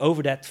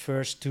over that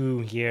first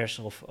 2 years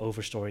of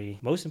Overstory,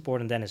 most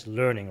important then is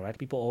learning, right?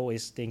 People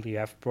always think you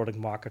have product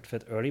market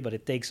fit early, but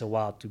it takes a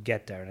while to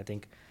get there. And I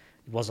think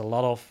it was a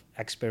lot of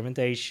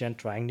experimentation,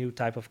 trying new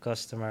type of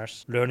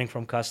customers, learning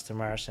from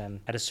customers. And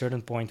at a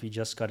certain point, we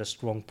just got a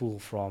strong pull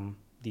from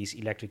these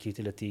electric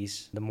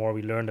utilities. The more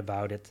we learned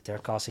about it, they're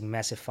causing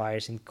massive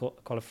fires in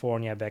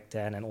California back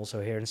then and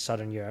also here in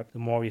Southern Europe. The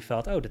more we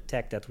felt, the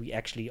tech that we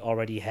actually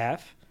already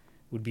have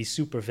would be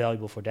super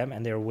valuable for them,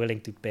 and they're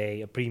willing to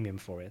pay a premium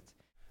for it.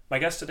 My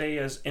guest today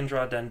is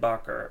Indra Den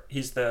Bakker.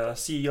 He's the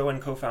CEO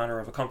and co-founder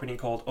of a company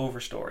called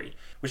Overstory,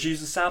 which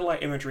uses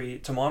satellite imagery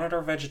to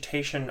monitor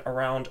vegetation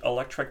around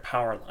electric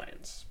power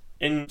lines.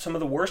 In some of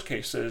the worst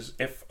cases,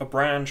 if a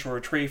branch or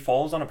a tree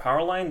falls on a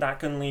power line, that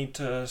can lead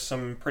to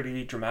some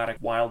pretty dramatic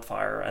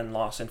wildfire and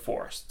loss in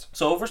forests.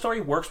 So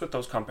Overstory works with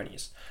those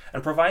companies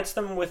and provides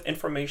them with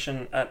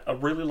information at a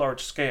really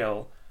large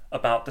scale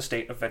about the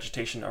state of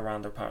vegetation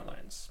around their power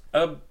lines.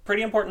 A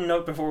pretty important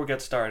note before we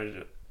get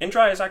started.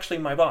 Indra is actually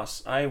my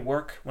boss. I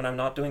work, when I'm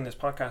not doing this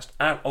podcast,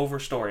 at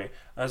Overstory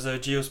as a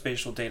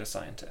geospatial data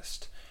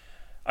scientist.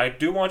 I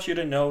do want you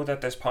to know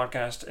that this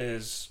podcast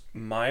is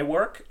my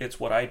work.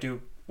 It's what I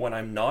do when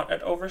I'm not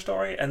at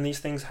Overstory, and these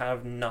things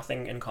have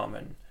nothing in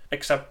common,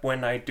 except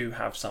when I do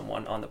have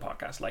someone on the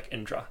podcast like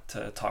Indra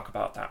to talk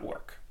about that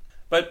work.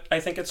 But I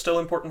think it's still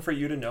important for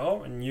you to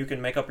know, and you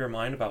can make up your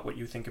mind about what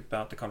you think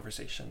about the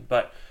conversation.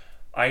 But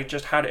I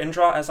just had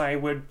Indra as I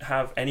would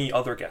have any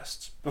other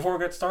guests. Before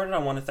we get started, I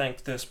want to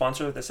thank the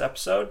sponsor of this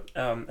episode.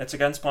 It's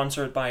again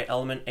sponsored by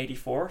Element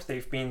 84.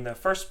 They've been the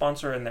first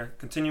sponsor and they're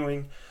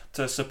continuing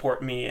to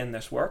support me in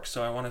this work.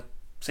 So I want to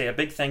say a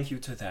big thank you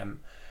to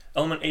them.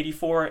 Element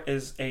 84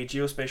 is a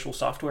geospatial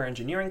software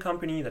engineering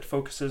company that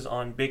focuses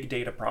on big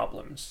data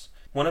problems.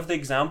 One of the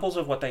examples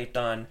of what they've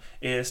done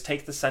is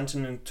take the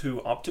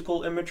Sentinel-2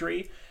 optical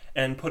imagery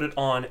and put it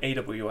on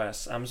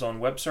AWS, Amazon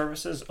Web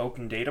Services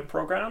open data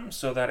program,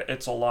 so that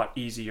it's a lot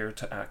easier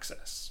to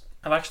access.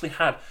 I've actually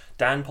had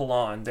Dan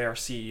Pollon, their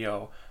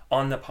CEO,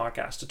 on the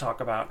podcast to talk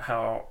about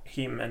how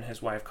him and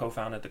his wife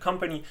co-founded the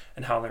company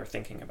and how they're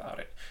thinking about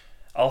it.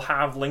 I'll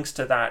have links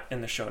to that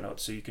in the show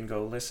notes, so you can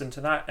go listen to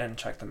that and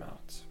check them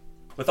out.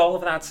 With all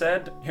of that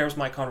said, here's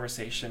my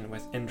conversation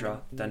with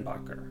Indra Den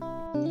Bakker.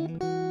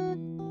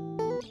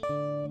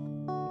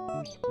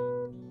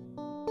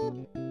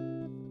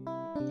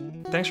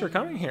 Thanks for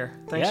coming here.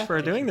 Thanks for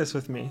doing this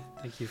with me.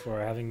 Thank you for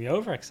having me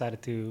over.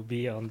 Excited to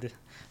be on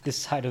this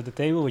side of the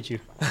table with you.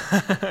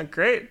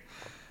 Great.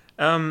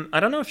 I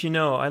don't know if you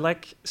know, I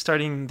like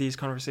starting these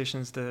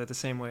conversations the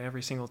same way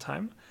every single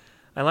time.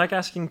 I like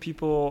asking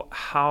people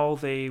how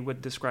they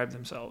would describe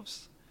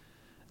themselves.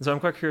 And so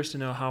I'm quite curious to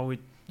know, how would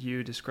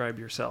you describe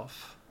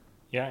yourself?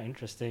 Yeah,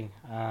 interesting.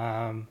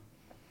 I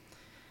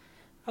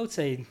would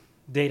say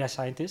data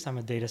scientist. I'm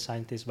a data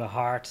scientist by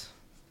heart,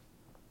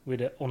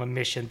 on a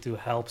mission to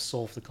help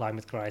solve the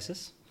climate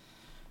crisis.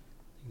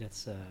 I think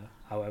that's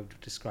how I would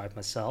describe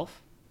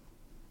myself.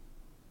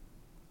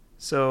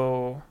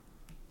 So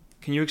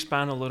can you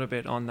expand a little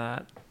bit on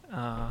that?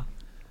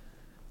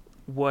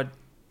 What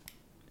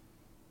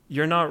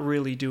you're not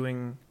really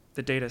doing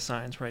the data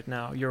science right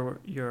now.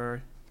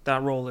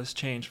 That role has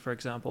changed, for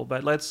example.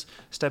 But let's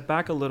step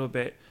back a little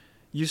bit.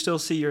 You still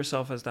see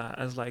yourself as that,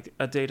 as like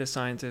a data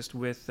scientist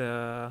with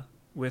a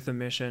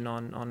mission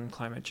on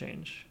climate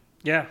change.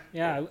 Yeah,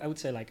 I would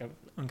say like,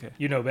 okay.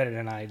 You know better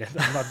than I, that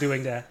I'm not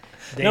doing the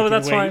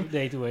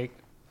day-to-day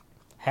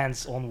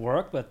hands-on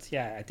work, but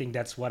yeah, I think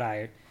that's what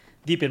I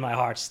deep in my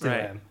heart still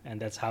am, and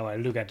that's how I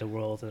look at the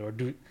world or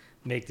do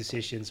make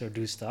decisions or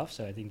do stuff.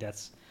 So I think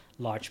that's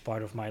a large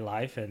part of my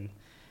life, and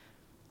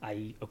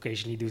I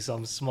occasionally do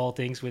some small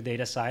things with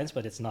data science,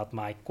 but it's not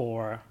my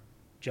core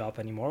job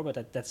anymore.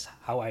 But that's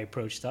how I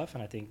approach stuff,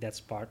 and I think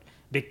that's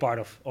big part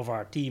of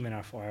our team and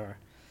of our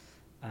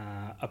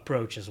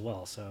approach as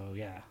well. So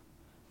yeah,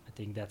 I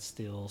think that's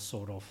still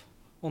sort of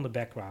on the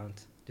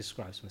background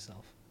describes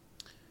myself.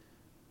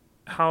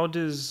 How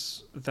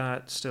does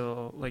that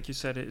still, like you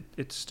said,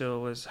 it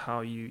still is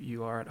how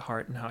you are at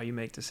heart and how you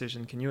make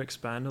decisions. Can you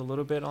expand a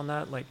little bit on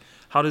that? Like,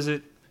 how does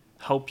it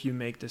help you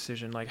make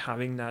decision, like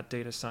having that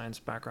data science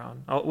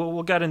background?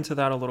 We'll get into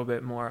that a little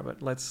bit more,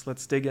 but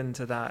let's dig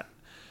into that.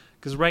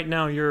 Because right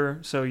now you're,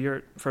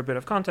 for a bit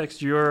of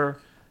context, you're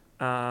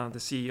the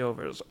CEO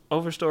of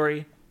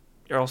Overstory.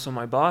 You're also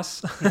my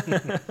boss.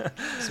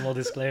 Small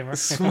disclaimer.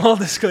 Small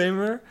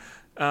disclaimer.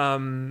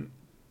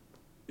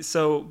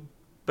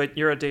 But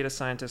you're a data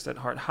scientist at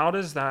heart. How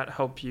does that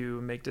help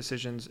you make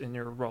decisions in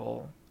your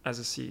role as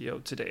a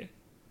CEO today?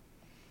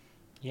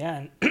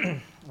 Yeah,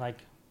 and I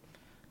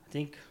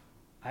think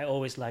I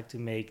always like to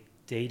make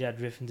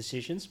data-driven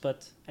decisions,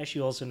 but as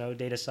you also know,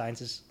 data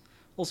science is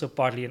also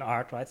partly an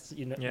art, right?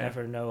 You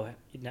never know,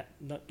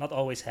 not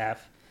always have,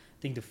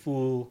 I think, the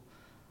full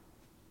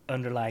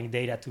underlying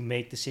data to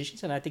make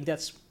decisions, and I think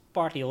that's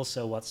partly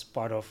also what's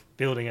part of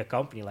building a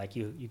company. Like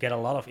you get a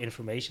lot of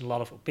information, a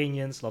lot of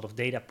opinions, a lot of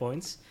data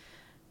points.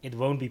 It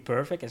won't be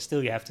perfect, and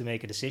still you have to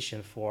make a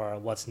decision for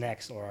what's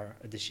next, or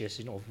a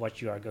decision of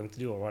what you are going to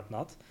do or what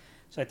not.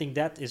 So I think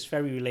that is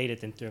very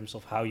related in terms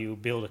of how you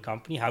build a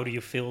company. How do you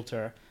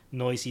filter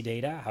noisy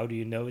data? How do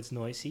you know it's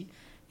noisy?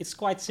 It's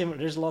quite similar.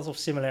 There's lots of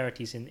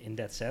similarities in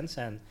that sense,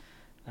 and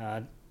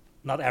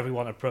not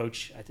everyone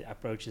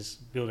approaches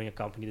building a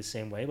company the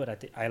same way,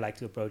 but I like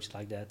to approach it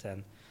like that.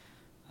 And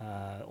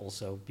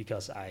also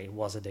because I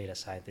was a data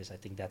scientist, I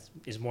think that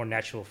is more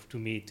natural to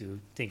me to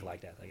think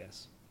like that, I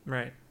guess.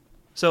 Right.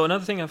 So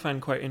another thing I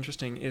find quite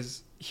interesting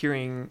is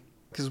hearing,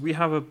 because we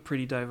have a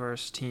pretty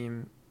diverse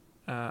team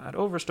at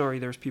Overstory.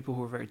 There's people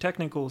who are very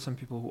technical, some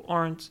people who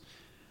aren't.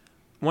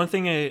 One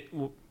thing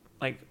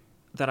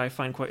that I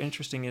find quite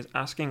interesting is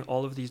asking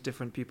all of these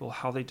different people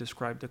how they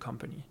describe the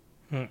company.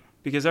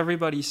 Because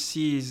everybody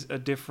sees a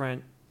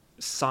different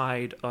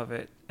side of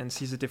it and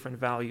sees a different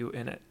value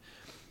in it.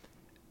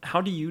 How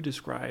do you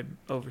describe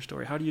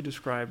Overstory? How do you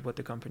describe what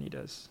the company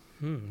does?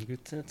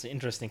 Good. That's an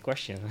interesting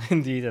question,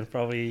 indeed, and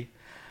probably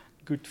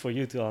good for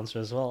you to answer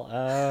as well.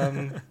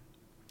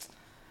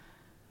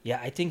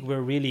 I think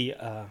we're really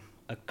a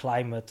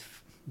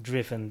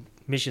climate-driven,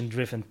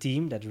 mission-driven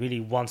team that really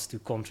wants to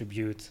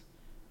contribute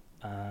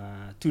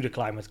to the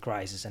climate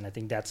crisis, and I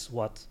think that's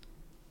what,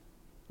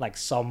 like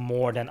some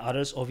more than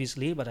others,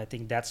 obviously, but I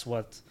think that's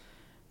what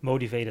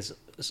motivates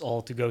us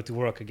all to go to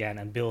work again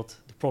and build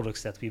the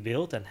products that we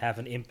build and have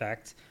an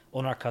impact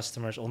on our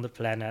customers, on the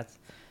planet,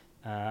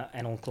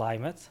 and on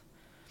climate.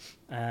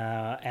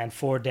 And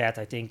for that,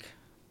 I think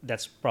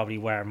that's probably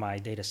where my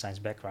data science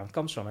background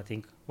comes from. I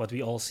think what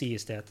we all see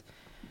is that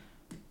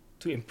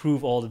to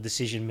improve all the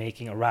decision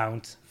making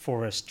around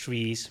forest,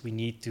 trees, we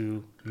need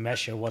to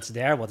measure what's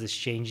there, what is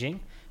changing.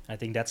 I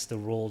think that's the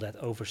role that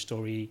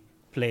Overstory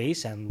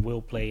plays and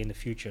will play in the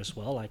future as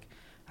well. Like,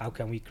 how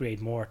can we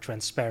create more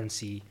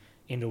transparency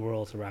in the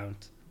world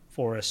around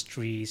forests,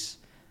 trees,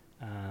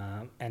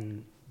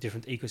 and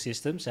different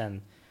ecosystems?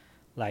 And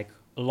like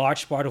a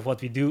large part of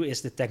what we do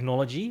is the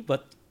technology,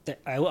 but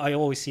I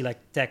always see like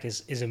tech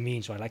is a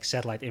means, right? Like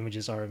satellite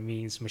images are a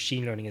means,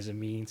 machine learning is a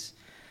means.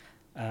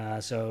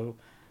 So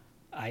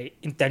I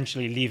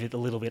intentionally leave it a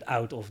little bit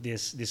out of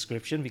this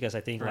description because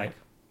I think like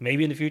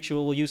maybe in the future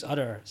we'll use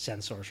other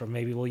sensors or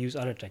maybe we'll use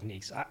other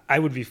techniques. I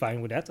would be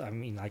fine with that. I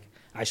mean, like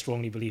I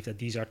strongly believe that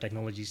these are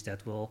technologies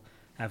that will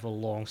have a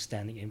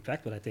long-standing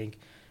impact. But I think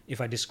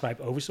if I describe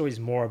Overstory, it's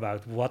more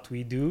about what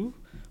we do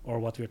or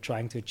what we're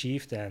trying to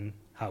achieve than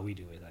how we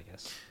do it, I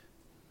guess.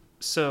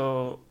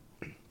 So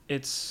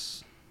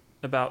it's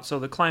about, so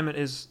the climate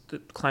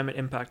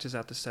impact is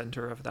at the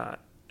center of that.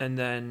 And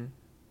then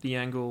the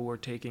angle we're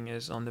taking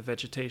is on the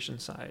vegetation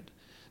side.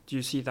 Do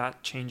you see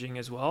that changing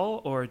as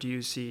well? Or do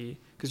you see,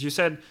 because you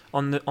said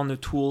on the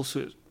tools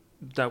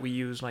that we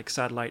use, like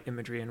satellite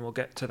imagery, and we'll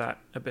get to that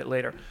a bit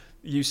later,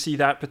 you see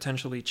that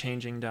potentially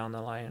changing down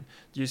the line.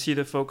 Do you see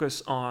the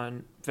focus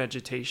on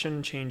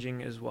vegetation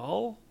changing as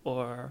well?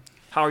 Or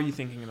how are you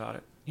thinking about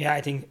it? Yeah,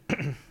 I think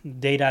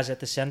data is at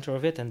the center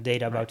of it, and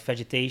data about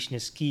vegetation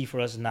is key for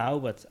us now.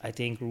 But I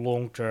think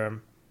long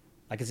term,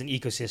 like it's an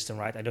ecosystem,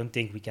 right? I don't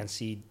think we can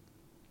see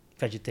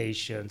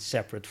vegetation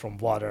separate from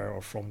water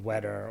or from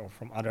weather or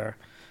from other,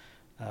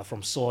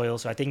 from soil.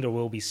 So I think there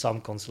will be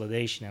some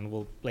consolidation and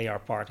we'll play our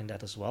part in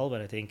that as well. But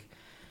I think,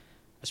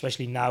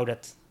 especially now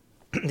that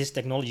this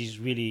technology is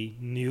really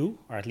new,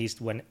 or at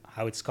least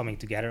how it's coming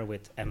together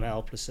with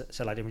ML plus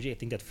satellite imagery, I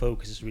think that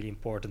focus is really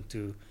important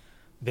to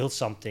build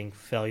something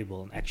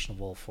valuable and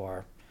actionable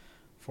for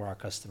our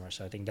customers.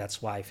 So I think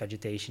that's why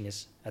vegetation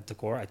is at the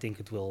core. I think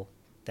it will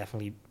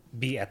definitely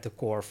be at the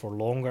core for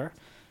longer.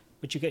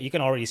 But you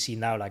can already see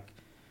now, like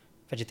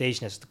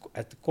vegetation is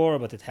at the core,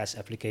 but it has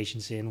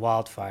applications in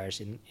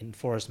wildfires, in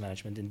forest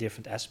management, in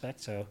different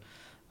aspects. So,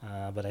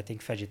 but I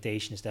think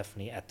vegetation is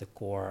definitely at the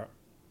core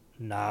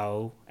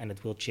now, and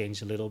it will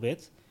change a little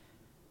bit,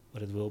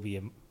 but it will be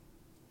a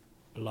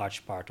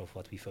large part of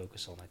what we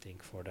focus on, I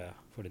think, for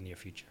the near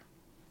future.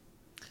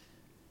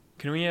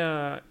 Can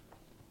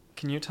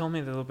you tell me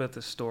a little bit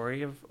the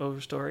story of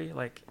Overstory?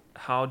 Like,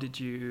 how did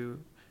you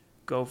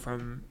go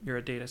from you're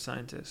a data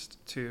scientist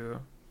to,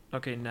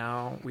 okay,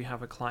 now we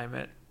have a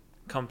climate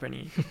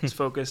company that's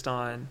focused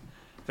on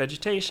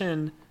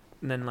vegetation,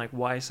 and then like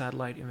why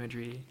satellite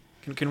imagery?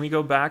 Can we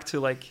go back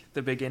to like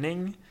the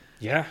beginning?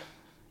 Yeah,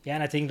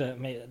 and I think that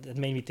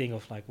made me think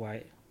of like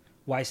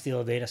why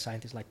still a data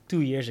scientist? Like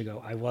 2 years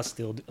ago, I was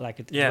still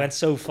like it went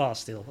so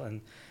fast still,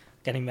 and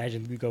can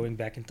imagine going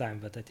back in time.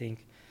 But I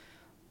think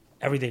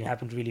everything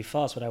happened really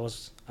fast. But I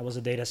was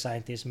a data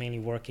scientist, mainly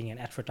working in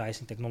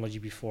advertising technology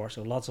before,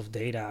 so lots of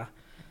data,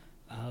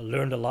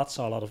 learned a lot,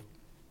 saw a lot of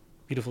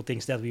beautiful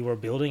things that we were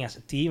building as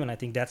a team. And I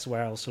think that's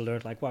where I also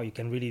learned like, wow, you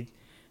can really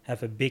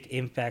have a big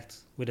impact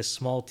with a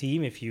small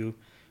team if you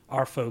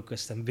are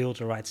focused and build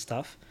the right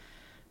stuff.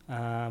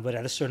 But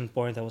at a certain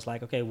point I was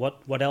like, okay,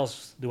 what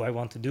else do I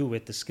want to do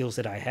with the skills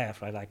that I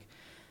have, right? Like,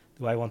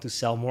 do I want to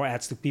sell more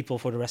ads to people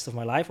for the rest of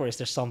my life, or is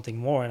there something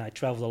more? And I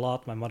traveled a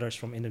lot. My mother's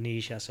from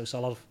Indonesia, so saw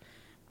a lot of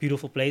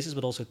beautiful places,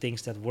 but also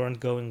things that weren't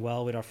going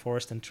well with our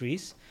forest and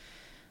trees.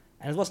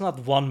 And it was not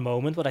one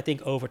moment, but I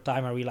think over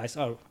time I realized,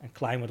 and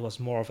climate was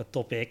more of a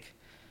topic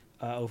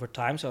over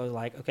time. So I was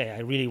like, okay, I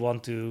really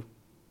want to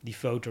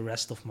devote the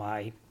rest of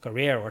my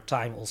career or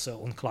time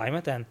also on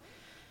climate. And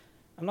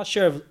I'm not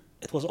sure if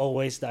it was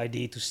always the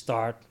idea to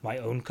start my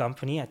own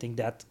company. I think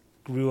that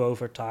grew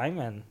over time,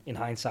 and in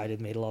hindsight,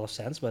 it made a lot of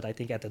sense. But I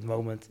think at that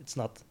moment, it's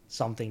not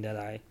something that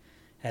I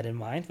had in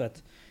mind.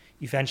 But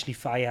eventually,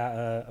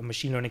 via a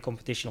machine learning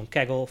competition on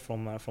Kaggle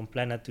from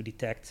Planet to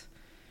detect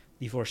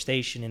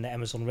deforestation in the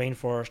Amazon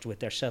rainforest with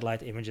their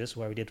satellite images,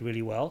 where we did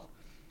really well.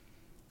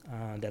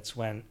 That's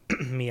when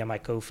me and my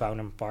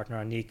co-founder and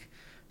partner Anik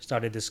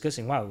started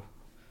discussing, wow,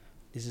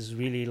 this is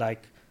really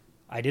like,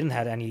 I didn't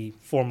have any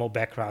formal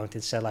background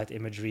in satellite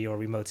imagery or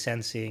remote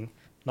sensing,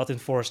 not in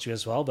forestry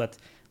as well, but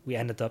we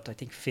ended up, I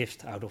think,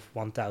 5th out of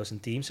 1,000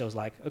 teams. So I was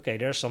like, okay,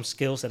 there are some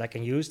skills that I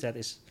can use that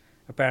is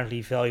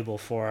apparently valuable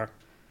for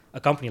a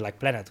company like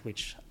Planet,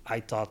 which I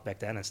thought back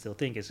then and still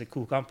think is a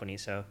cool company.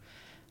 So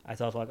I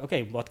thought, like,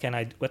 okay, what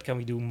can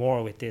we do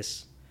more with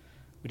this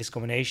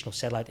combination of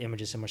satellite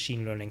images and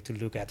machine learning to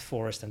look at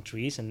forest and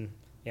trees? And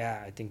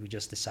yeah, I think we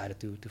just decided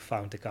to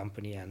found the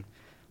company, and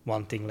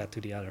one thing led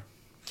to the other.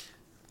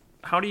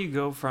 How do you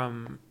go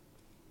from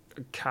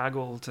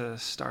Kaggle to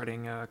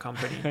starting a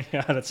company?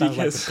 Yeah, that sounds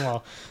like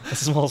a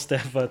small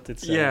step, but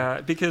it's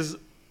because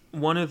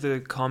one of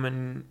the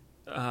common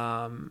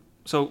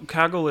so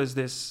Kaggle is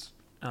this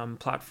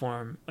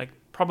platform, like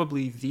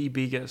probably the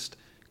biggest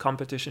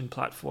competition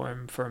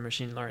platform for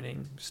machine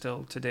learning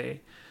still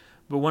today.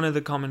 But one of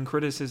the common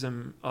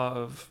criticism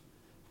of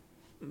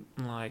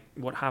like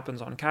what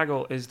happens on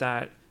Kaggle is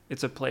that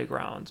it's a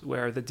playground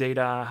where the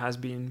data has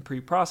been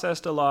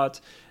pre-processed a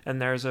lot,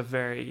 and there's a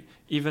very,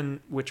 even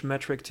which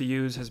metric to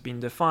use has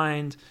been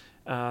defined,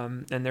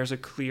 and there's a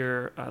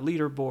clear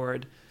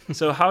leaderboard.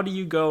 So how do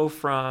you go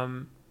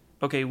from,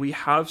 okay, we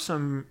have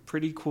some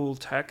pretty cool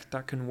tech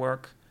that can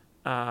work,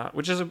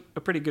 which is a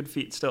pretty good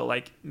feat still,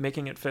 like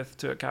making it 5th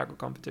to a Kaggle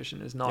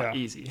competition is not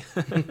easy.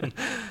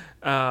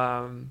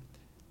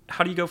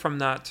 How do you go from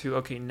that to,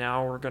 okay,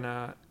 now we're going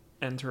to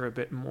enter a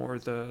bit more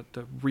the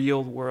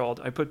real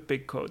world? I put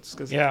big quotes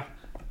because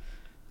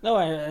no,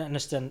 I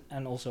understand,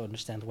 and also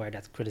understand where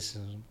that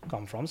criticism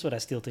comes from. But I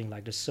still think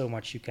like there's so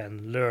much you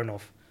can learn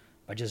of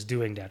by just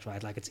doing that,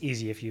 right? Like it's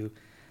easy if you,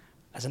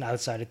 as an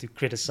outsider, to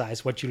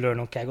criticize what you learn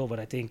on Kaggle, but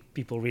I think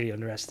people really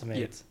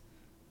underestimate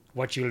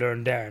what you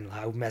learn there and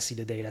how messy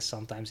the data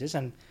sometimes is.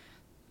 And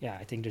yeah,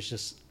 I think there's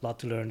just a lot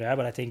to learn there.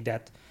 But I think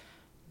that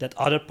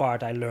other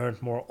part I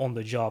learned more on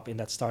the job in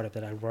that startup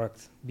that I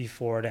worked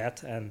before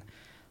that, and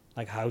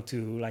like how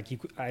to, like,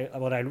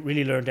 what I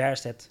really learned there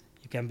is that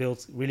you can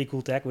build really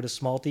cool tech with a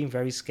small team,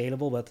 very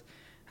scalable, but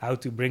how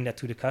to bring that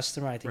to the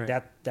customer. I think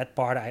that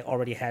part I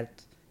already had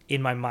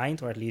in my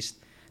mind, or at least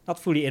not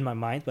fully in my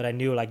mind, but I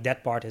knew like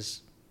that part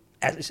is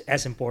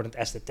as important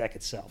as the tech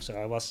itself. So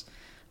I was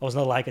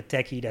not like a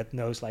techie that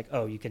knows like,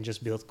 oh, you can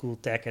just build cool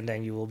tech and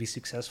then you will be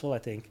successful. I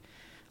think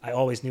I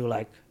always knew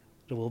like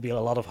there will be a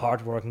lot of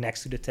hard work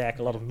next to the tech,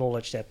 a lot of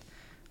knowledge that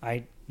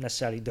I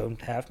necessarily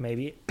don't have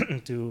maybe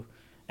to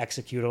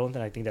execute on.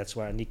 And I think that's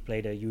where Anik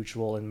played a huge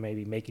role in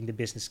maybe making the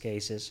business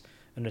cases,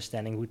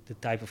 understanding who the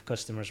type of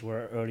customers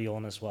were early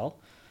on as well.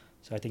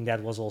 So I think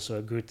that was also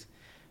a good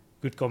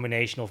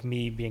combination of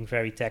me being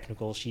very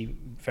technical, she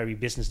very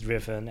business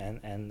driven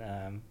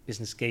and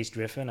business case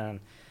driven. And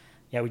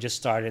yeah, we just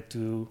started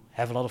to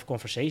have a lot of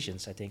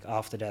conversations, I think,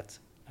 after that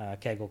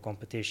Kaggle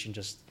competition,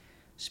 just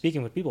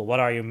speaking with people. What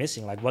are you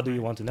missing? Like, what do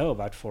you want to know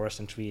about forest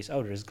and trees?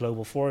 Oh, there's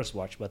Global Forest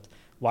Watch, but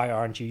why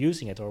aren't you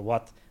using it? Or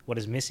what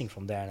is missing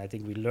from there? And I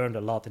think we learned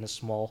a lot in a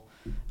small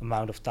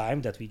amount of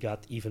time that we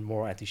got even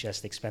more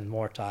enthusiastic, spent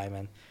more time,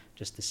 and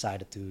just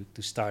decided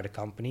to start a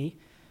company.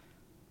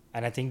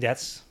 And I think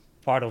that's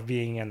part of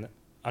being an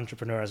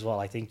entrepreneur as well.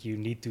 I think you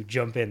need to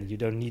jump in. You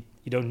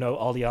don't know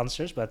all the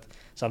answers, but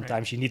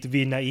sometimes you need to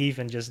be naive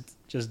and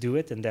just do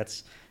it. And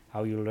that's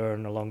how you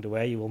learn along the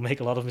way. You will make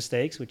a lot of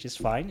mistakes, which is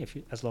fine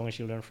as long as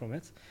you learn from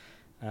it.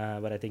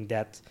 But I think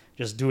that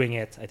just doing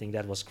it, I think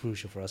that was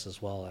crucial for us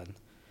as well. And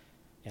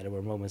yeah, there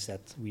were moments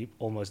that we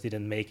almost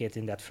didn't make it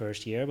in that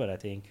first year, but I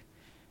think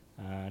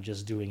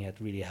just doing it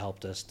really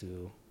helped us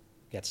to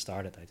get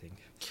started, I think.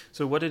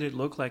 So what did it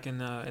look like in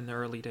the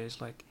early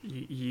days? Like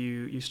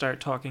you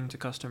start talking to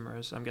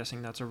customers. I'm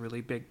guessing that's a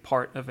really big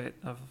part of it.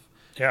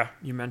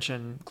 You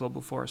mentioned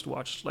Global Forest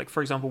Watch. Like,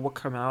 for example, what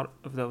come out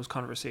of those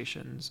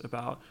conversations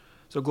about?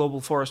 So Global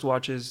Forest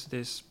Watch is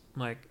this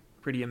like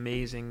pretty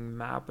amazing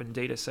map and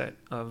data set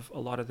of a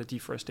lot of the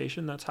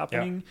deforestation that's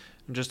happening,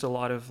 and just a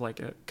lot of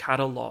like a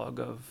catalog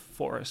of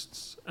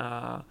forests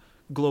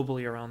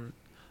globally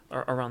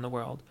around the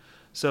world.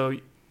 So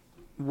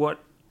what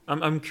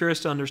I'm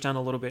curious to understand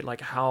a little bit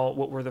like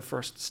what were the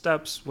first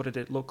steps? What did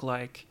it look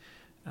like?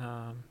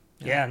 I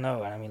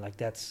mean,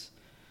 like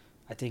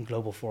I think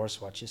Global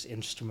Forest Watch is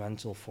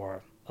instrumental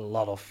for a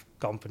lot of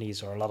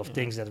companies or a lot of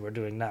things that we're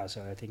doing now.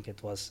 So I think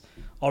it was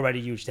already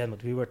huge then,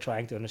 but we were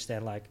trying to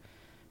understand, like,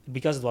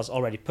 because it was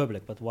already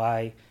public, but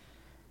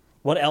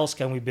what else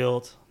can we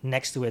build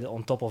next to it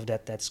on top of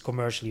that that's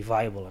commercially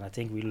viable? And I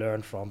think we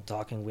learned from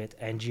talking with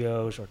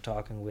NGOs or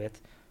talking with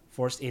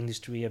forest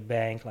industry, a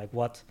bank, like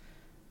what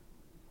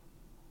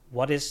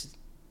is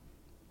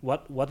where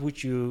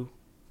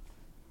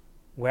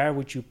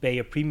would you pay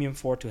a premium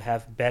for to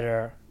have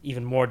better,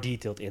 even more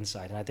detailed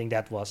insight? And I think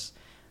that was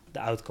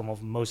the outcome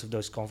of most of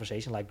those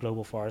conversations. Like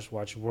Global Forest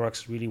Watch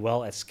works really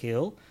well at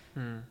scale,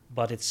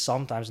 but it's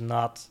sometimes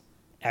not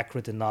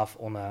accurate enough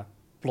on a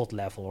plot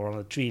level or on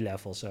a tree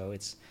level.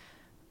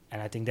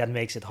 And I think that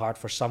makes it hard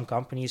for some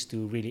companies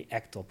to really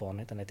act upon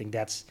it. And I think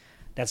that's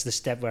the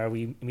step where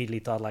we immediately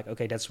thought like,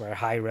 okay, that's where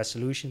high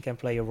resolution can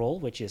play a role,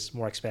 which is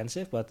more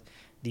expensive, but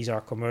these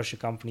are commercial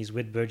companies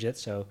with budget.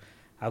 So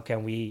how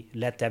can we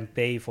let them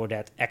pay for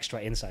that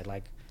extra insight?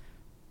 Like,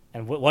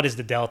 and what is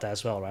the delta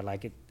as well, right?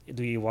 Like,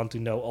 do you want to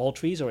know all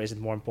trees, or is it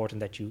more important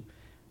that you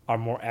are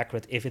more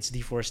accurate if it's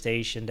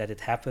deforestation that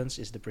it happens?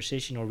 Is the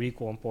precision or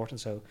recall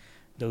important? So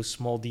those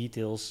small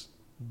details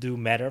do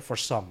matter for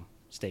some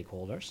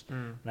stakeholders.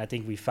 And I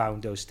think we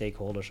found those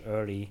stakeholders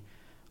early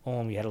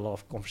on. We had a lot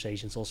of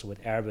conversations also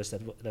with Airbus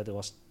that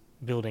was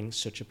building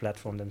such a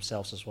platform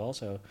themselves as well.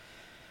 So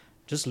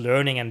just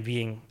learning and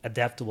being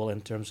adaptable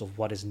in terms of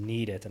what is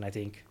needed. And I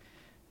think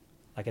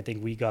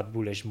we got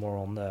bullish more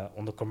on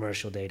the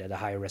commercial data, the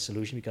higher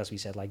resolution, because we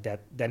said like that,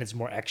 then it's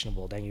more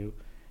actionable. Then you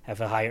have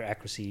a higher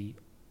accuracy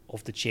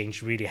of the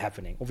change really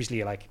happening.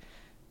 Obviously, like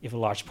if a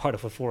large part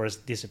of a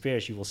forest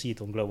disappears, you will see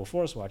it on Global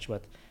Forest Watch.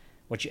 But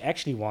what you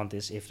actually want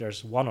is if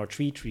there's 1 or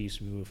 3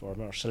 trees move or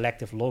more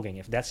selective logging,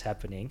 if that's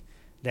happening,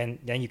 then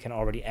you can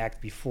already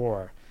act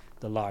before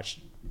the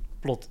large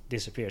plot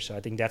disappears. So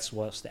I think that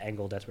was the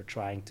angle that we're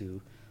trying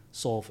to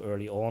solve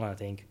early on. I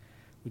think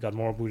we got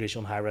more bullish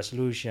on high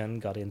resolution,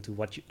 got into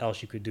what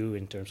else you could do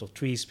in terms of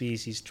tree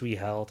species, tree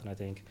health, and I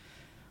think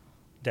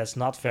that's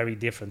not very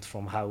different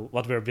from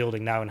what we're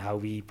building now and how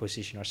we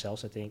position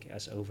ourselves, I think,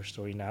 as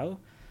Overstory now.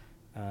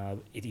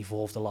 It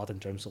evolved a lot in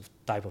terms of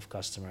type of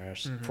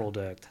customers,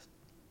 product,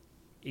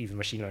 even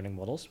machine learning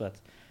models, but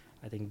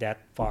I think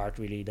that part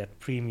really, that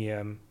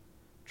premium,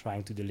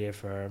 trying to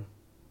deliver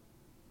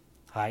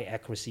high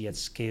accuracy at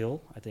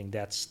scale, I think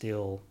that's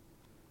still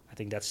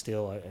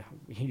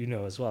you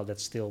know as well,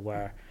 that's still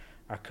where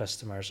our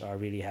customers are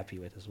really happy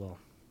with as well.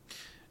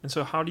 And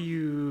so how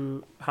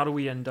do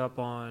we end up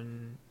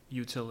on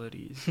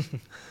utilities?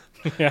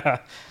 Yeah.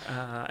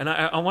 And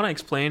I want to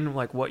explain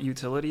like what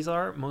utilities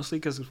are, mostly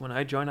because when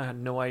I joined I had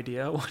no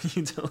idea what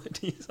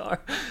utilities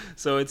are.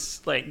 So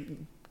it's like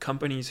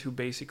companies who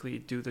basically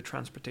do the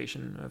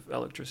transportation of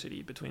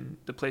electricity between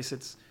the place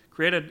it's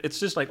created. It's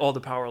just like all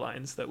the power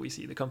lines that we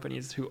see, the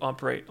companies who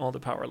operate all the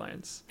power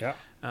lines. Yeah.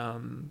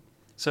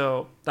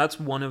 So that's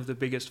one of the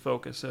biggest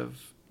focus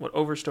of what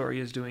Overstory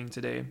is doing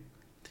today.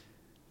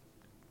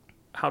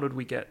 How did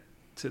we get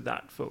to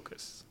that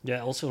focus?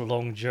 Yeah, also a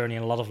long journey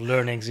and a lot of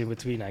learnings in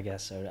between, I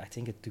guess. So I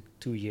think it took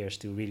 2 years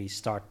to really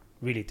start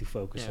to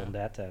focus on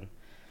that. And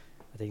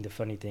I think the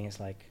funny thing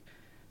is, like,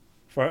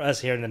 for us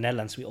here in the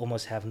Netherlands, we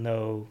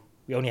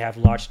only have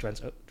large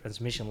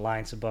transmission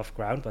lines above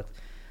ground, but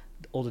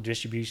all the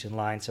distribution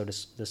lines, so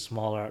the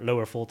smaller,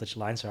 lower voltage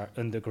lines are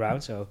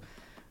underground. So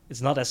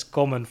it's not as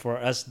common for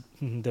us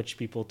Dutch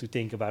people to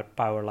think about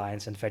power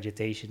lines and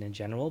vegetation in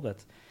general.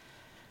 But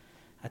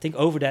I think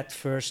over that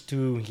first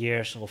 2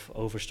 years of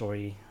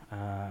Overstory,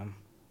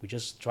 we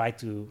just try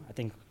to, I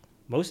think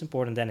most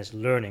important then is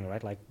learning,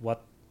 right? Like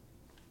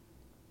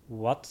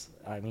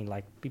I mean,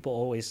 like people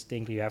always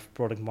think you have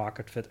product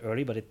market fit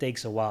early, but it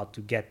takes a while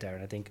to get there.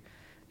 And I think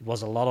it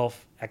was a lot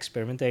of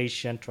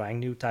experimentation, trying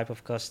new type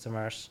of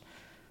customers,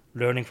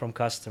 learning from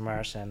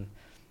customers. And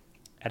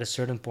at a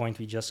certain point,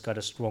 we just got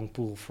a strong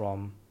pull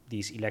from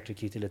these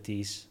electric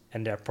utilities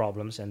and their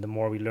problems. And the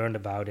more we learned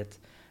about it,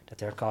 that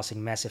they're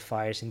causing massive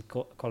fires in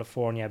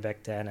California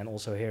back then and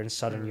also here in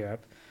Southern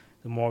Europe,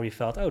 the more we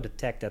felt, the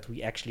tech that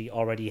we actually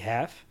already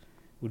have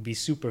would be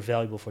super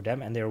valuable for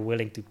them, and they're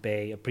willing to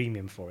pay a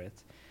premium for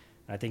it.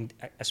 And I think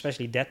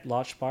especially that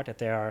large part, that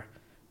they are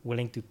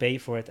willing to pay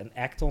for it and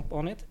act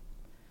on it,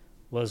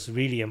 was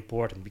really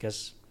important,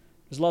 because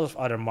there's a lot of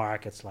other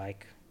markets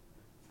like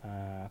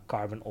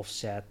carbon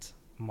offset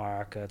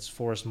markets,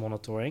 forest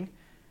monitoring,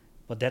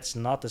 but that's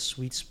not the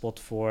sweet spot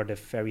for the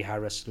very high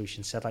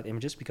resolution satellite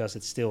images, because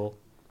it's still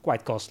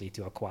quite costly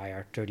to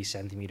acquire 30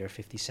 centimeter,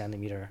 50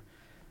 centimeter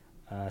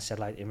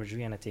satellite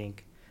imagery. And I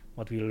think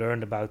what we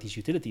learned about these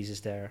utilities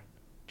is they're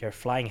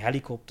flying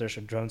helicopters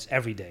or drones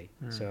every day.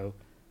 So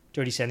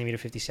 30 centimeter,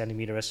 50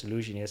 centimeter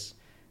resolution is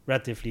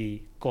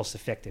relatively cost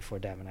effective for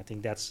them. And I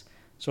think that's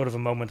sort of a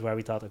moment where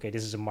we thought, okay,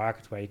 this is a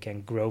market where you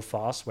can grow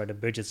fast, where the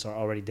budgets are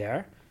already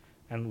there,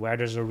 and where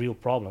there's a real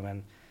problem.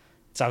 And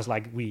it sounds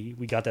like we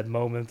got that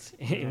moment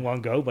in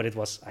one go, but it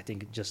was, I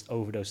think, just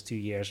over those 2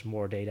 years,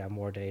 more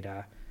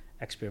data,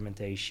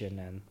 experimentation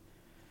and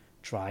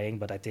trying.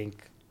 But I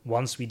think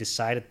once we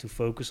decided to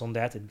focus on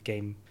that, it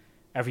became,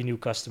 every new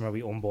customer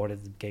we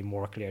onboarded, it became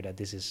more clear that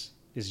this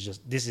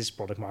is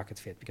product market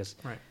fit, because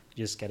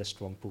you just get a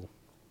strong pull.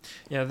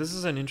 Yeah, this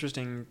is an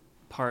interesting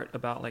part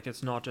about, like,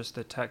 it's not just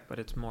the tech, but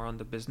it's more on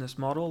the business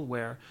model,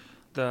 where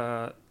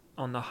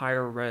on the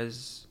higher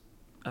res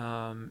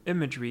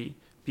imagery,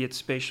 be it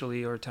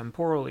spatially or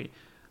temporally,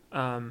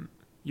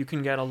 you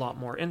can get a lot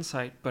more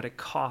insight, but it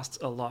costs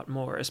a lot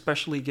more,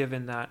 especially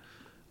given that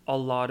a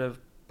lot of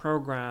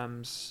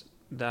programs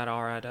that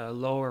are at a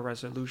lower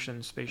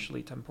resolution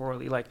spatially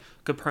temporally, like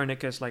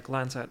Copernicus, like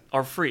Landsat,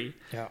 are free.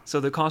 Yeah.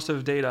 So the cost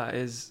of data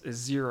is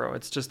zero.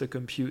 It's just the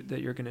compute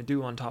that you're going to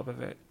do on top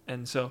of it.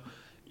 And so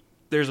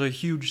there's a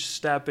huge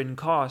step in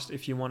cost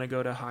if you want to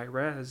go to high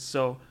res.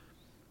 So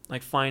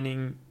like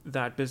finding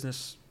that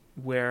business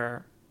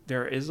where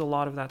there is a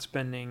lot of that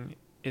spending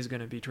is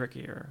going to be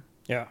trickier.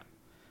 Yeah,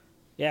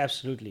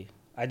 absolutely.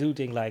 I do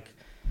think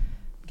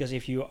because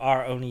if you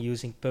are only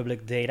using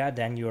public data,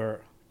 then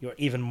you're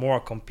even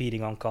more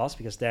competing on cost,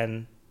 because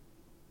then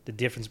the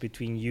difference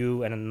between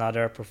you and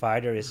another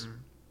provider is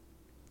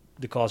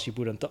the cost you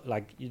put on top.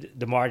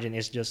 The margin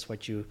is just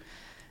what you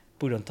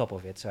put on top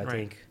of it. So I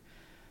think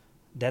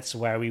that's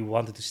where we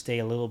wanted to stay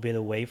a little bit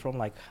away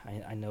from. I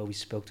know we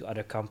spoke to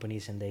other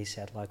companies and they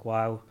said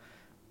wow,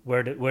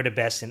 we're the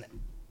best in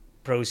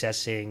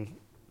processing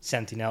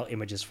Sentinel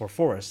images for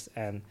forest.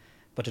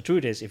 But the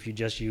truth is, if you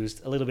just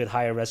used a little bit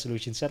higher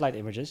resolution satellite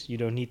images, you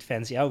don't need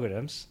fancy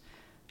algorithms.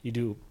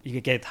 You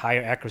can get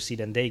higher accuracy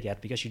than they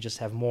get because you just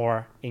have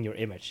more in your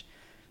image.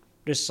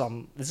 There's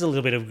a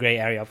little bit of gray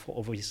area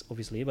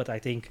obviously, but I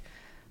think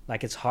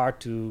it's hard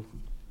to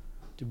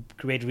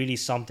create really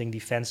something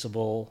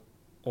defensible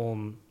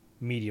on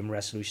medium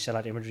resolution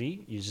satellite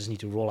imagery. You just need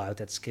to roll out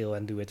that scale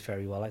and do it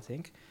very well, I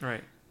think.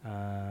 Right.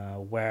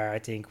 Where I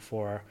think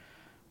for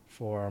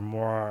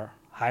more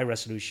high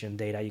resolution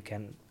data, you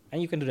can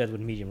do that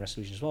with medium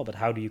resolution as well. But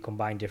how do you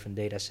combine different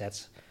data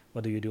sets?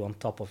 What do you do on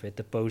top of it?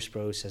 The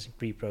post-processing,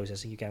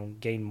 pre-processing, you can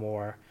gain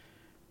more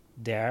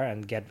there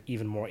and get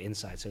even more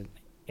insight. So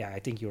yeah, I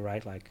think you're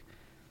right.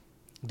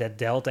 That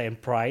delta in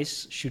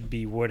price should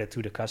be worded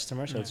to the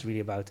customer. So it's really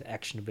about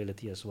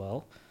actionability as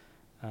well.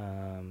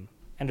 And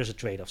there's a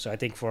trade-off. So I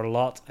think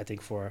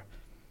for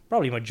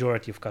probably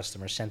majority of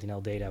customers,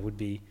 Sentinel data would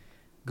be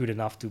good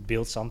enough to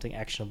build something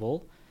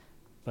actionable.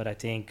 But I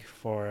think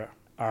for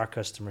our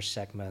customer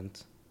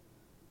segment,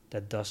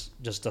 that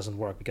just doesn't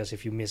work, because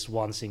if you miss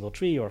one single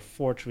tree or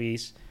 4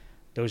 trees,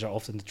 those are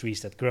often the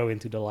trees that grow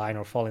into the line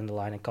or fall in the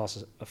line and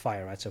cause a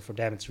fire, right? So for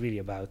them, it's really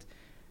about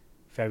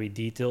very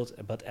detailed,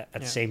 but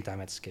at the same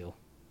time at scale.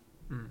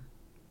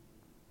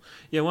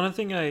 Yeah, one of the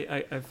things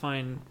I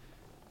find,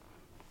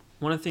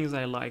 one of the things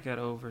I like at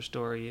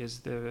Overstory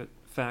is the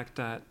fact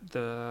that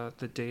the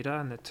data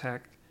and the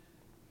tech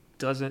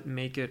doesn't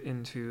make it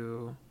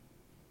into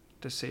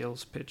the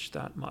sales pitch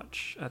that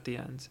much at the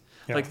end.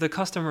 The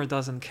customer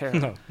doesn't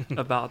care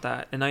about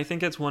that. And I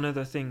think it's one of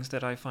the things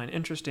that I find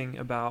interesting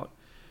about,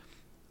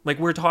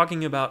 we're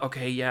talking about,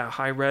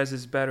 high res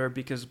is better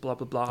because blah,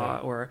 blah, blah,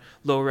 or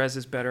low res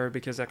is better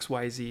because X,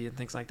 Y, Z and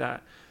things like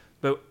that.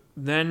 But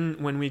then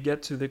when we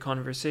get to the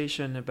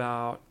conversation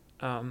about,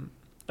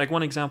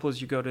 one example is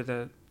you go to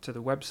the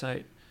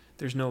website,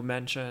 there's no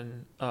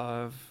mention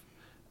of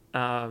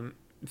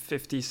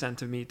 50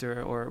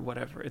 centimeter or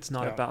whatever. It's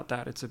not about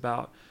that. It's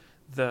about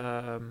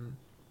the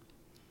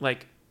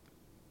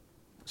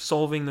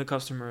solving the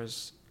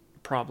customer's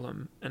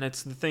problem. And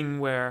it's the thing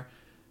where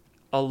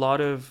a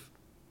lot of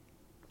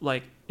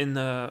in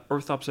the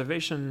Earth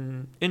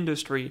observation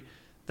industry,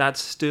 that's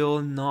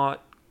still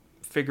not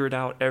figured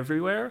out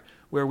everywhere,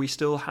 where we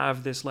still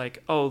have this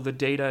the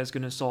data is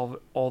going to solve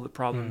all the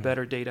problem.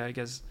 Better data, I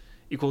guess,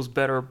 equals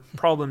better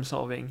problem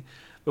solving.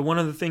 But one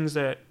of the things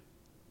that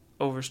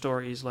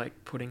Overstory is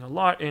putting a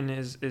lot in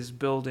is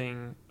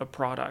building a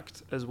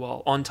product as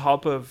well on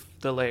top of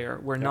the layer.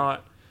 We're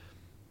not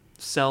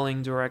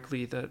selling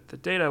directly the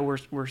data.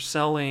 We're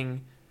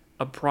selling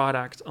a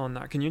product on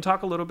that. Can you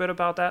talk a little bit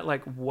about that?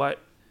 What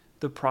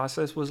the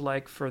process was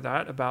like for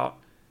that? About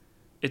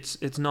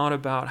it's not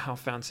about how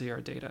fancy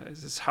our data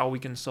is. It's how we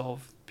can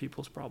solve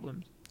people's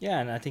problems. Yeah,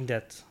 and I think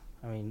that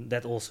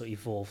also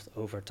evolved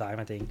over time.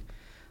 I think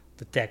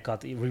the tech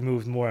got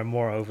removed more and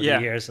more over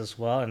the years as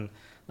well. And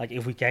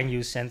if we can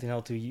use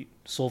Sentinel to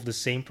solve the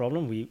same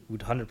problem, we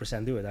would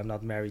 100% do it. I'm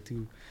not married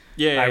to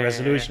high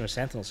resolution or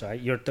Sentinel, so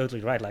you're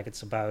totally right. And I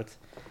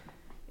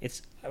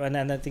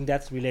think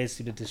that relates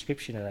to the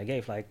description that I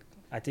gave. I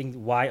think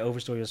why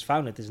Overstory was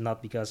founded is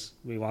not because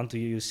we want to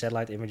use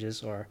satellite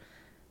images or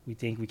we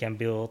think we can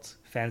build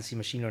fancy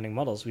machine learning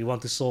models. We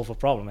want to solve a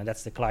problem, and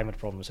that's the climate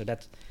problem. So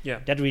that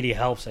really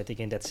helps, I think,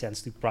 in that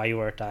sense, to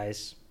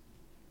prioritize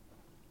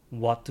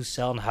what to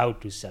sell and how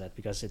to sell it,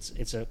 because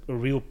it's a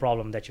real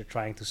problem that you're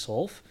trying to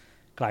solve.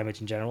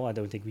 Climate in general, I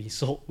don't think we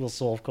will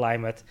solve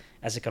climate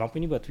as a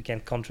company, but we can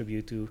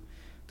contribute to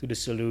the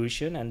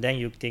solution. And then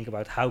you think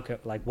about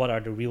what are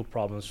the real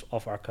problems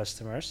of our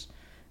customers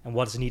and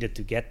what's needed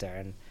to get there.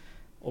 And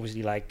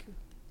obviously,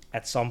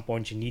 at some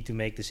point you need to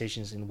make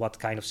decisions in what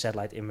kind of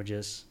satellite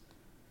images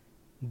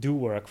do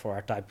work for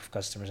our type of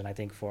customers. And I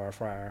think for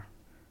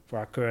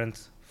our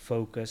current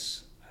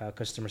focus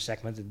customer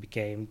segment, it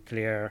became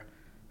clear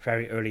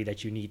very early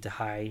that you need the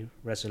high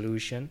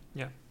resolution.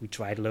 Yeah, we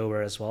tried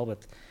lower as well,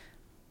 but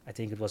I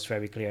think it was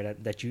very clear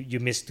that you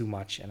missed too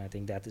much, and I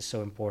think that is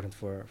so important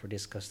for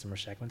this customer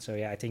segment. So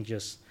yeah, I think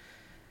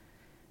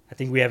I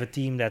think we have a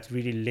team that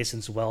really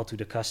listens well to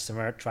the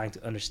customer, trying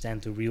to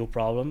understand the real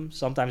problem.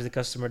 Sometimes the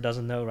customer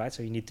doesn't know, right?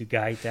 So you need to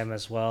guide them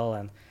as well.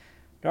 And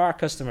there are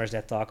customers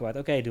that talk about,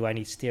 okay, do I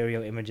need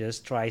stereo images?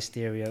 Try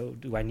stereo.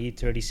 Do I need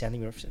 30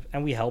 centimeters?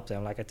 And we help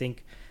them. Like I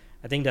think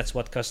that's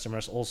what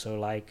customers also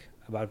like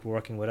about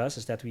working with us,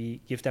 is that we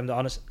give them the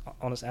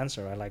honest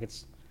answer. Right? Like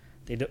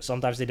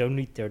sometimes they don't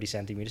need 30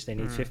 centimeters. They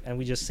need 50, and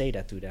we just say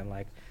that to them.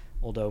 Like,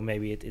 although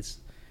maybe it's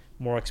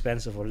more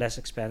expensive or less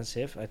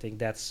expensive, I think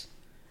that's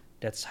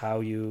how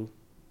you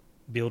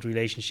build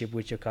relationship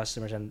with your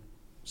customers and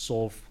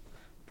solve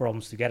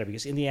problems together.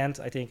 Because in the end,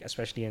 I think,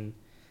 especially in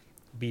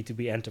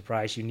B2B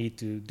enterprise, you need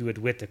to do it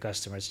with the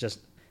customer. It's just,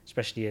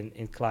 especially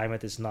in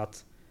climate, it's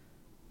not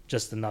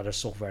just another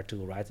software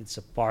tool, right? It's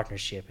a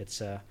partnership.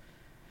 It's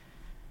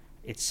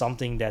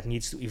something that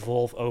needs to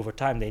evolve over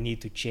time. They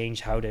need to change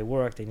how they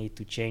work. They need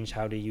to change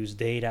how they use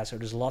data. So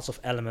there's lots of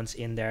elements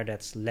in there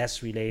that's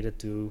less related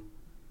to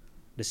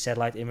the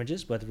satellite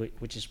images, but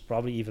which is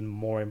probably even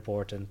more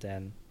important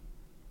than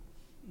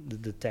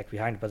the tech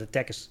behind it. But the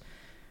tech is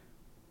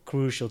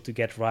crucial to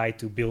get right,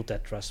 to build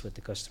that trust with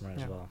the customer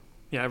as well.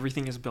 Yeah,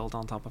 everything is built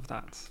on top of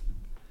that.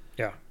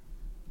 Yeah.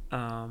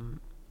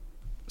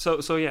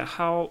 So yeah,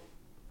 how,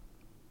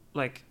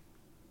 like,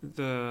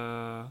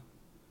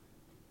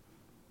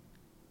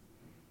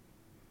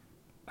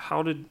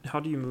 how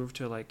do you move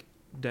to, like,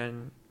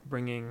 then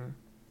bringing,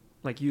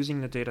 like, using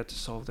the data to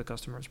solve the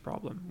customer's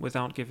problem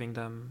without giving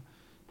them,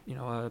 you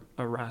know,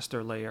 a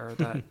raster layer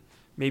that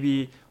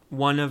maybe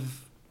one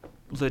of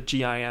the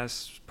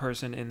GIS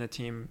person in the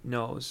team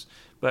knows,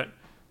 but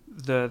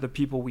the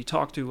people we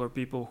talk to are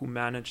people who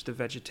manage the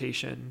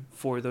vegetation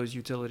for those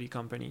utility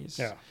companies.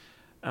 Yeah.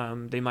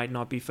 They might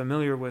not be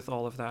familiar with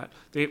all of that.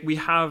 We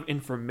have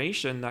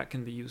information that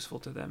can be useful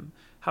to them.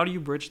 How do you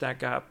bridge that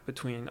gap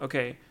between,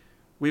 okay,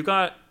 we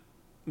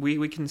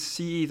can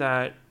see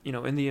that, you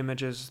know, in the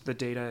images the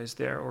data is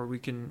there, or we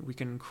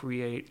can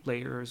create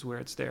layers where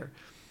it's there,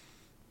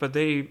 but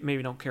they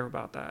maybe don't care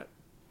about that.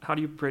 How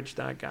do you bridge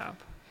that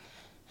gap?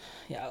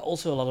 Yeah,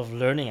 also a lot of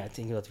learning, I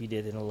think, that we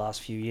did in the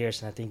last few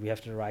years, and I think we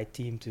have the right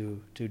team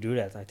to do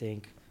that. I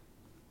think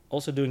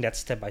also doing that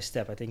step by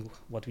step. I think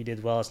what we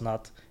did well is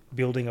not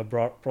building a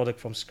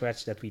product from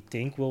scratch that we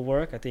think will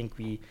work. I think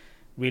we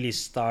really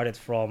started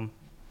from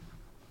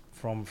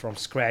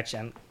scratch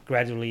and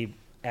gradually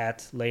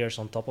add layers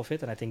on top of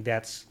it, and I think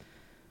that's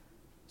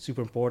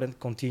super important,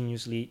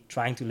 continuously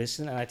trying to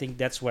listen. And I think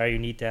that's where you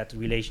need that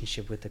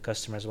relationship with the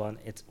customer as well.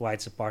 It's why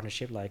it's a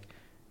partnership. Like,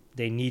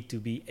 they need to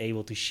be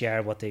able to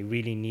share what they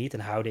really need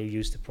and how they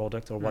use the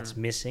product, or what's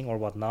missing or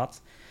what not.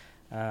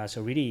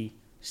 So really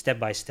step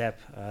by step,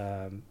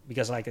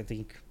 because, like, I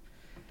think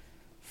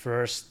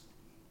first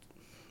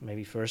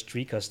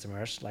 3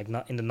 customers, like,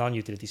 not in the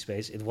non-utility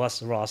space, it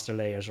was raster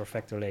layers or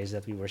vector layers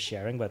that we were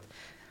sharing, but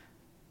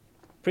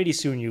pretty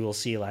soon you will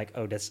see, like,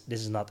 oh, this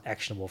is not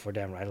actionable for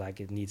them, right? Like,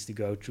 it needs to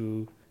go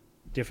through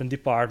different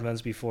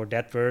departments before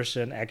that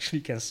person actually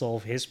can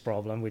solve his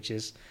problem, which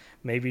is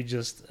maybe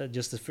just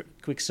a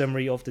quick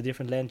summary of the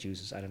different land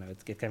uses. I don't know,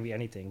 it can be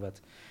anything, but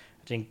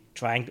I think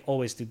trying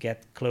always to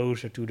get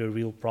closer to the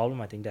real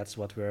problem, I think that's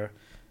what we're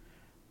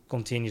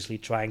continuously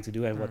trying to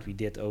do, and what we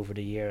did over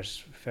the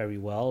years very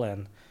well.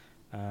 And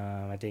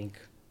I think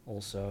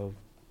also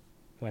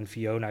when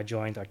Fiona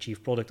joined, our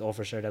chief product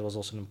officer, that was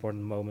also an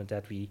important moment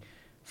that we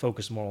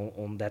focus more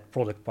on that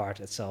product part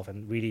itself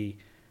and really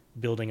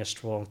building a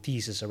strong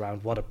thesis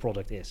around what a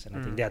product is. And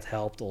I think that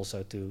helped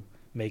also to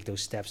make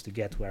those steps to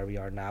get where we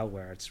are now,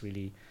 where it's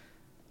really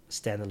a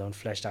standalone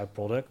fleshed out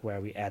product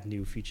where we add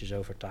new features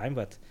over time.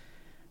 But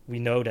we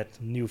know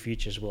that new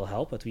features will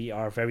help, but we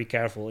are very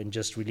careful in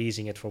just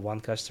releasing it for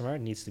one customer.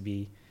 It needs to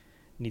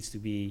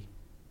be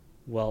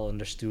well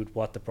understood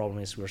what the problem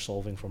is we're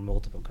solving for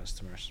multiple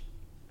customers.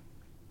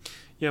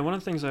 Yeah, one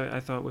of the things I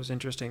thought was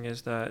interesting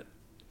is that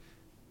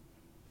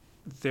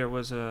there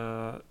was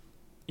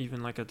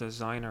even like a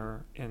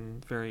designer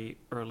in very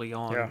early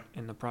on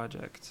in the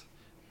project,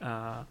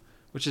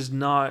 which is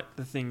not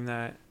the thing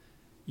that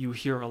you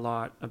hear a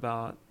lot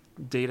about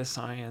data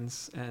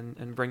science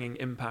and bringing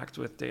impact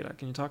with data.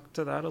 Can you talk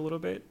to that a little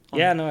bit?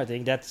 Yeah, no, I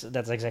think that's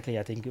exactly,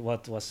 I think,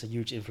 what was a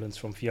huge influence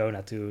from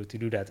Fiona to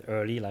do that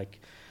early. Like,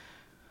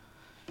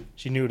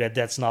 she knew that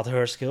that's not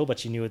her skill, but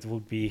she knew it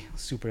would be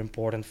super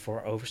important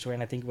for Overstory.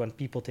 And I think when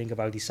people think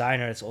about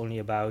designer, it's only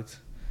about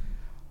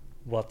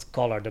what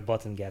color the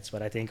button gets.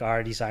 But I think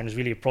our designer is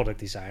really a product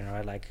designer,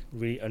 right? Like,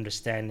 really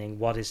understanding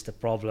what is the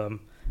problem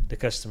the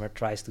customer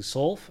tries to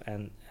solve,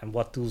 and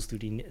what tools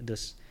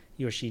does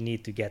he or she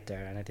need to get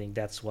there. And I think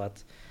that's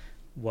what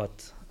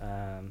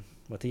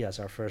Matthias,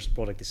 our first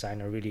product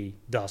designer, really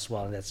does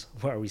well, and that's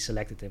where we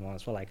selected him on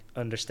as well. Like,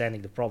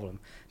 understanding the problem.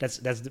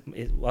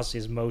 It was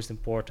his most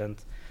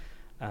important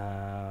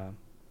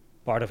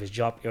part of his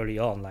job early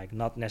on. Like,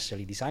 not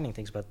necessarily designing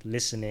things, but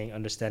listening,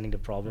 understanding the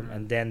problem,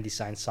 and then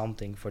design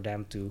something for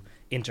them to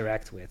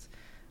interact with,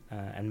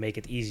 and make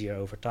it easier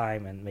over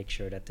time, and make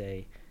sure that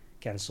they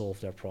can solve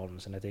their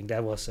problems. And I think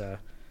that was a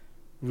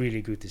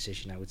really good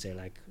decision, I would say.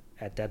 Like,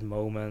 at that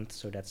moment,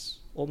 so that's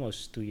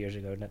almost 2 years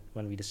ago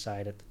when we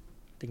decided,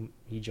 I think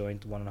he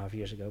joined 1.5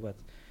 years ago, but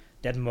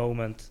that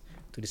moment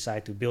to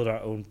decide to build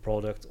our own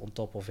product on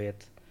top of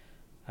it,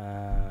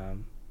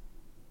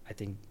 I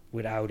think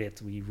without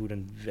it we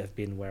wouldn't have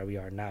been where we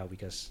are now,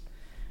 because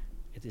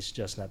it is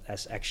just not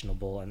as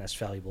actionable and as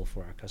valuable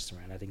for our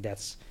customer. And I think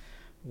that's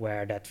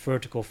where that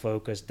vertical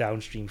focus,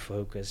 downstream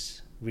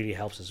focus really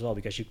helps as well,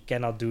 because you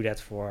cannot do that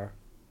for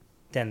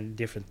 10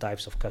 different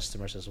types of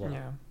customers as well.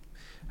 Yeah.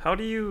 How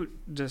do you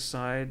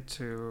decide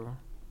to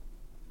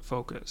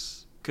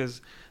focus?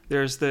 Because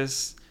there's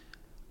this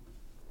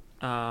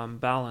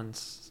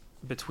balance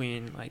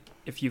between, like,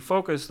 if you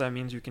focus, that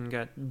means you can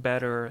get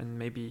better and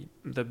maybe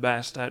the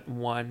best at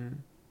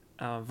one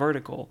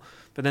vertical,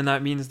 but then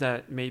that means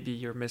that maybe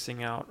you're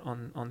missing out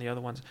on the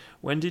other ones.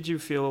 When did you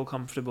feel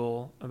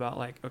comfortable about,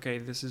 like, okay,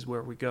 this is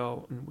where we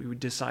go, and we would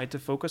decide to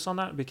focus on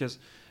that? Because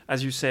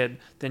as you said,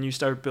 then you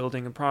start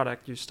building a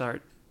product, you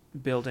start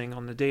building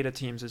on the data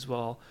teams as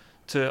well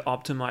to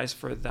optimize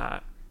for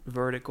that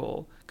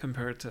vertical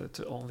compared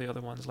to all the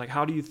other ones. Like,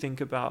 how do you think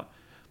about,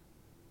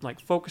 like,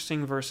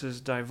 focusing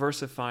versus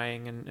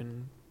diversifying,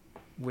 and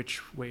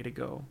which way to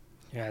go?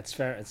 Yeah, it's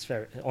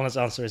very honest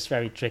answer is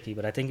very tricky,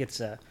 but I think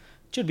it's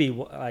should be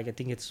like, I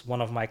think it's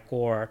one of my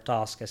core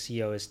tasks as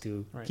CEO is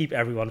to keep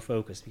everyone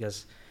focused,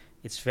 because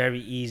it's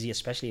very easy,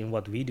 especially in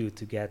what we do,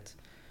 to get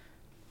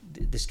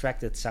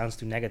distracted. Sounds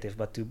too negative,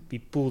 but to be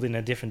pulled in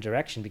a different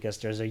direction because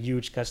there's a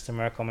huge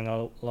customer coming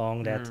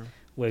along that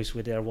waves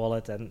with their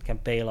wallet and can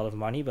pay a lot of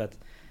money. But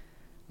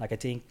like, I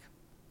think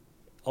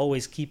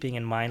always keeping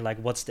in mind, like,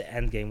 what's the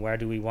end game, where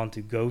do we want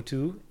to go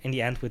to in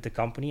the end with the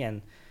company,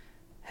 and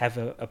have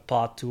a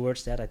path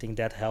towards that. I think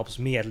that helps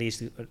me at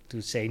least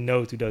to say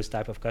no to those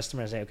type of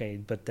customers. Say, okay,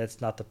 but that's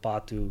not the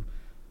path to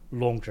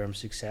long-term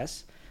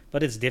success.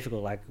 But it's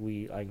difficult. Like,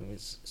 we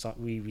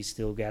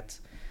still get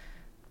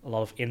a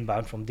lot of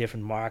inbound from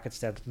different markets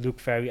that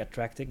look very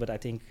attractive. But I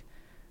think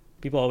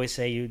people always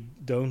say you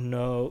don't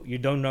know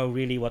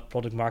really what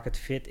product market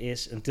fit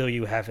is until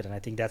you have it. And I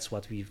think that's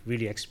what we've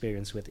really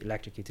experienced with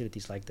electric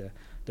utilities. Like,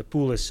 the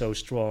pool is so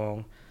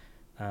strong.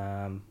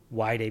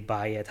 Why they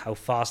buy it, how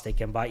fast they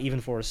can buy,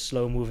 even for a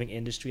slow-moving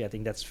industry. I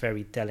think that's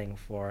very telling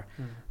for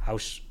how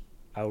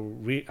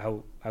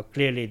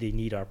clearly they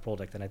need our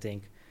product, and I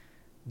think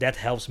that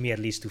helps me at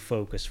least to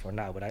focus for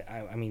now. But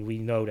I mean, we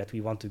know that we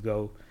want to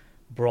go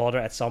broader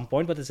at some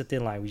point, but it's a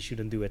thin line. We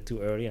shouldn't do it too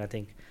early, and I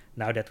think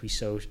now that we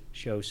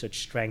show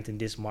such strength in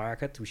this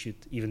market, we should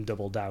even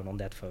double down on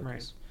that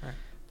focus. Right.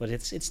 But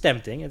it's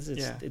tempting.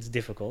 It's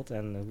difficult,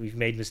 and we've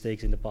made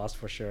mistakes in the past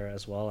for sure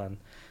as well, and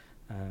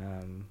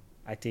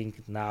I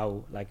think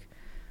now, like,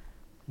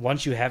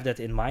 once you have that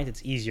in mind,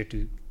 it's easier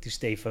to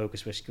stay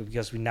focused,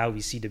 because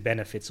we see the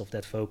benefits of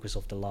that focus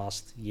of the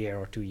last year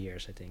or 2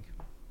 years, I think.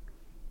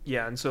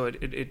 Yeah, and so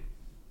it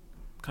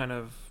kind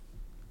of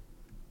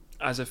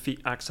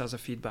acts as a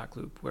feedback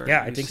loop where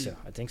I think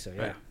so.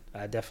 Yeah,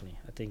 right. Definitely.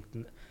 I think,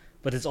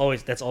 but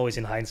that's always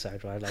in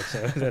hindsight, right? Like,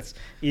 so that's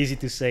easy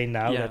to say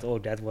now that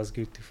that was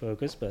good to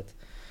focus, but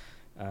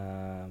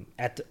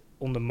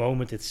on the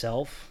moment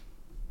itself.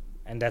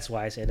 And that's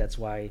why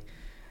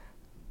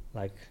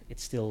like,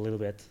 it's still a little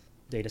bit,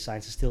 data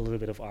science is still a little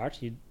bit of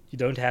art. You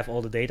don't have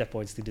all the data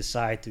points to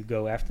decide to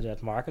go after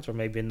that market or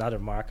maybe another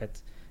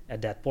market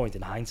at that point.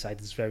 In hindsight,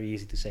 it's very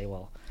easy to say,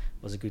 well,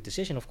 it was a good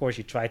decision. Of course,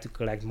 you try to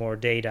collect more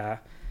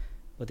data,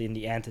 but in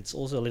the end, it's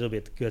also a little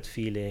bit gut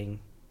feeling,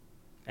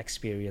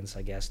 experience,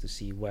 I guess, to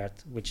see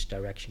which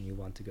direction you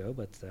want to go.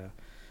 But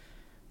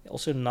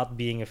also not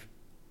being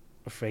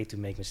afraid to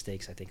make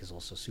mistakes, I think, is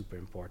also super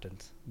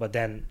important. But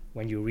then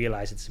when you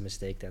realize it's a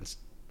mistake, then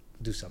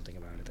do something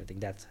about it. I think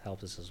that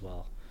helps us as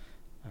well,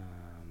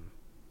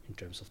 in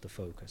terms of the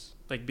focus.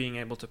 Like, being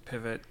able to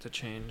pivot, to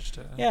change.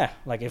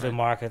 Like, if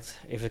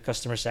a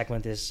customer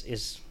segment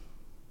is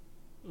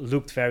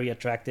looked very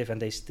attractive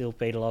and they still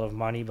paid a lot of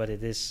money, but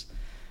it is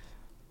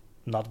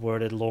not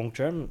worth it long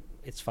term,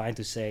 it's fine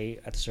to say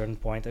at a certain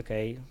point,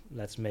 okay,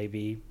 let's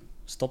maybe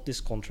stop this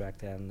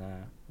contract and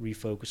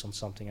refocus on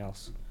something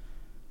else.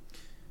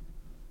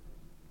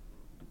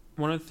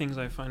 One of the things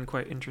I find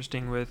quite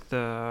interesting with,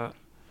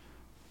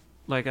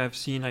 like, I've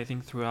seen, I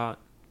think, throughout,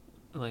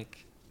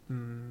 like,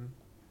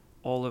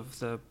 all of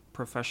the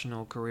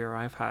professional career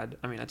I've had.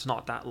 I mean, it's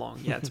not that long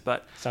yet,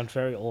 but... Sound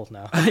very old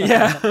now.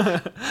 Yeah.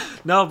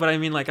 No, but I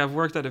mean, like, I've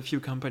worked at a few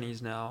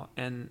companies now,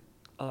 and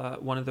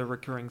one of the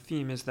recurring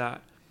theme is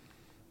that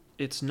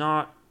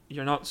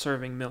you're not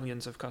serving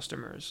millions of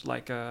customers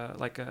like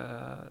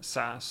a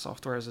SaaS,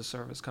 software as a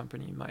service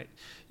company might.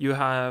 You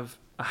have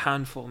a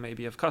handful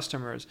maybe of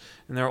customers,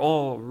 and they're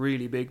all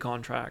really big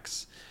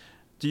contracts.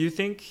 Do you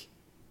think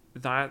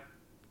that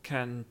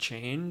can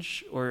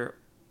change, or,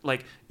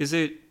 like, is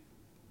it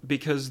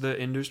because the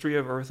industry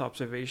of Earth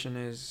observation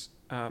is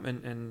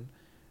and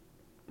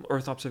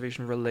Earth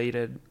observation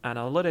related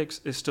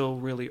analytics is still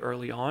really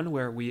early on,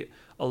 where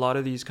a lot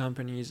of these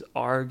companies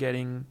are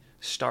getting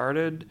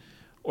started?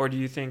 Or do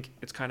you think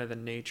it's kind of the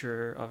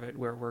nature of it,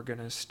 where we're going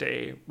to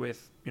stay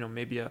with,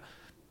 maybe a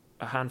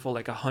a handful,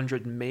 like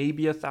 100,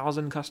 maybe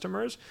 1,000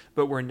 customers,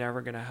 but we're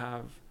never going to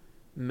have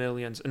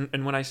millions.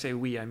 And when I say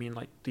we, I mean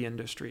like the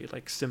industry,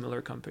 like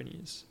similar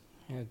companies.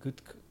 Yeah,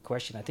 good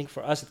question. I think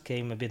for us it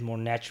came a bit more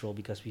natural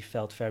because we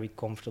felt very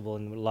comfortable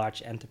in the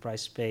large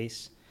enterprise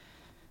space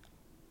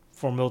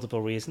for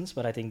multiple reasons.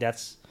 But I think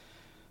that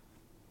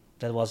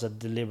was a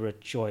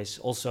deliberate choice.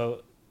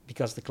 Also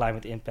because the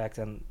climate impact,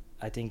 and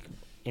I think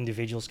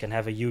individuals can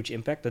have a huge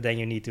impact, but then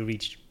you need to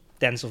reach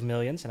tens of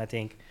millions. And I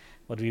think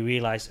what we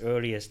realized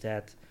early is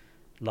that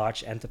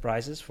large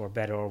enterprises, for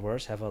better or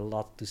worse, have a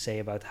lot to say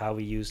about how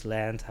we use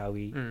land, how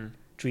we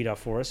treat our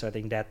forests. So I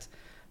think that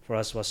for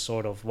us was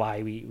sort of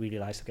why we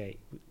realized, okay,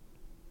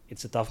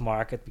 it's a tough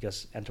market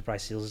because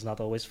enterprise sales is not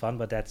always fun,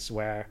 but that's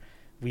where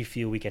we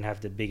feel we can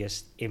have the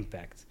biggest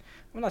impact.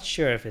 I'm not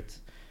sure if it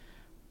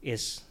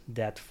is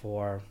that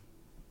for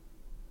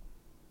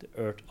the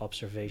Earth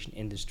observation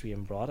industry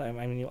and broad. I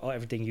mean,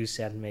 everything you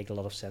said make a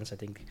lot of sense. I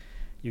think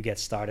you get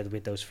started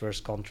with those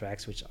first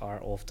contracts, which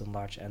are often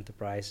large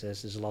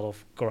enterprises. There's a lot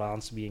of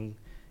grants being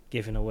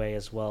given away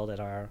as well that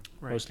are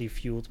mostly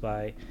fueled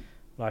by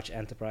large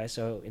enterprise.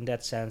 So in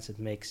that sense, it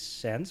makes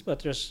sense. But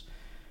there's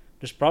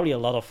probably a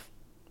lot of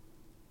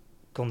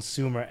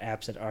consumer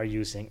apps that are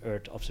using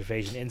Earth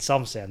observation in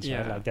some sense,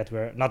 right? Like that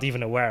we're not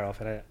even aware of.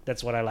 And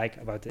that's what I like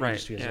about the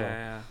industry as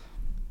well.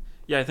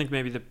 Yeah, I think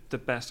maybe the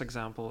best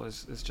example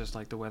is just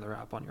like the weather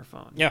app on your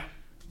phone. Yeah,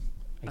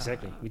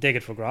 exactly. We take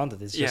it for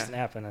granted. It's just an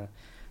app, and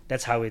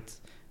that's how it.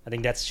 I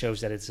think that shows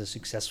that it's a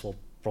successful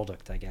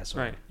product, I guess.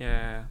 Right.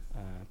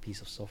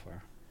 Piece of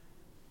software.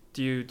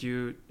 Do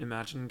you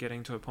imagine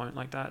getting to a point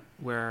like that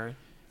where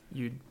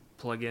you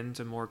plug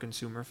into more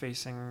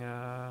consumer-facing?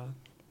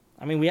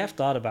 I mean, we have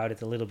thought about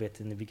it a little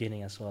bit in the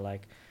beginning as well.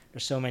 Like,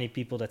 there's so many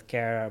people that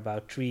care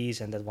about trees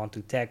and that want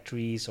to tag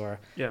trees or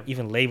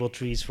even label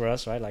trees for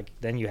us, right? Like,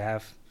 then you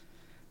have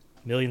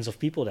millions of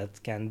people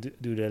that can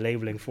do the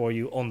labeling for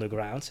you on the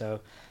ground.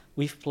 So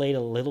we've played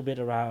a little bit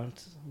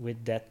around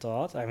with that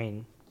thought. I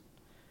mean,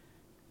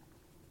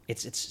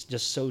 it's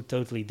just so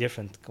totally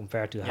different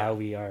compared to how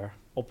we are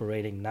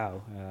operating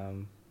now.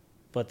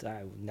 But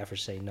I would never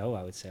say no.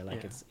 I would say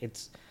like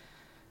it's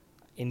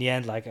in the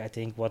end, like I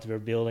think what we're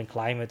building,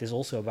 climate, is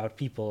also about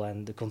people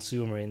and the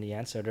consumer in the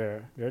end. So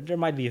there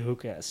might be a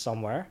hook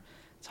somewhere.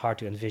 It's hard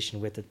to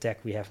envision with the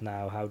tech we have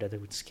now how that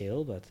would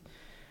scale. But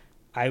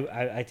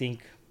I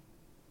think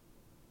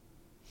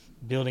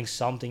building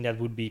something that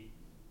would be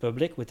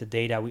public with the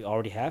data we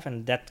already have,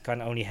 and that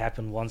can only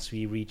happen once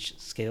we reach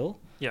scale.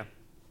 Yeah,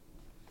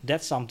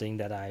 that's something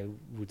that I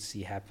would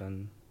see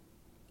happen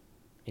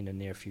in the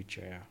near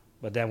future. Yeah.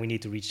 But then we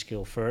need to reach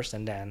scale first,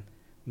 and then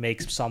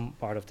make some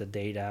part of the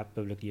data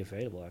publicly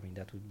available. I mean,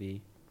 that would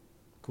be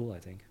cool, I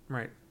think.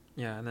 Right.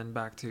 Yeah, and then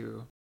back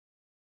to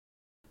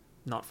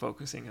not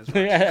focusing as much.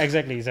 Yeah,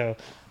 exactly. So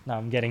now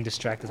I'm getting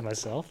distracted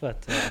myself,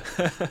 but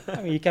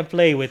I mean, you can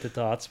play with the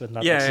thoughts, but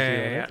not execute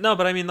on it. No,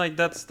 but I mean, like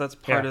that's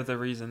part of the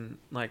reason,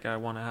 like, I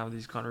want to have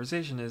these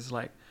conversations is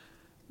like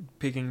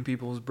picking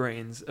people's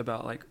brains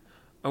about like,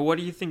 oh, what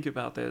do you think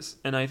about this?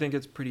 And I think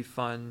it's pretty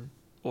fun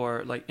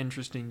or like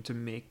interesting to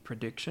make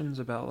predictions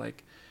about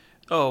like,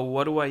 oh,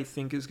 what do I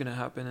think is going to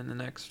happen in the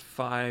next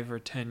 5 or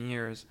 10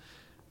 years?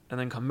 And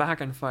then come back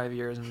in 5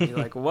 years and be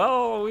like,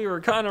 well, we were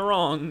kind of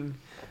wrong.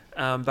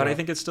 But I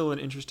think it's still an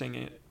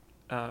interesting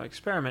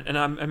experiment. And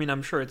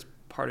I'm sure it's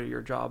part of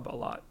your job a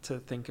lot to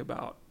think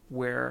about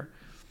where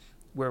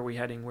are we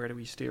heading? Where do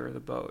we steer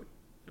the boat?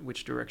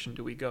 Which direction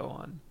do we go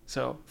on?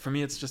 So for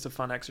me, it's just a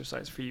fun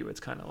exercise. For you, it's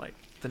kind of like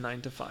the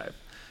 9 to 5.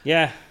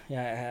 Yeah.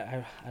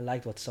 I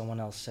liked what someone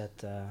else said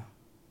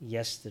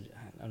yesterday.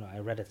 I don't know, I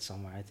read it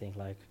somewhere. I think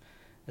like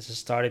as a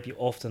startup, you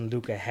often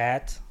look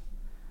ahead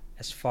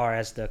as far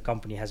as the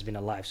company has been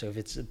alive. So if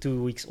it's a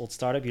 2 weeks old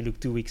startup, you look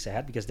 2 weeks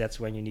ahead because that's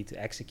when you need to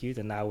execute.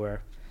 And now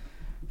we're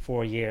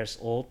 4 years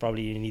old.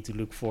 Probably you need to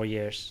look 4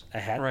 years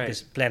ahead. Right.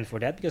 Because plan for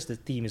that because the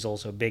team is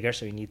also bigger.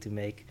 So you need to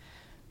make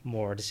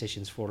more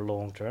decisions for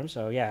long term.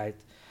 So yeah,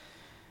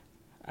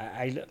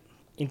 I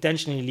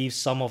intentionally leave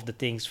some of the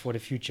things for the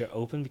future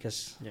open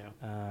because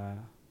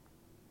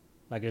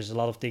like there's a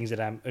lot of things that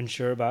I'm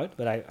unsure about,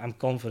 but I'm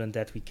confident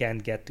that we can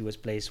get to a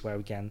place where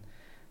we can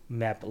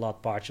map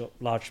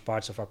large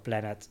parts of our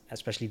planet,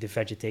 especially the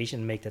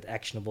vegetation, make that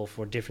actionable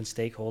for different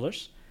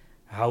stakeholders.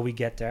 How we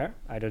get there,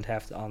 I don't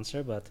have the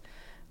answer, but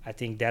I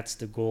think that's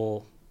the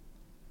goal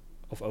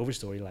of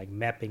Overstory, like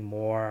mapping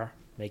more,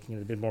 making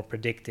it a bit more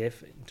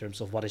predictive in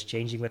terms of what is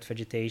changing with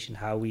vegetation,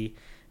 how we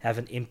have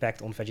an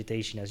impact on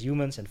vegetation as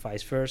humans and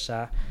vice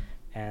versa,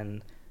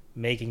 and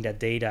making that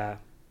data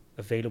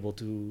available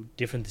to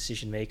different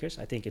decision makers.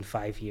 I think in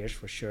 5 years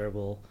for sure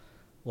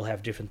we'll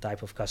have different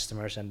type of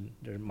customers and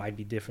there might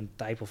be different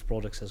type of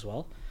products as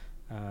well.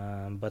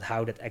 But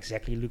how that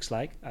exactly looks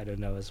like, I don't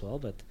know as well.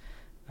 But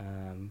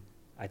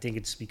I think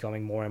it's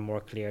becoming more and more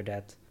clear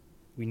that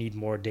we need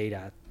more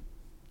data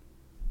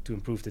to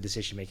improve the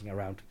decision making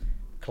around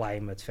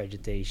climate,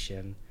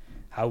 vegetation,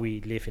 how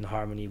we live in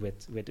harmony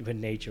with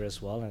nature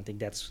as well. And I think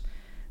that's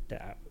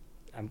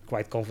I'm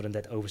quite confident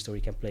that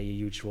Overstory can play a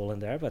huge role in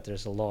there, but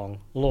there's a long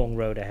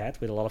road ahead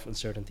with a lot of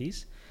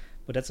uncertainties.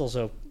 But that's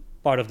also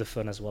part of the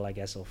fun as well, I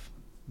guess, of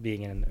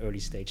being in an early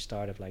stage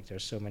startup. Like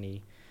there's so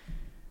many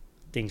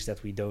things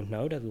that we don't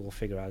know that we will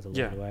figure out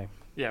along the way.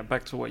 Yeah,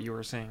 back to what you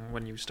were saying,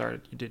 when you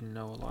started, you didn't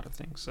know a lot of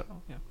things. So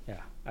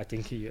I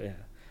think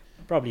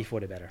probably for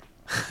the better.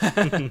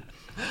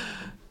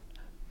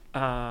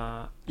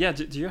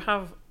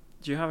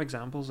 Do you have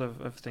examples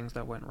of things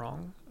that went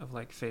wrong, of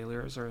like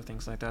failures or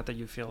things like that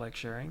you feel like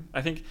sharing?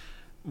 I think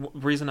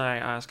reason I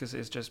ask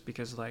is just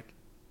because like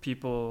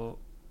people,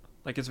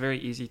 like it's very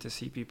easy to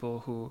see people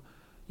who,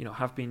 you know,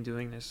 have been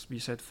doing this. You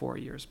said 4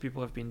 years.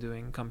 People have been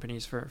doing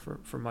companies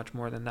for much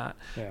more than that.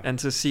 Yeah. And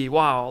to see,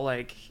 wow,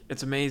 like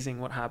it's amazing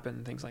what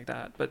happened, things like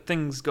that. But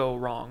things go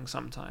wrong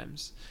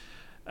sometimes.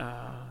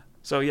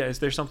 So yeah, is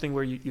there something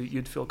where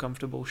you'd feel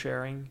comfortable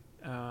sharing,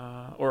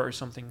 or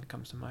something that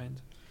comes to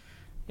mind?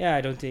 Yeah,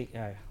 I don't think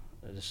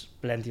there's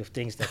plenty of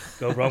things that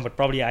go wrong, but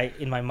probably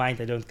in my mind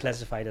I don't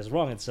classify it as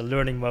wrong. It's a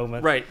learning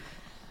moment, right?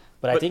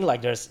 But I think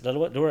like there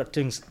were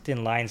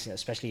thin lines,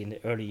 especially in the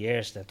early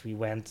years, that we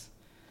went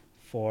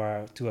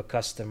to a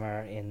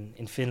customer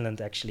in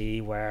Finland actually,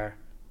 where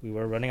we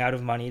were running out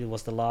of money. It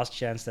was the last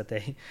chance that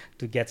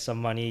to get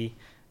some money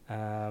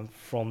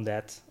from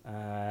that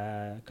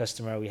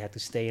customer. We had to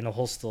stay in a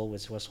hostel,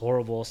 which was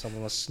horrible.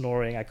 Someone was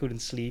snoring. I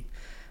couldn't sleep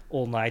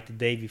all night the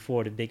day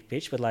before the big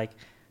pitch, but like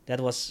that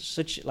was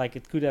such, like,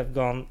 it could have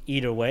gone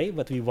either way,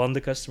 but we won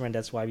the customer, and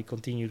that's why we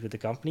continued with the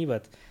company.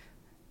 But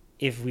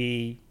if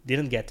we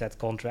didn't get that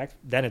contract,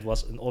 then it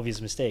was an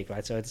obvious mistake,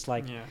 right? So it's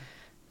like,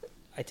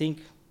 I think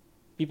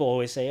people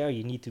always say, oh,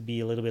 you need to be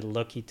a little bit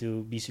lucky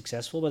to be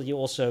successful, but you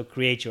also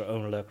create your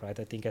own luck, right?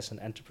 I think as an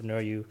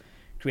entrepreneur, you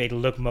create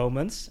luck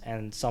moments,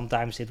 and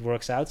sometimes it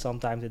works out,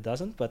 sometimes it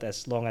doesn't. But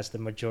as long as the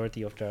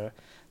majority of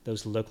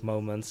those luck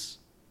moments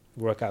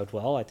work out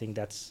well, I think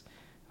that's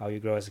how you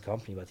grow as a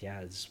company. But yeah,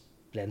 it's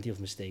plenty of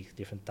mistakes,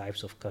 different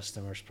types of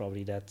customers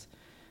probably that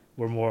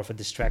were more of a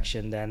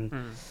distraction than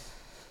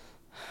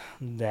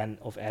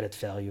of added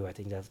value. I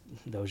think that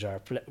those are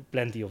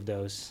plenty of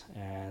those.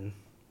 And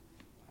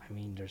I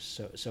mean,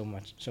 there's so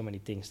many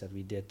things that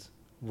we did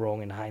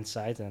wrong in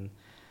hindsight,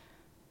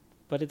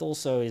 but it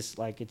also is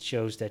like, it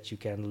shows that you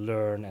can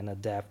learn and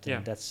adapt,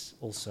 and that's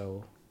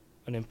also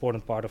an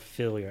important part of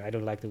failure. I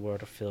don't like the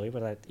word of failure,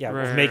 but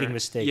of making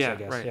mistakes, I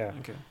guess.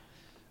 Okay.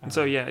 And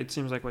so it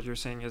seems like what you're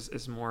saying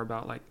is more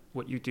about like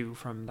what you do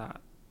from that.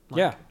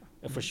 Like,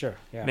 for sure.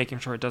 Yeah. Making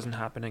sure it doesn't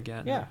happen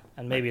again. Yeah,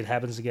 and maybe it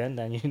happens again,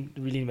 then you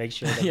really make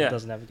sure that it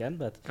doesn't happen again.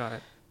 But got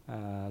it.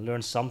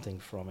 Learn something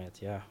from it.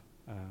 Yeah.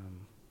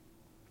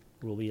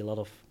 There will be a lot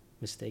of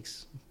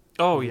mistakes.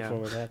 Oh yeah.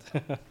 Forward that.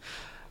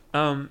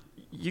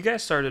 You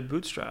guys started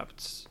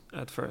bootstrapped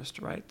at first,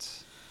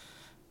 right?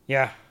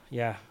 Yeah.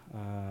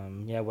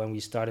 When we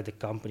started the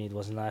company, it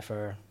was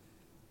never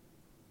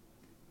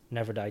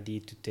the idea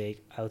to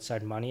take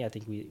outside money. I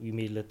think we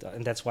made it,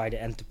 and that's why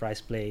the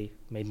enterprise play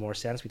made more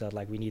sense. We thought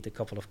like we need a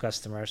couple of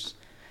customers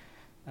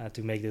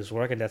to make this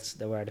work, and that's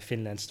where the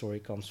Finland story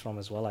comes from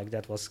as well. Like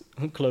that was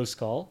a close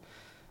call,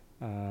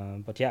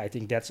 but yeah, I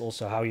think that's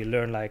also how you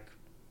learn. Like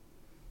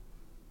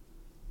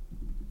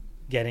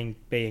getting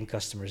paying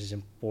customers is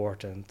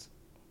important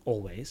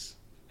always,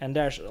 and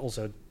there's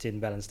also thin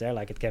balance there.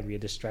 Like it can be a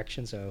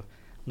distraction, so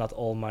not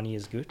all money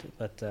is good,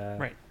 but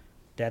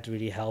that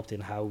really helped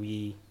in how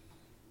we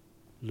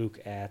look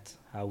at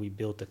how we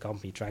build the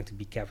company, trying to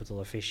be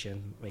capital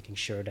efficient, making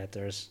sure that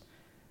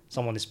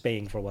someone is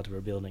paying for what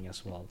we're building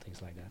as well,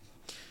 things like that.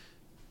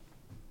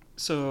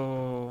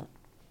 So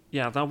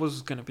yeah, that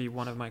was going to be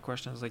one of my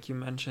questions. Like you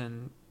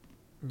mentioned,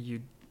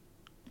 you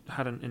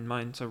had in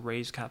mind to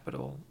raise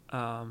capital.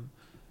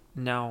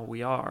 Now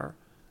we are.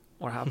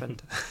 What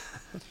happened?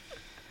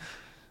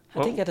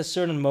 I think at a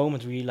certain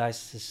moment we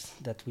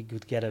realized that we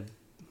could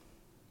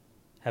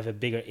have a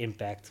bigger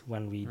impact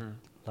when we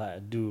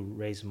do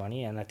raise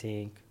money, and I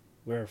think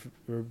we're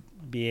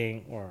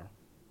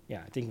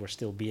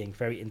still being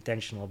very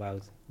intentional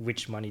about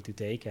which money to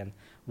take and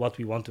what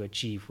we want to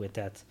achieve with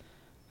that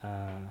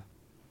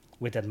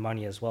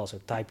money as well. So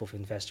type of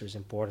investor is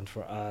important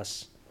for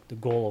us. The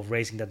goal of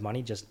raising that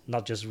money,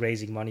 not just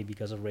raising money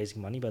because of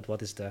raising money, but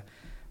what is the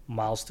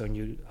milestone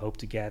you hope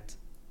to get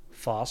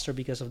faster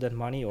because of that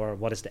money, or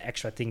what is the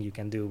extra thing you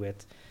can do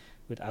with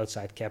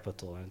outside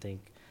capital. And I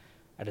think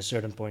at a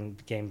certain point it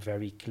became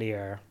very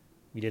clear.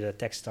 We did a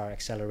Techstar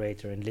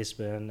accelerator in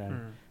Lisbon,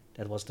 and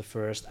that was the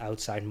first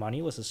outside money.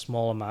 It was a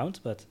small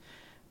amount, but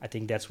I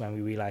think that's when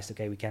we realized,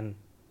 okay, we can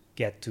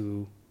get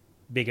to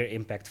bigger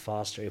impact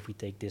faster if we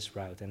take this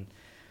route. And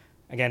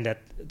again,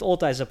 that it all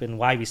ties up in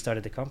why we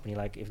started the company.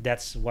 Like if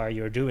that's why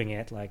you're doing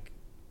it, like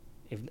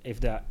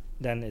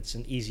then it's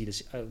an easy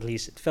at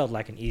least it felt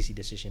like an easy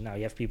decision. Now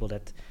you have people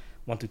that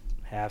want to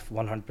have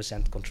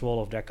 100%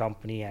 control of their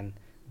company and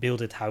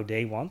build it how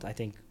they want. I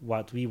think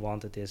what we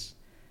wanted is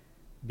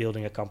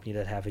building a company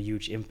that have a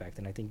huge impact,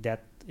 and I think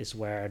that is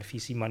where the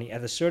VC money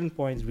at a certain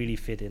point really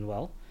fit in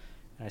well,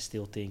 and I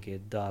still think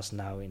it does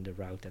now in the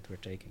route that we're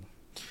taking.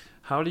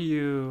 How do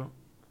you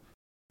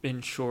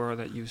ensure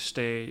that you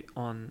stay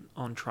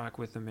on track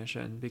with the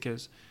mission,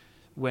 because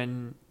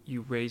when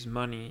you raise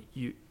money,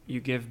 you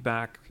give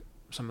back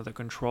some of the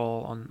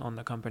control on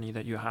the company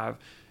that you have,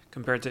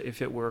 compared to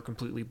if it were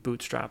completely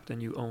bootstrapped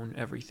and you own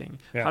everything.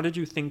 Yeah. How did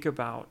you think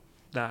about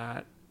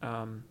that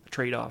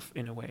trade-off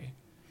in a way?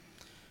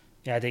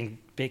 Yeah, I think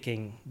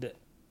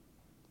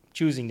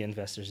choosing the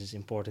investors is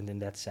important in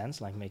that sense,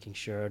 like making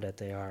sure that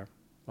they are,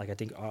 like I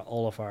think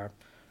all of our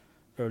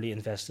early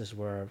investors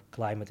were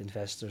climate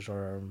investors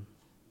or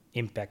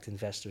impact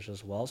investors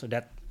as well. So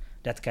that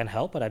can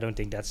help, but I don't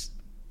think that's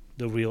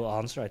the real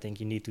answer. I think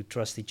you need to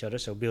trust each other.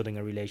 So building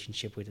a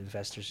relationship with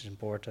investors is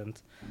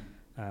important.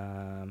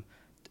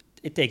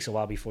 It takes a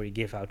while before you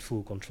give out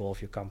full control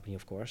of your company,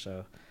 of course.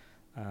 So,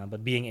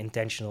 but being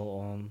intentional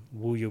on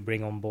who you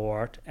bring on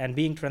board and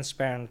being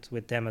transparent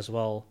with them as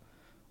well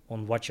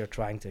on what you're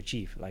trying to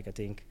achieve. Like I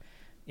think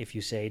if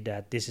you say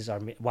that this is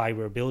why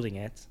we're building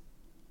it,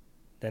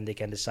 then they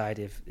can decide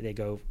if they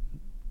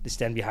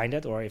stand behind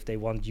it, or if they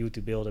want you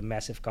to build a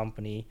massive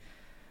company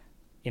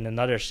in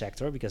another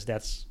sector, because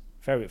that's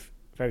very,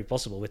 very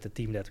possible with the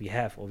team that we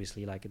have.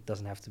 Obviously, like it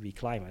doesn't have to be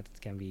climate;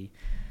 it can be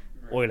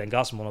oil and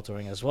gas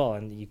monitoring as well,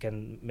 and you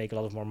can make a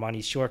lot of more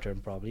money short term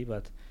probably.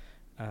 But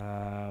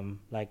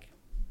like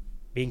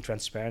being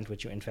transparent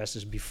with your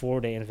investors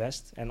before they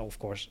invest, and of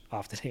course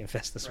after they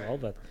invest as well.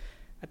 But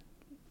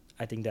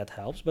I think that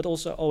helps. But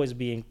also always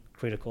being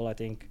critical. I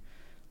think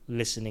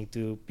listening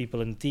to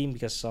people in the team,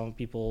 because some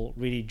people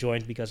really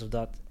joined because of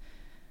that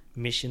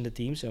mission, the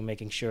team. So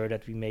making sure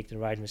that we make the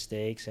right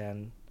mistakes,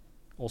 and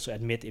also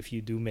admit if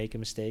you do make a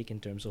mistake in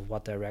terms of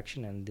what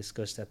direction, and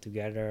discuss that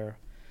together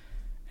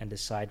and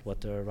decide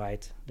what the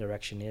right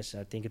direction is.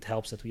 I think it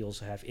helps that we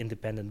also have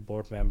independent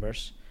board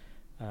members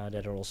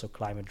that are also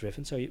climate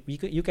driven. So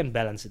you can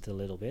balance it a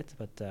little bit,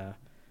 but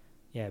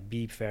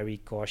be very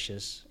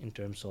cautious in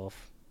terms of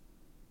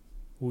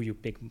who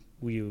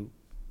you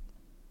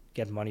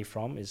get money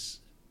from is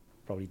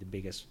probably the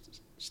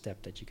biggest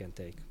step that you can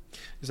take.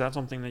 Is that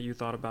something that you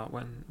thought about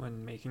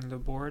when making the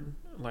board?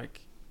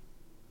 Like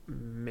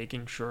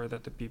making sure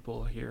that the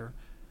people here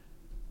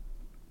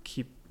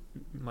keep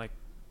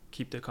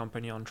the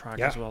company on track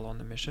as well on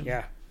the mission?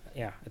 Yeah.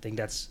 I think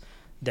that's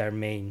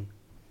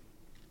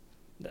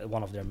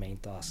one of their main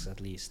tasks, at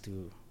least,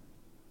 to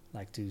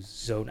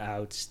zone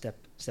out, step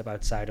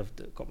outside of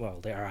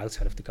they are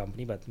outside of the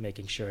company, but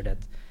making sure that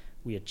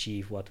we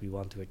achieve what we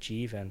want to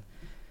achieve. And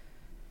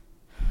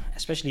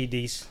especially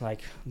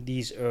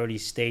these early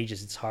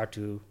stages, it's hard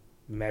to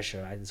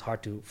measure. Right? It's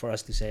hard for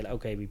us to say,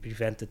 okay, we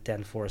prevented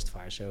 10 forest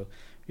fires. So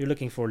you're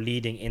looking for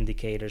leading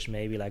indicators,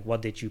 maybe like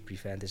what did you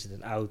prevent? Is it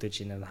an outage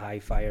in a high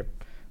fire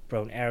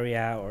prone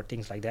area or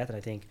things like that? And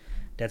I think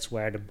that's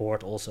where the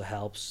board also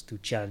helps to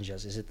challenge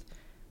us.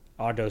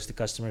 Are those the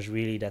customers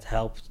really that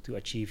helped to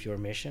achieve your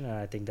mission? And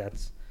I think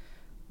that's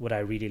what I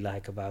really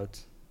like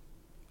about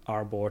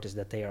our board, is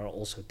that they are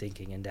also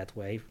thinking in that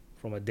way,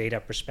 from a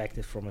data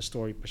perspective, from a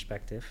story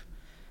perspective.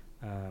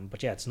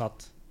 But yeah, it's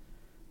not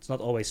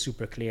always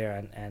super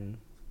clear and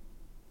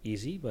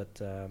easy, but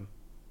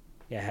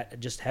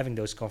just having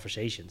those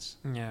conversations,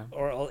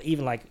 or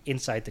even like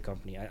inside the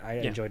company, I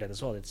enjoy that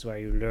as well. It's where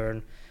you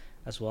learn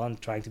as well, and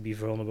trying to be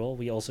vulnerable.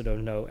 We also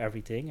don't know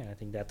everything, and I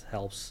think that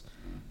helps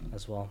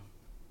as well.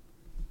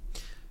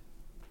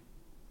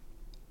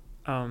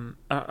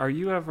 Are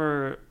you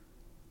ever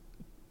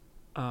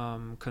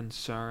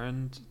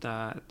concerned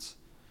that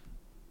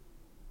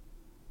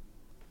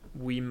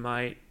we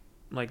might,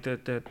 like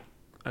that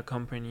a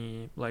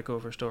company like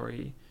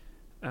Overstory,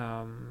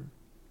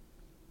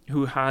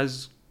 who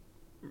has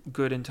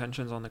good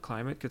intentions on the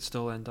climate, could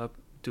still end up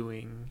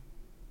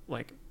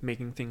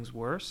making things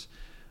worse,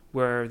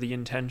 where the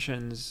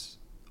intentions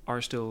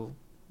are still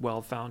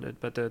well founded,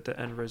 but the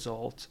end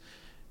result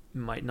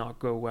might not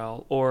go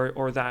well,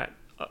 or that.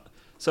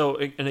 So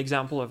an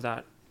example of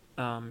that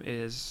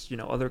is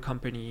other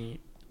company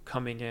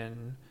coming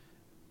in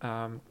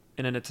an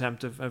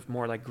attempt of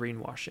more like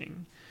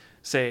greenwashing.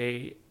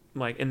 Say,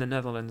 like in the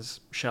Netherlands,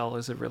 Shell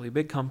is a really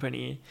big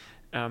company,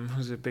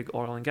 who's a big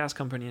oil and gas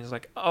company, and is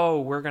like, oh,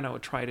 we're going to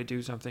try to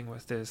do something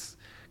with this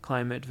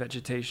climate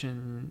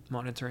vegetation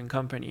monitoring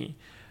company.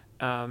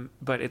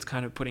 But it's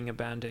kind of putting a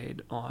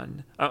Band-Aid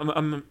on.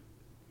 I'm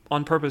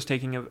on purpose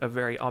taking a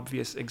very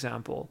obvious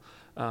example.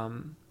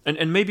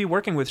 And maybe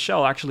working with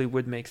Shell actually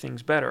would make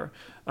things better.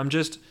 I'm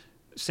just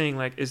saying,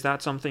 like, is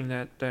that something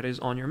that is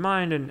on your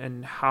mind,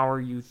 and how are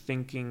you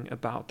thinking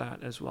about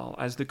that as well?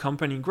 As the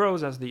company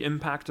grows, as the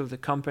impact of the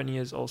company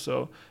is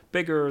also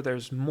bigger,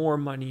 there's more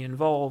money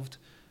involved.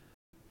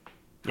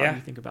 How do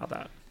you think about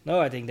that? No,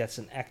 I think that's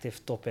an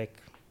active topic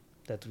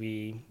that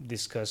we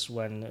discuss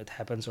when it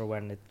happens or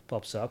when it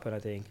pops up. And I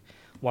think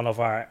one of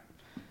our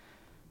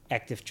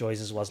active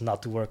choices was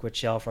not to work with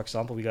Shell, for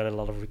example. We got a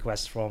lot of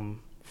requests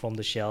from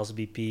the Shells,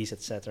 BPs,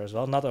 etc. as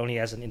well, not only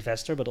as an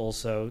investor, but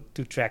also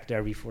to track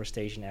their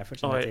reforestation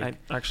efforts. I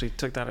actually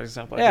took that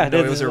example. I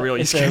didn't know it was a real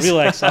use case. It's a real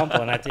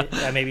example, and I think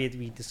maybe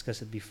we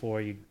discussed it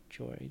before you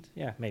joined.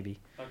 Yeah, maybe.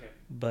 Okay.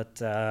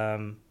 But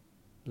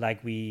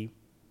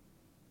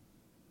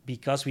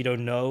because we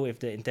don't know if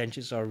the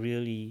intentions are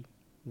really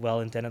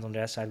well intended on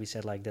their side, we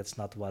said like that's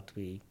not what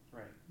we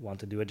want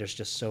to do. There's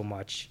just so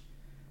much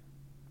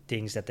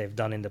things that they've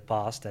done in the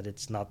past that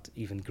it's not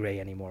even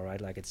gray anymore,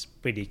 right? Like it's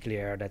pretty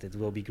clear that it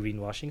will be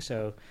greenwashing.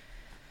 So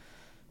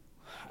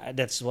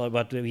that's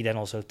what we then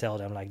also tell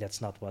them, like that's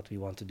not what we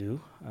want to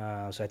do.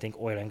 So I think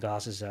oil and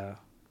gas is a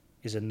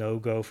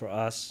no-go for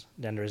us.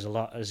 Then there's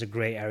a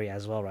gray area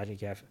as well, right?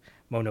 Like you have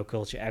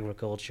monoculture,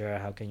 agriculture.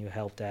 How can you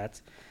help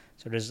that?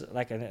 So there's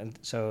like,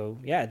 so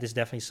yeah, this is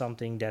definitely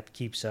something that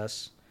keeps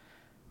us.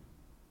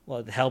 Well,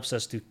 it helps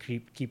us to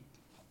keep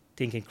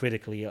thinking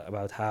critically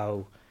about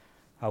how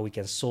we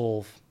can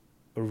solve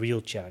a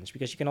real challenge.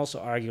 Because you can also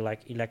argue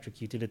like electric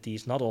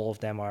utilities, not all of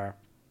them are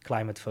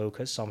climate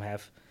focused. Some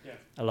have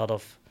a lot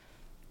of,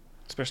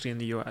 especially in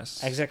the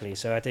US. Exactly.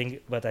 So I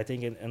think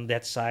in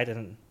that side,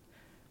 and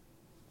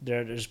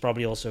there's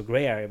probably also a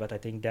gray area, but I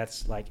think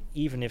that's like,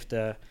 even if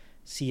the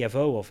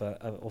CFO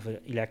of an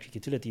electric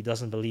utility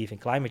doesn't believe in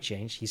climate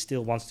change, he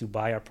still wants to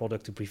buy our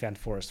product to prevent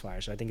forest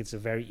fires. So I think it's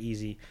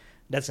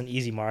that's an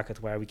easy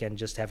market where we can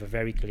just have a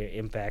very clear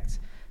impact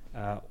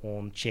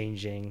on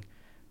changing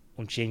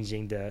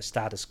the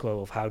status quo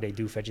of how they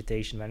do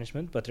vegetation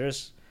management. But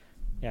there's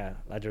a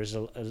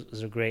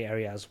gray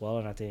area as well,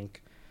 and I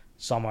think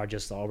some are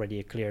just already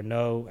a clear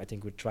no. I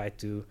think we try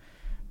to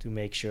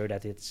make sure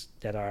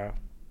that our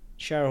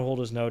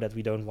shareholders know that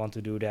we don't want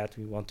to do that.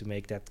 We want to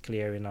make that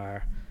clear in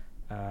our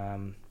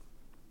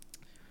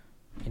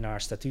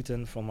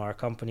statuten from our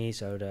company,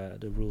 so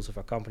the rules of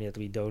our company, that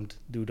we don't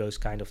do those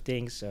kind of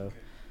things. So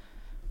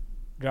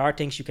there are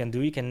things you can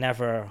do. You can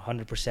never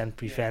 100%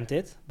 prevent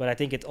it, but I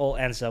think it all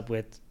ends up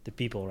with the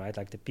people, right?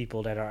 Like the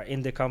people that are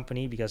in the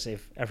company, because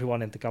if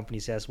everyone in the company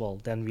says, well,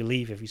 then we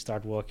leave if we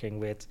start working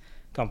with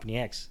company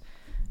X,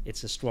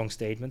 it's a strong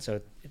statement.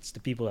 So it's the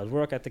people that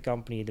work at the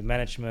company, the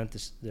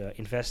management, the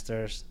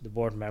investors, the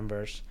board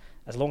members.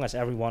 As long as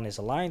everyone is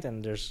aligned,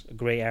 and there's a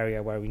gray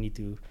area where we need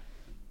to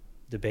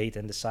debate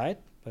and decide,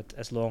 but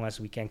as long as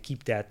we can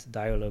keep that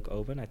dialogue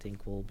open, I think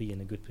we'll be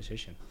in a good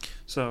position.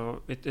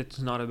 So it's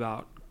not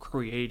about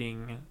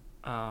creating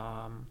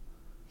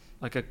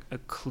like a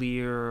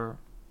clear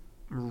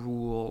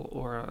rule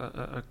or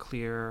a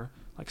clear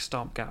like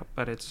stopgap,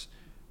 but it's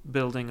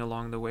building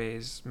along the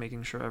ways,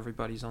 making sure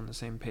everybody's on the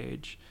same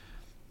page.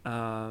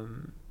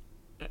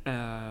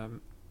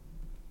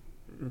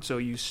 So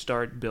you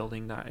start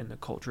building that in the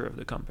culture of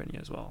the company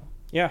as well.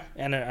 Yeah,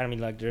 and I mean,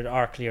 like there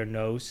are clear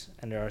no's,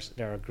 and there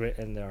are grit,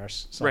 and there are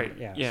some, right.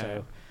 Yeah.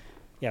 So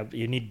yeah,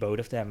 you need both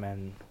of them,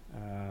 and.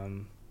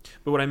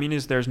 But what I mean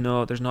is, there's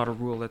not a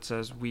rule that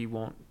says we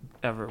won't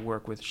ever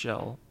work with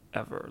Shell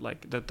ever.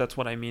 Like that's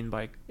what I mean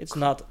by. It's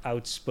not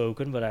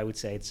outspoken, but I would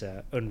say it's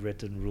an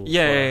unwritten rule. For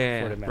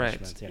the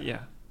management. Right.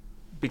 Yeah.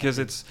 Because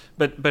it's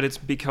but it's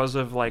because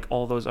of like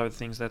all those other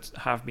things that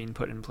have been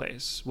put in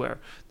place, where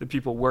the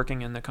people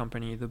working in the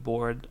company, the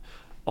board,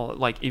 all,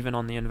 like even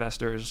on the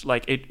investors,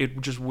 like it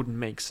just wouldn't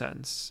make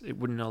sense. It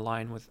wouldn't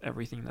align with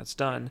everything that's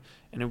done,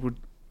 and it would,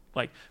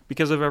 like,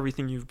 because of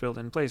everything you've built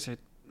in place, it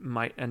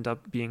might end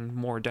up being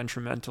more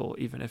detrimental,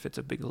 even if it's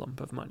a big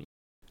lump of money.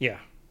 Yeah.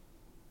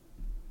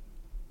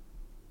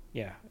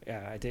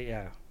 I think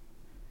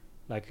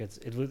like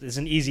it's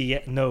an easy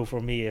no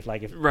for me if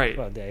right.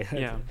 One day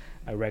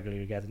I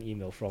regularly get an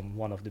email from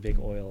one of the big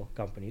oil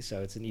companies,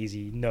 so it's an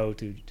easy no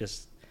to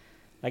just,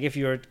 like, if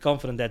you're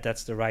confident that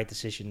that's the right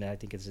decision, I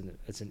think it's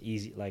an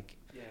easy, like,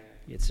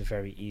 it's a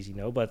very easy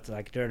no. But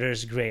like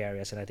there's gray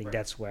areas, and I think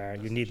that's where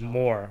you need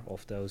more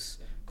of those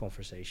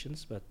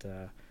conversations. But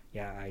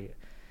I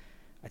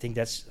think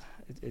that's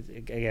it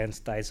again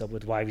ties up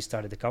with why we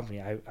started the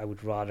company. I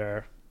would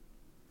rather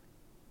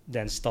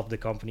than stop the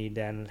company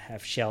than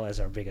have Shell as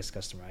our biggest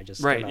customer. I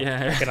just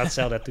I cannot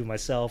sell that to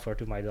myself or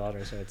to my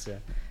daughter, so it's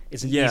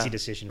an easy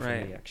decision for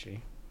me,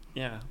 actually.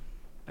 Yeah,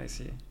 I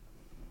see.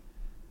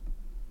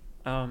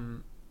 I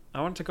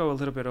want to go a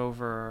little bit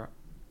over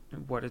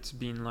what it's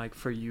been like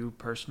for you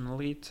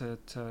personally to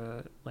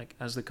like,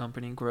 as the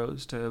company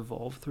grows, to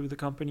evolve through the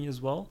company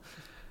as well.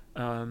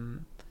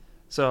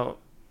 So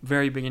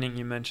very beginning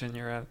you mentioned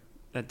you're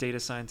a data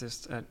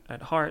scientist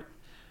at heart.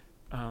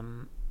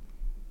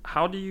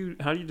 How do you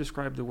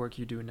describe the work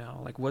you do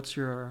now? Like, what's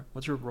your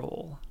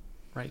role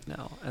right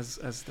now as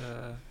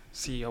the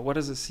CEO? What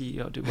does a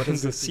CEO do? What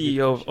does the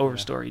CEO of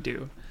Overstory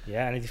do?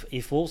 Yeah, and it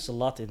evolves a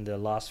lot in the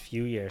last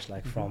few years,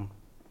 like from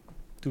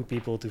 2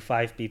 people to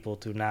 5 people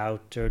to now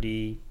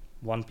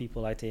 31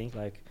 people, I think.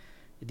 Like,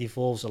 it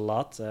evolves a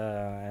lot,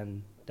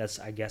 and that's,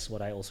 I guess,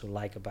 what I also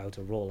like about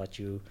the role, that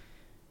you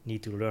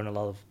need to learn a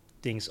lot of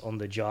things on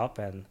the job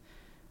and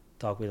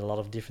talk with a lot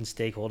of different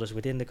stakeholders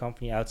within the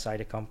company, outside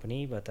the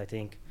company. But I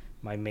think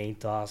my main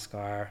tasks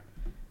are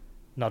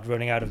not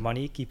running out of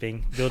money,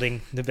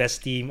 building the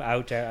best team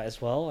out there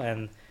as well,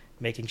 and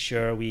making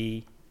sure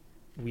we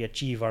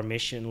achieve our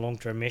mission,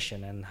 long-term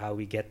mission, and how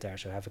we get there.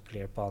 So have a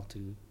clear path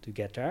to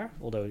get there,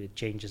 although it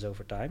changes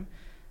over time.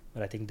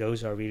 But I think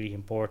those are really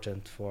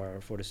important for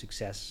the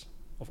success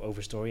of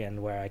Overstory,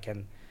 and where I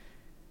can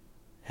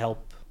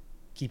help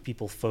keep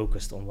people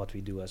focused on what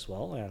we do as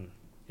well. And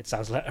it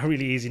sounds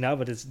really easy now,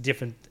 but it's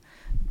different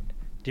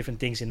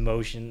things in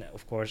motion,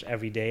 of course,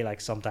 every day.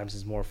 Like sometimes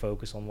it's more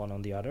focused on one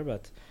on the other,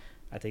 but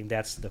I think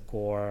that's the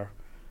core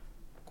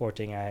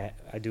thing I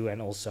do,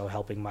 and also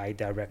helping my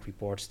direct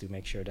reports to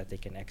make sure that they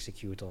can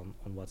execute on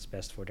what's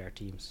best for their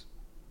teams.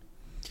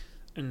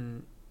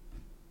 And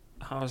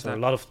how is so that?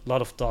 A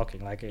lot of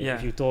talking. Like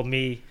if you told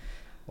me,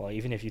 well,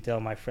 even if you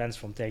tell my friends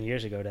from 10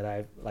 years ago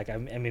that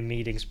I'm in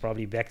meetings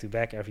probably back to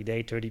back every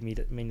day,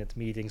 30-minute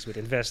meetings with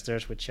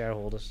investors, with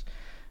shareholders,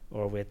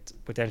 or with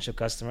potential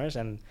customers.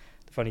 And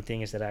the funny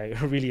thing is that I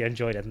really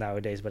enjoy that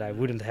nowadays, but I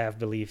wouldn't have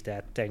believed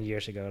that 10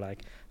 years ago.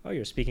 Like, oh,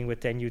 you're speaking with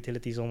 10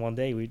 utilities on one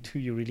day. Do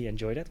you really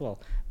enjoy that?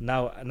 Well,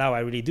 now I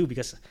really do,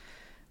 because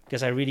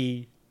I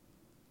really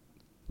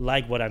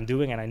like what I'm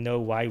doing, and I know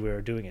why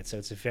we're doing it. So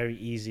it's a very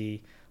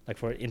easy, like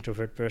for an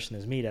introvert person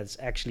as me, that's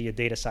actually a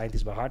data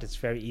scientist by heart, it's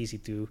very easy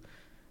to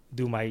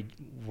do my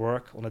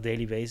work on a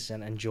daily basis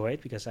and enjoy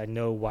it, because I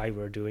know why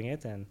we're doing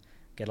it and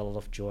get a lot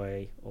of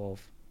joy of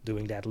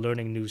doing that,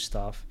 learning new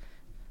stuff,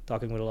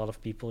 talking with a lot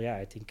of people. Yeah,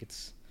 I think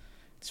it's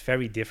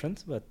very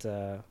different, but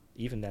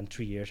even than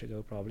 3 years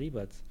ago probably,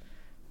 but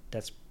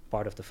that's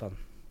part of the fun.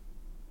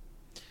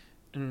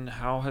 And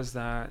how has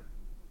that,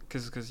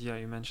 because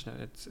you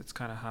mentioned it's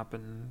kind of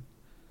happened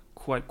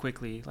quite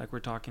quickly, like we're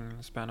talking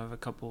a span of a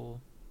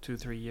couple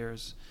 2-3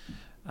 years.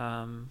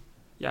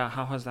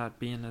 How has that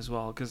been as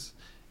well? Because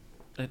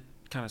it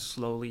kind of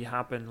slowly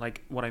happened.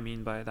 Like what I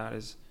mean by that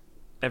is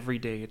every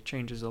day it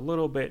changes a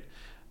little bit,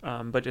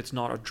 but it's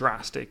not a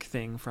drastic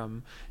thing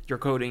from you're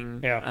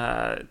coding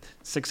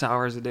 6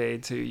 hours a day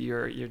to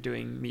you're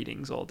doing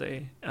meetings all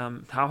day.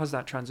 How has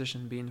that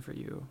transition been for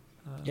you?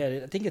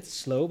 I think it's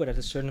slow, but at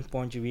a certain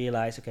point you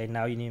realize, okay,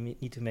 now you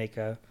need to make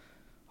a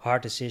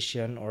hard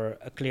decision or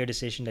a clear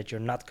decision that you're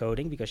not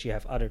coding, because you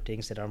have other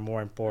things that are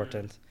more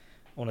important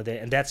on a day.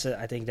 And that's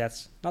I think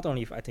that's not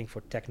only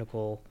for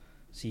technical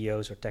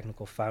CEOs or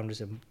technical founders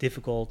a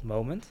difficult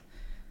moment,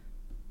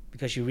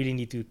 because you really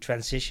need to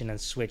transition and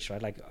switch,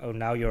 right? Like, oh,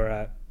 now you're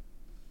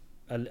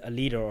a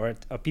leader or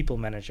a people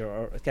manager,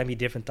 or it can be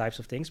different types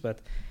of things. But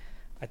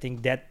I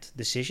think that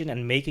decision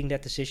and making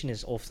that decision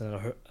is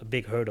often a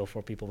big hurdle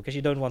for people, because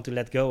you don't want to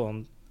let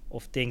go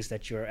of things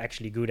that you're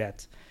actually good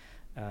at,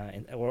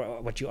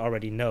 or what you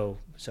already know.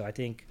 So I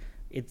think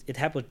it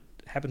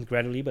happened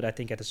gradually, but I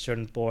think at a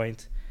certain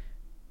point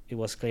it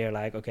was clear,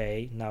 like,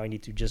 okay, now I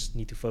need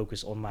to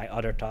focus on my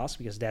other tasks,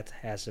 because that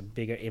has a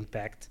bigger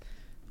impact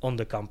on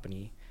the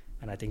company.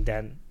 And I think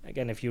then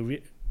again, if you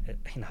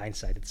in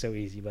hindsight it's so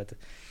easy, but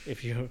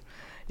if you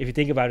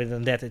think about it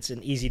on that, it's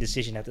an easy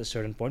decision at a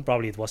certain point.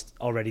 Probably it was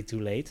already too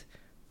late,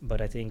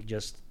 but I think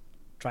just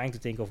trying to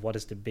think of what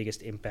is the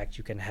biggest impact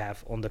you can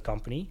have on the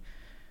company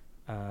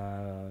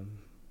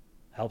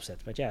helps it.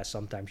 But yeah,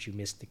 sometimes you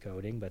miss the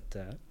coding, but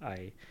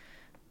I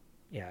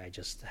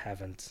just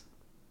haven't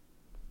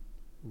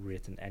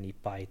written any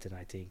Python,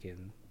 I think,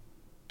 in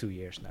 2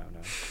 years now.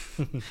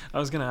 No. I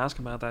was gonna ask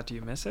about that. Do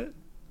you miss it?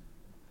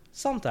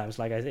 Sometimes,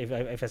 like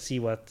if I see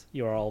what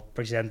you're all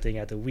presenting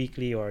at the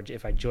weekly, or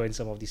if I join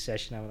some of these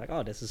sessions, I'm like,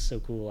 oh, this is so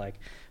cool, like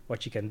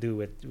what you can do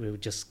with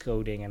just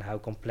coding, and how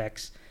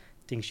complex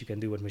things you can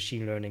do with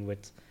machine learning,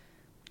 with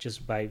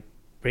just by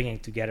bringing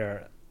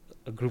together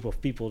a group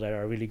of people that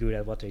are really good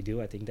at what they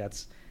do. I think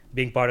that's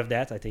being part of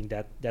that. I think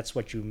that's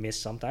what you miss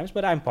sometimes,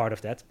 but I'm part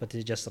of that, but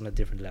it's just on a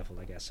different level,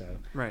 I guess. So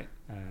right.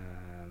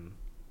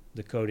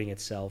 The coding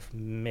itself,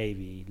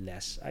 maybe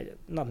less. I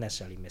not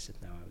necessarily miss it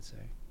now, I would say.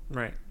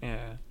 Right.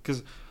 Yeah.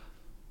 Because,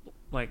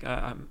 like,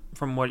 I'm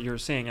from what you're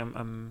saying,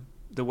 I'm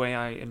the way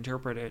I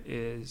interpret it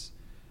is,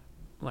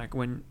 like,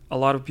 when a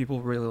lot of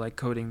people really like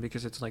coding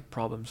because it's like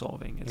problem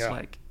solving. It's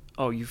like,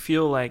 oh, you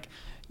feel like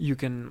you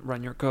can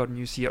run your code and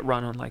you see it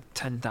run on like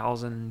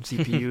 10,000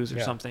 CPUs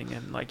or something,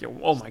 and like,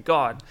 oh my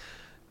god.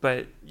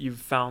 But you've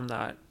found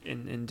that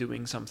in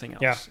doing something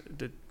else.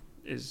 Yeah.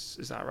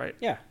 Is that right?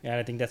 Yeah. And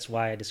I think that's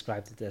why I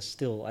described it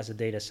as a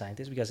data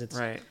scientist, because it's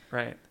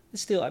right.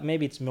 It's still,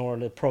 maybe it's more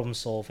the problem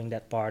solving,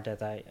 that part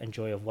that I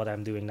enjoy of what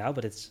I'm doing now,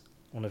 but it's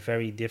on a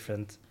very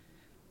different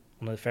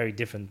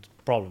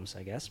problems,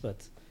 I guess.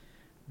 But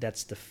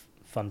that's the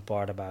fun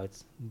part about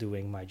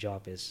doing my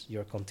job, is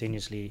you're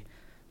continuously,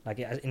 like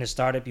in a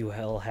startup, you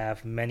will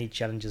have many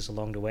challenges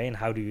along the way, and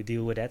how do you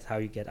deal with that? How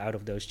you get out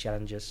of those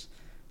challenges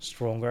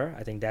stronger?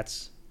 I think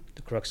that's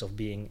the crux of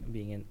being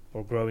in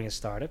or growing a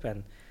startup.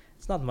 And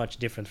it's not much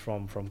different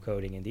from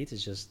coding, indeed.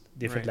 It's just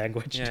different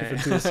language,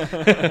 different tools,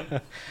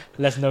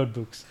 less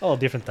notebooks, all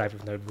different type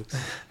of notebooks.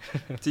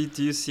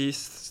 Do you see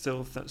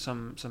still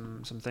some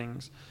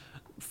things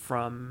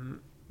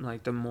from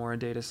like the more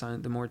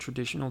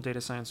traditional data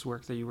science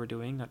work that you were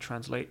doing that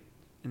translate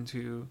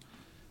into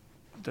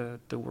the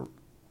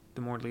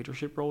more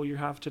leadership role you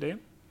have today?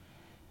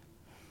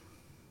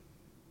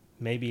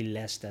 Maybe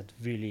less that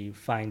really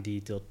fine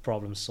detailed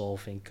problem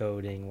solving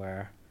coding,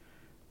 where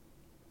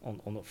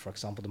on for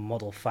example the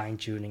model fine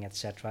tuning,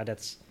 etc.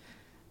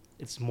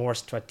 It's more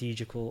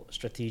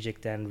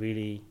strategic than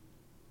really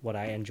what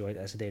I enjoyed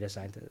as a data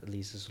scientist, at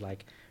least, is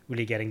like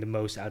really getting the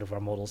most out of our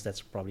models.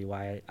 That's probably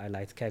why I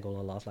liked Kaggle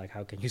a lot. Like,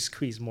 how can you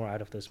squeeze more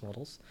out of those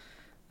models?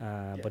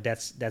 But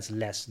that's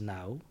less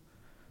now,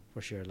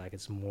 for sure. Like,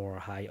 it's more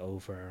high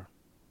over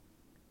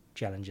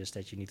challenges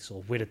that you need to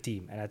solve with a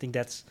team. And I think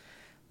that's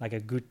like a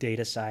good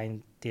data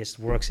scientist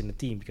works in a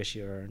team, because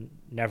you're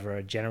never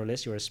a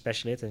generalist, you're a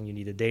specialist, and you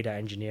need a data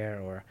engineer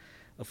or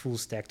a full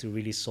stack to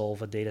really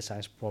solve a data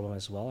science problem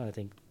as well. And I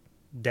think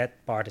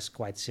that part is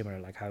quite similar.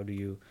 Like, how do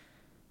you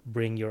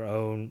bring your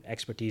own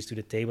expertise to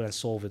the table and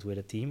solve it with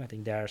a team? I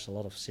think there's a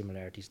lot of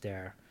similarities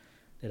there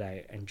that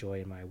I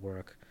enjoy in my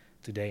work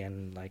today.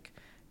 And like,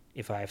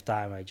 if I have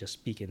time, I just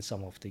speak in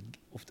some of the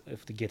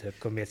GitHub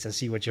commits and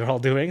see what you're all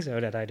doing, so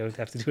that I don't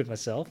have to do it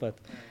myself. But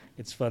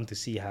it's fun to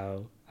see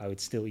how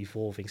it's still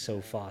evolving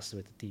so fast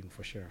with the team,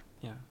 for sure.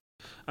 Yeah,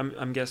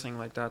 I'm guessing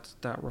like that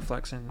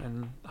reflects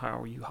in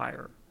how you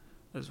hire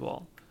as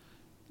well,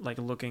 like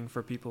looking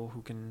for people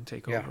who can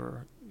take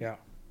over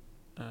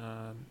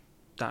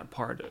that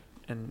part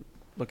and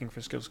looking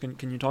for skills.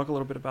 Can you talk a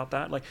little bit about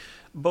that? Like,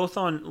 both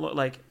on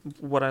like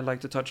what I'd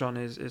like to touch on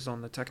is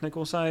on the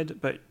technical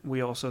side, but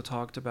we also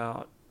talked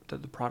about the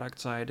product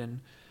side, and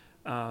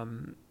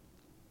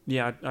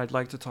I'd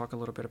like to talk a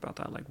little bit about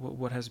that. Like,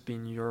 what has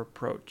been your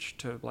approach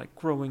to like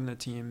growing the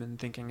team and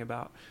thinking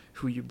about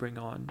who you bring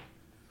on?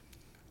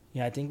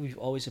 Yeah, I think we've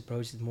always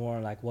approached it more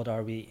like, what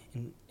are we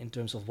in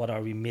terms of what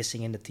are we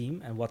missing in the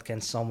team, and what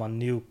can someone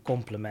new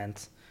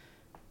complement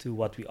to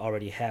what we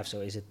already have.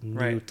 So is it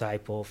new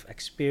type of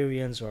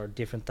experience or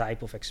different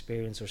type of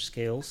experience or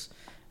skills?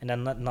 And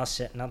then not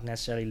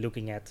necessarily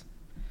looking at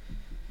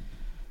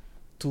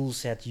tool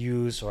set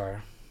use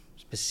or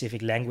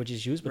specific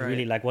languages used, but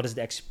really like, what is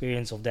the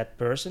experience of that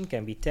person?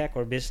 Can be tech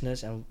or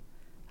business, and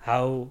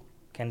how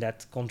can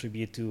that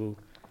contribute to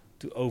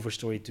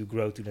Overstory to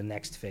grow to the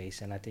next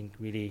phase? And I think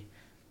really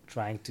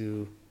trying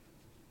to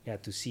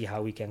see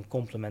how we can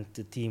complement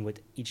the team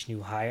with each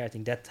new hire. I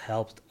think that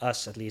helped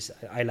us, at least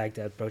I like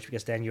that approach,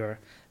 because then you're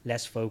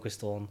less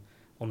focused on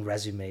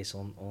resumes,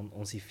 on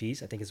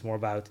CVs. I think it's more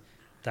about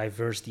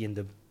diversity in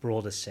the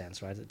broadest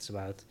sense, right? It's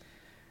about,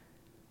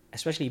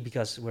 especially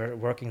because we're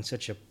working in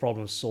such a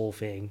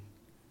problem-solving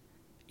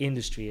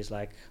industry, is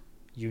like,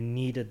 you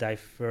need a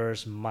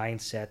diverse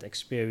mindset,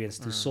 experience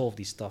to solve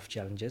these tough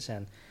challenges,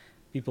 and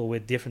people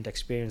with different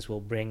experience will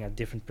bring a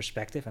different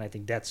perspective, and I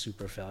think that's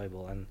super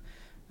valuable. And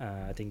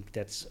I think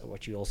that's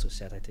what you also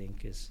said, I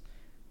think, is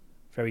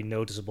very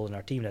noticeable in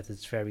our team, that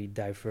it's very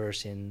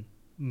diverse in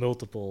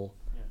multiple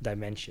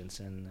dimensions.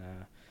 And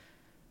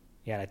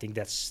I think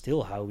that's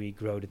still how we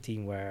grow the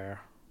team, where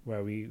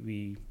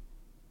we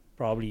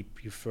probably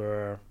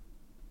prefer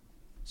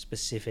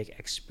specific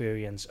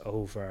experience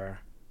over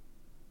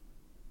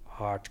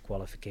hard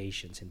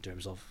qualifications in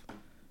terms of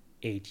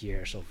 8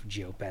 years of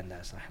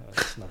GeoPandas.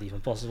 It's not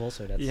even possible,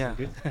 so that's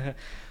good.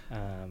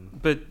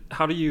 But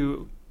how do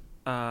you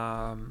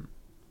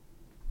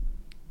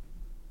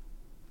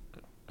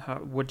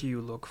what do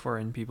you look for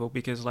in people?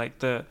 Because like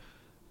the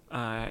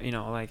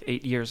like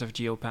 8 years of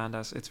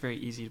GeoPandas, it's very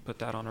easy to put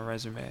that on a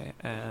resume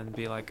and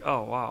be like,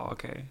 oh wow,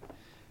 okay,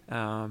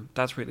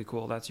 that's really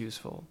cool, that's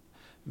useful.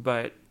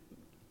 But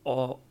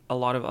a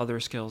lot of other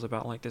skills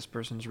about like, this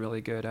person's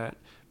really good at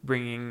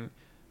bringing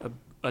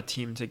a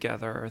team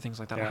together or things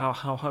like that.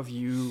 How have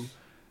you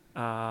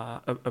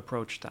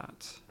approached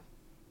that?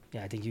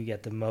 I think you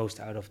get the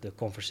most out of the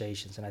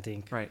conversations, and I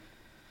think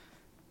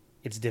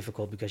it's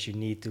difficult because you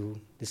need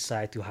to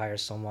decide to hire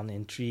someone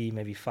in 3,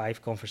 maybe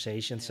 5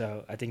 conversations.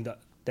 So I think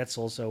that's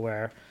also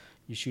where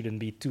you shouldn't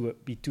be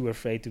too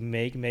afraid to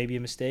make maybe a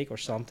mistake, or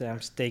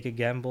sometimes take a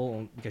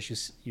gamble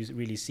because you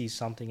really see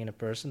something in a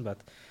person. But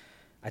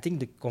I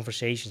think the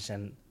conversations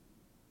and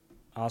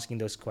asking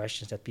those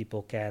questions that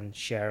people can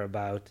share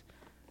about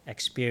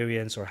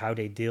experience or how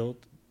they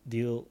dealt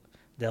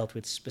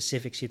with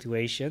specific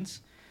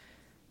situations,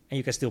 and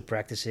you can still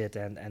practice it,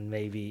 and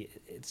maybe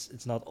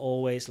it's not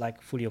always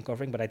like fully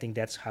uncovering, but I think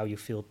that's how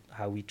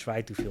we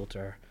try to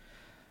filter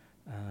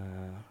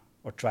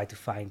or try to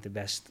find the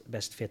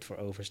best fit for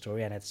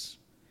Overstory. And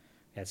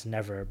it's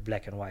never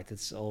black and white.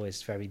 It's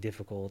always very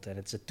difficult, and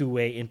it's a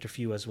two-way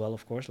interview as well,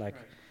 of course. Like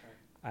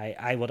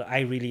what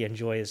I really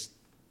enjoy is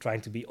trying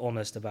to be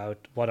honest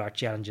about what our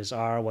challenges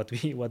are, what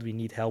we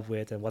need help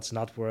with, and what's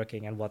not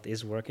working and what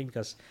is working,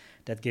 because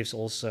that gives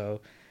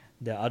also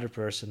the other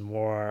person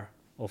more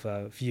of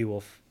a view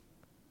of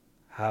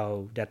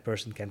how that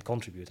person can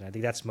contribute. And I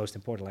think that's most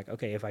important. Like,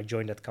 okay, if I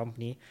join that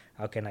company,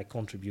 how can I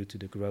contribute to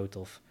the growth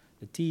of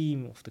the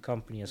team, of the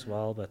company as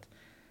well? But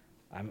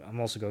I'm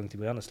also going to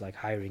be honest, like,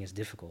 hiring is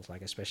difficult,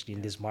 like, especially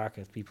in this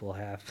market. People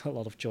have a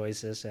lot of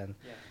choices, and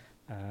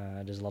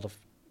there's a lot of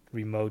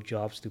remote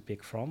jobs to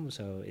pick from,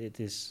 so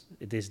it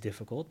is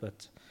difficult.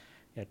 But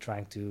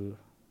trying to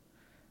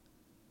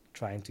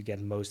get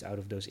most out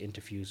of those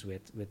interviews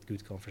with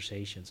good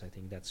conversations, I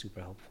think that's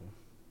super helpful.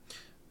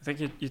 I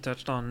think you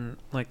touched on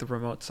like the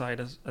remote side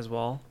as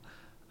well.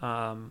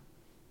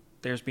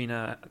 There's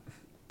been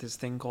this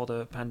thing called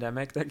a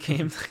pandemic that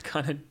came that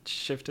kind of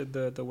shifted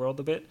the world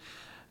a bit.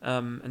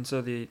 And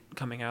so the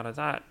coming out of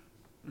that,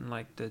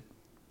 like the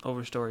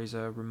Overstory is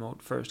a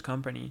remote first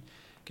company.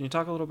 Can you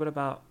talk a little bit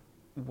about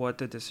what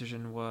the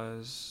decision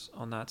was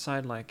on that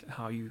side, like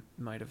how you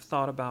might have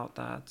thought about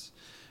that?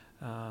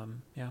 No,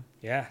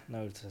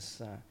 it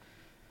was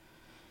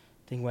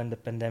I think when the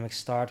pandemic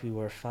started, we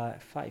were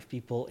five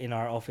people in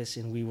our office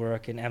in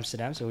WeWork in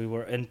Amsterdam, so we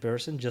were in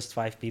person, just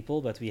 5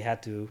 people, but we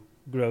had to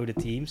grow the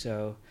team.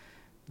 So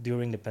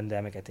during the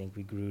pandemic, I think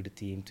we grew the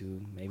team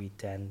to maybe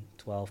 10,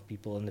 12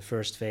 people in the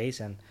first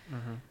phase, and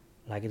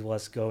like it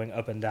was going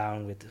up and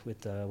down with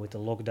the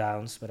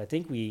lockdowns. But I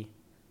think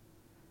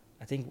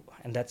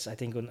and that's I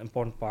think an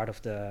important part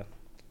of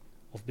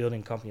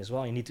building a company as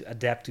well. You need to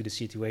adapt to the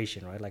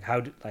situation, right? Like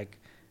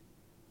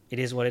it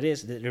is what it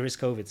is. There is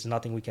COVID. There's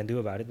nothing we can do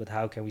about it. But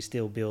how can we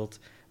still build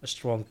a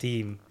strong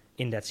team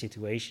in that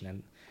situation?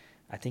 And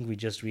I think we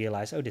just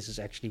realized, this is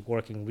actually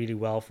working really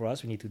well for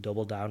us. We need to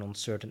double down on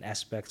certain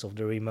aspects of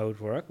the remote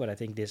work. But I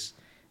think this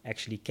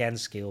actually can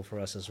scale for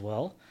us as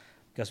well,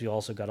 because we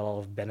also got a lot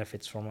of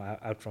benefits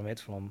out from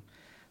it. I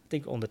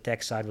think on the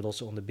tech side, but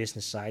also on the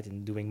business side,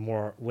 and doing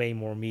way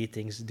more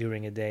meetings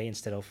during a day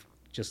instead of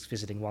just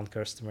visiting one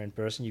customer in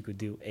person. You could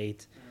do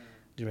 8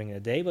 during a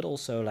day, but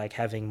also like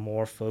having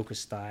more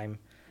focus time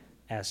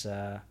as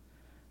a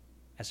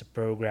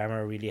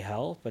programmer really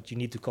helped. But you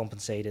need to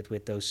compensate it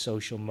with those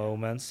social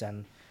moments.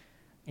 And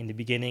in the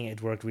beginning,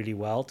 it worked really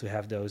well to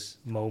have those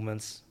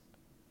moments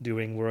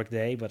during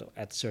workday, but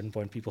at a certain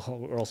point, people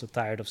were also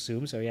tired of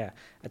Zoom. So yeah,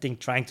 I think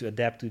trying to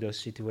adapt to those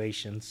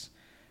situations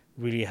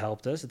really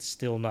helped us. It's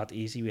still not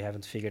easy. We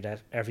haven't figured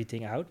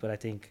everything out, but I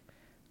think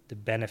the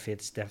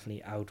benefits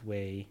definitely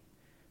outweigh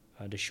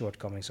the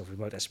shortcomings of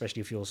remote,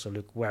 especially if you also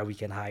look where we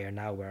can hire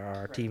now, where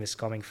our team is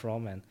coming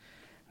from. And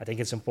I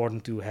think it's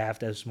important to have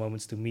those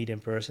moments to meet in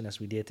person, as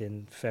we did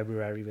in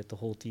February with the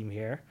whole team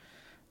here.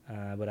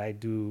 But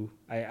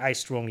I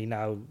strongly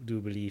now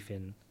do believe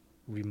in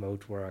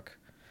remote work,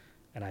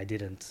 and I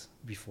didn't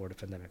before the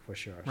pandemic for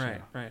sure.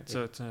 Right.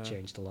 So it's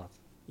changed a lot.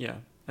 Yeah,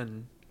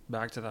 and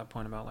back to that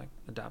point about like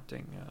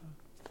adapting.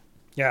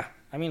 Yeah,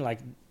 I mean, like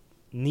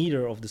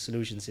neither of the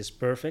solutions is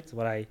perfect.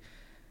 What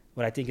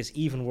I think is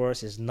even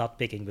worse is not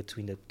picking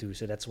between the two.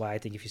 So that's why I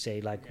think if you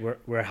say like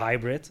we're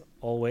hybrid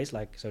always,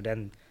 like, so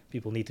then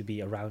people need to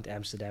be around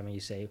Amsterdam, and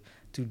you say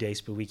 2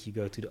 days per week you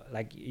go to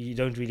you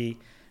don't really.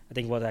 I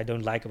think what I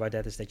don't like about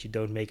that is that you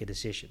don't make a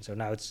decision. So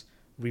now it's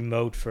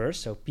remote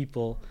first. So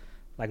people,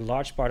 like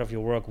large part of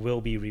your work will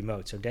be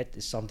remote. So that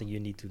is something you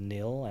need to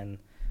nail and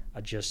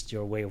adjust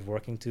your way of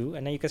working to.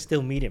 And then you can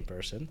still meet in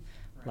person,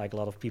 like a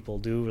lot of people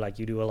do, like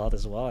you do a lot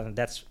as well. And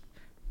that's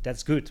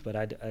good. But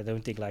I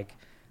don't think like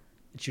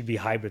it should be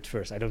hybrid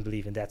first. I don't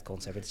believe in that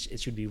concept. It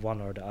should be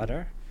one or the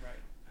other.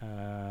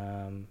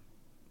 Right.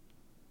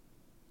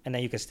 And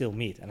then you can still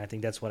meet. And I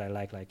think that's what I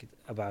like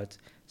about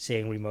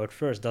saying remote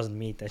first. Doesn't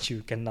mean that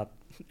you cannot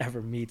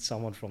ever meet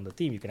someone from the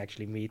team. You can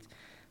actually meet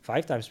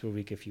 5 times per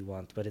week if you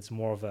want, but it's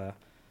more of a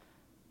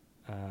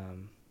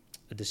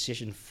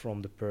decision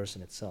from the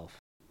person itself.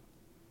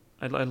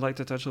 I'd like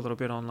to touch a little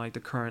bit on like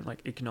the current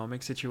like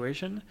economic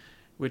situation,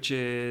 which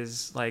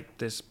is like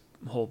this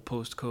whole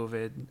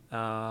post-COVID.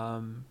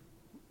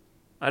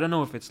 I don't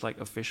know if it's like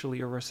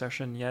officially a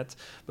recession yet,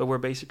 but we're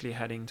basically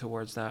heading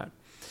towards that.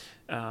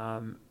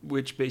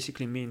 Which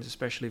basically means,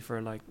 especially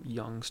for like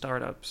young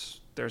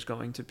startups, there's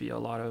going to be a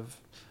lot of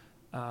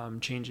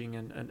changing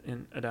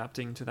and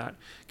adapting to that.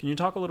 Can you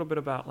talk a little bit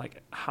about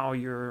like how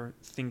you're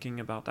thinking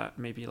about that?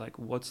 Maybe like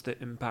what's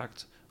the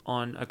impact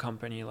on a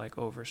company like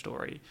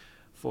Overstory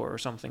for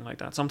something like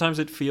that? Sometimes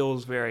it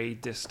feels very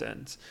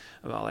distant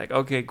about like,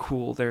 okay,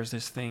 cool, there's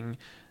this thing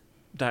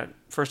that,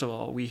 first of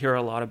all, we hear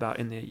a lot about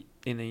in the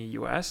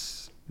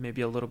US,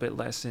 maybe a little bit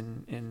less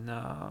in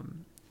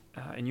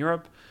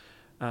Europe.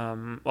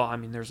 Well, I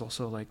mean, there's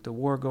also like the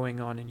war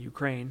going on in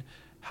Ukraine.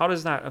 How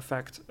does that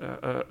affect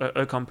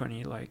a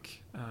company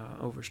like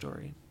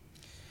Overstory?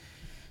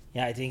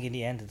 Yeah, I think in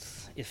the end it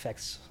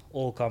affects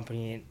all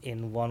company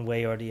in one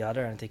way or the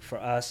other. And I think for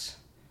us,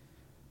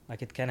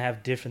 like it can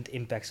have different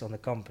impacts on the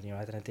company,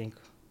 right? And I think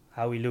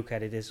how we look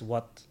at it is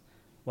what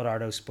are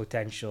those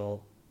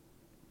potential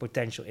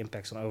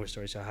impacts on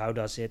Overstory. So how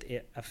does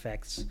it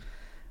affects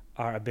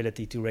our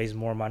ability to raise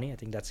more money? I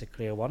think that's a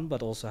clear one.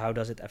 But also, how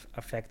does it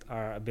affect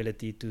our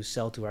ability to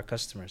sell to our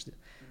customers?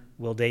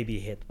 Will they be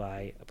hit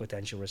by a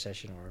potential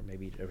recession, or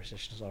maybe the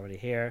recession is already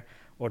here?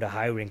 Or the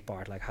hiring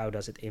part, like how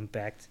does it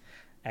impact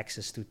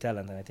access to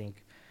talent? And I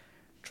think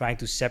trying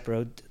to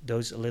separate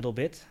those a little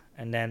bit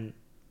and then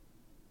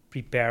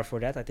prepare for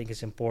that, I think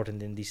is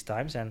important in these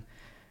times. And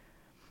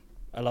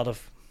a lot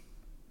of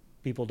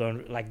people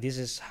don't like, this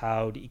is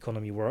how the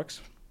economy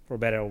works, for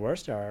better or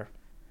worse. There are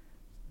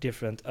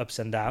different ups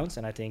and downs,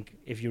 and I think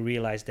if you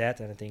realize that,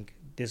 and I think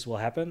this will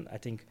happen, I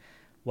think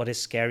what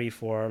is scary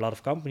for a lot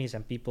of companies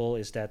and people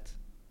is that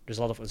there's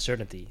a lot of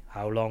uncertainty.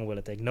 How long will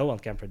it take? No one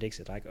can predict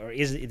it. Like, or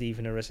is it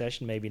even a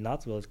recession? Maybe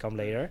not. Will it come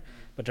later?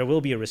 But there will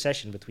be a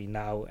recession between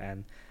now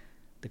and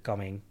the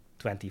coming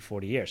 20,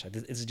 40 years.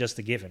 It's just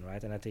a given,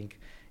 right? And I think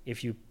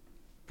if you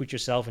put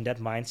yourself in that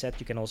mindset,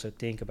 you can also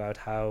think about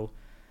how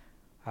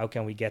how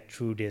can we get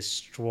through this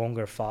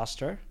stronger,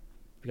 faster?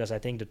 Because I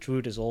think the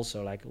truth is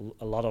also like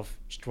a lot of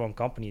strong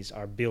companies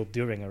are built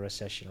during a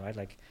recession, right?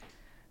 Like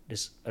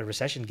a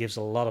recession gives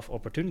a lot of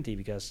opportunity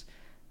because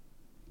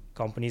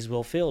companies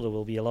will fail. There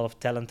will be a lot of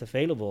talent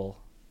available.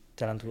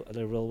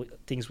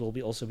 Things will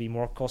be also be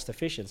more cost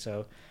efficient.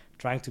 So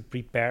trying to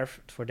prepare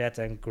for that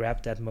and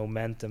grab that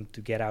momentum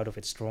to get out of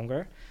it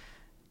stronger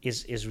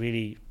is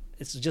really,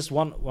 it's just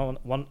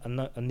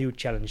a new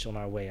challenge on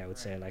our way, I would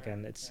say. Like,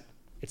 and it's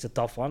a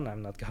tough one.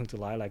 I'm not going to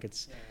lie. Like,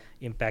 it's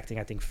impacting,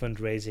 I think,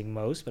 fundraising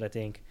most. But I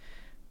think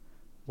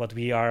what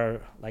we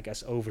are like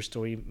as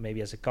Overstory,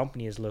 maybe as a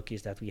company, is lucky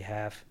is that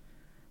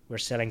we're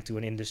selling to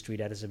an industry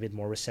that is a bit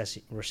more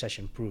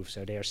recession proof.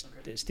 So they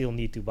still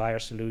need to buy our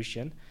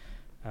solution.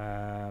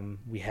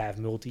 We have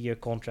multi-year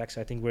contracts.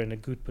 I think we're in a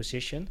good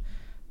position.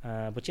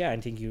 But yeah, I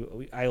think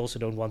I also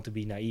don't want to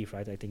be naive,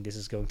 right? I think this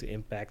is going to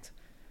impact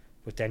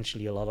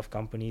potentially a lot of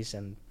companies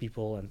and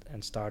people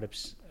and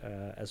startups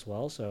as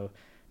well. So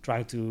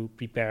trying to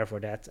prepare for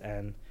that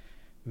and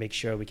make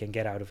sure we can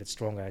get out of it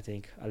stronger. I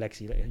think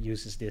Alexi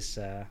uses this,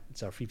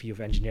 it's our VP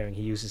of engineering,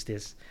 he uses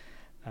this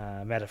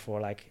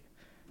metaphor, like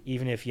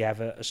even if you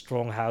have a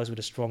strong house with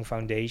a strong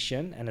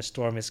foundation and a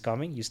storm is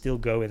coming, you still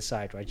go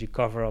inside, right? You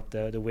cover up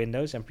the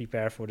windows and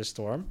prepare for the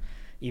storm,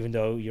 even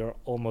though you're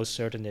almost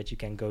certain that you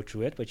can go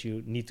through it, but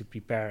you need to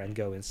prepare and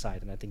go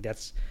inside. And I think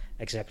that's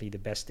exactly the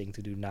best thing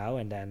to do now.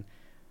 And then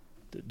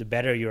the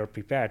better you're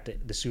prepared,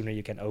 the sooner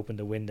you can open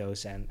the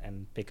windows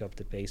and pick up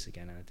the pace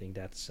again. And I think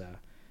that's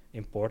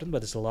important,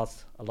 but it's a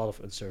lot of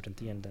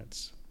uncertainty, and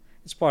it's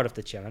part of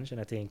the challenge. And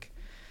I think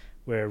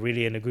we're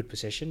really in a good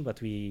position, but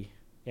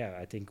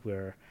I think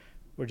we're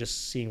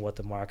just seeing what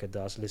the market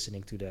does,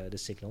 listening to the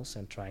signals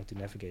and trying to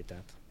navigate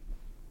that.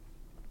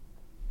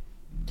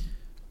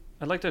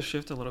 I'd like to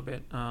shift a little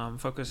bit,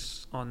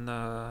 focus on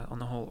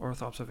the whole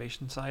Earth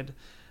observation side.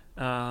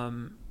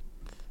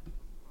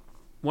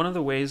 One of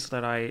the ways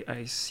that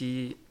I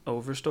see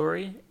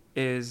Overstory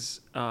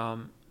is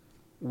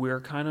we're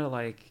kind of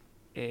like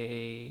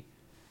a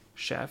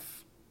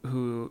chef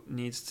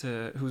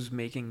who's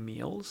making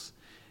meals,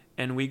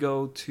 and we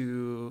go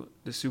to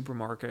the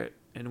supermarket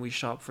and we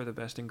shop for the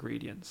best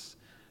ingredients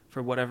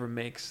for whatever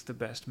makes the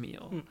best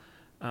meal.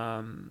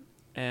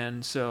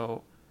 And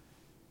so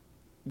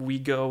we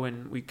go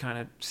and we kind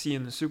of see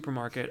in the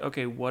supermarket,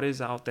 okay, what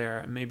is out there?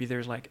 And maybe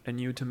there's like a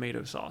new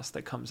tomato sauce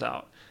that comes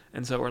out.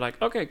 And so we're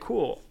like, okay,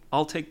 cool,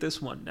 I'll take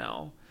this one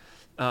now.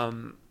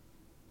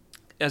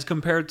 As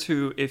compared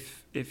to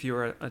if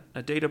you're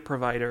a data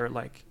provider,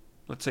 like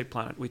let's say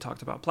Planet, we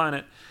talked about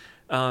Planet,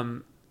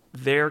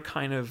 they're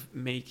kind of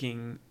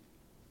making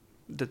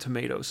the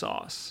tomato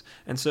sauce.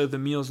 And so the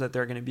meals that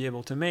they're going to be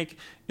able to make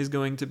is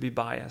going to be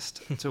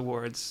biased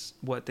towards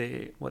what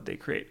they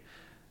create.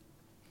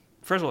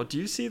 First of all, do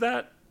you see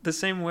that the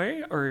same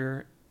way,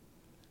 or?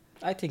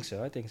 I think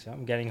so.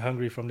 I'm getting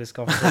hungry from this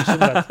conversation,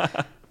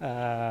 but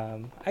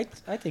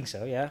I think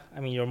so. Yeah. I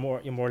mean, you're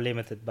more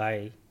limited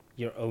by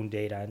your own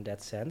data in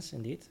that sense,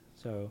 indeed.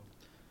 So.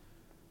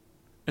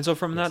 And so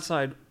from that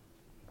side,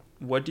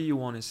 what do you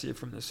want to see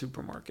from the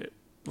supermarket?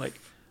 Like,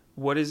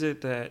 what is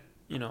it that,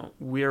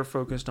 we are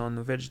focused on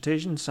the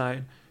vegetation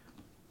side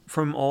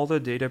from all the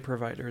data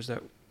providers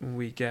that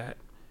we get,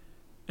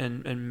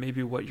 and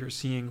maybe what you're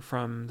seeing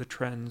from the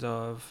trends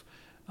of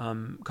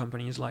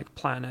companies like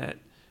Planet,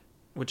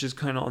 which is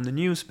kind of on the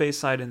new space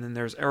side, and then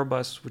there's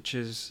Airbus, which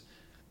is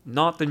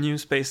not the new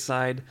space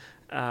side.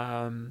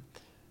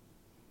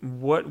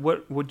 What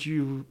would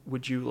you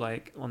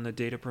like on the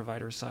data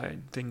provider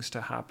side things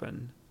to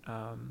happen?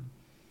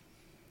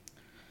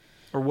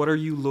 Or what are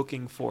you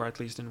looking for, at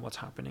least in what's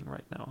happening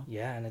right now?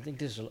 Yeah, and I think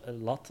there's a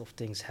lot of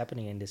things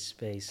happening in this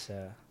space,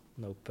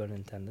 no pun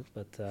intended.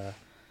 But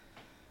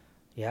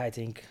I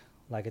think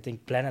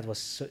Planet was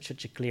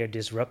such a clear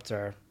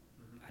disruptor.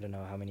 I don't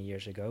know how many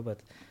years ago, but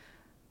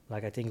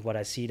like I think what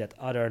I see that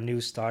other new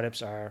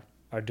startups are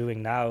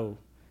doing now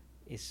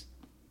is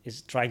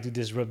trying to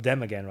disrupt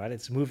them again, right?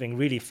 It's moving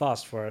really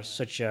fast for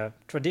such a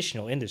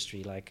traditional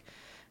industry, and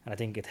I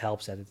think it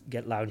helps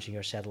that launching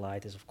your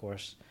satellite is of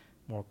course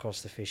more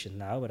cost efficient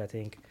now, but I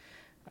think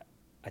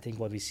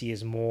what we see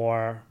is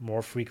more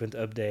frequent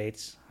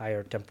updates,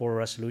 higher temporal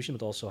resolution,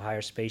 but also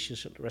higher spatial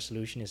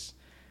resolution is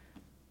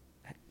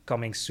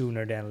coming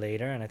sooner than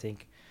later, and I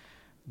think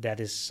that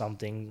is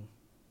something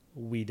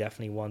we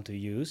definitely want to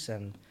use.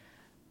 And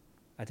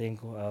I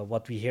think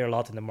what we hear a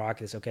lot in the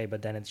market is, okay,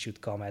 but then it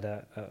should come at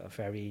a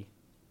very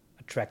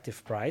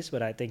attractive price.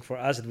 But I think for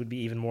us it would be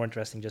even more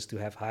interesting just to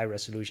have high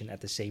resolution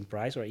at the same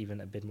price or even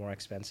a bit more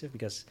expensive,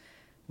 because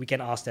we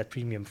can ask that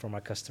premium from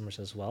our customers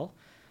as well.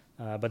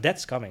 But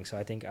that's coming, so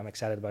I think I'm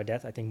excited about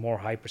that. I think more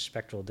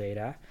hyperspectral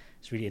data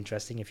is really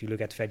interesting. If you look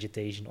at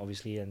vegetation,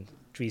 obviously, and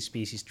tree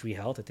species, tree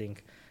health, I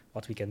think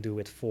what we can do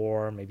with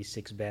 4, maybe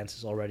 6 bands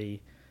is already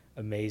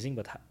amazing,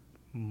 but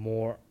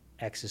more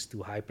access to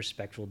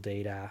hyperspectral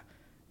data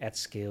at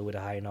scale with a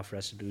high enough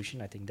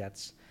resolution, I think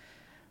that's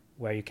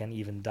where you can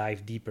even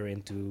dive deeper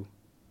into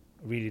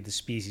really the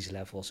species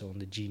level, so on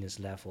the genus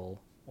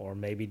level, or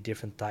maybe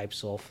different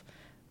types of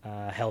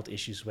health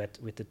issues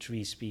with the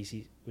tree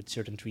species, with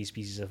certain tree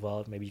species as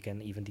well. Maybe you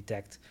can even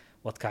detect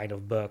what kind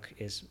of bug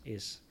is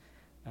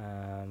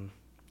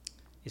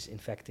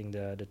infecting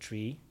the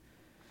tree.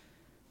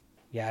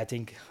 Yeah, I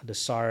think the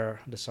SAR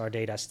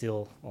data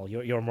still, well,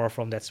 you're more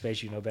from that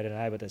space, you know better than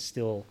I, but it's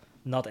still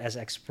not as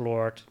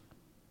explored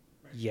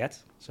yet.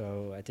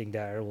 So I think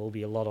there will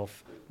be a lot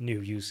of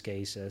new use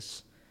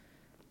cases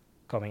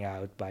coming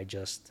out by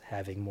just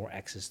having more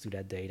access to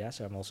that data.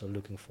 So I'm also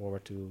looking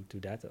forward to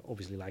that.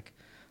 Obviously, like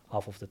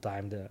half of the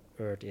time the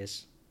Earth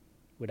is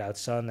without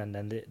sun, and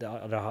then the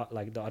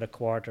other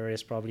quarter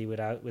is probably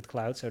with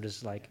clouds. So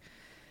there's like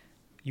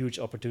huge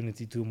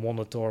opportunity to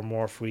monitor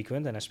more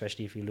frequent, and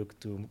especially if you look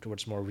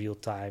towards more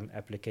real-time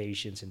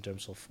applications in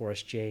terms of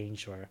forest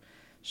change or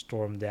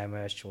storm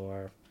damage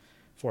or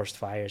forest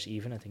fires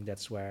even. I think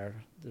that's where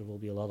there will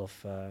be a lot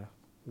of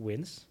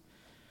wins.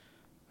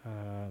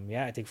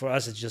 I think for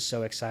us it's just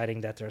so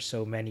exciting that there are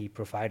so many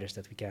providers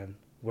that we can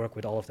work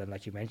with all of them.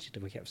 Like you mentioned,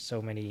 that we have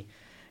so many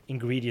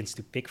ingredients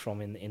to pick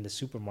from in the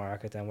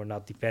supermarket, and we're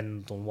not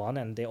dependent on one,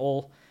 and they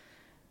all...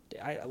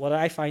 what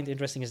I find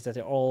interesting is that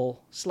they're all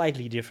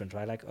slightly different,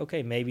 right? Like,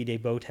 okay, maybe they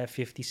both have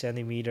 50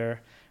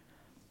 centimeter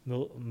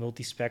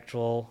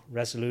multispectral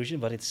resolution,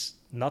 but it's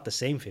not the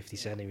same 50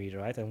 centimeter,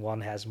 right? And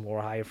one has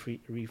more higher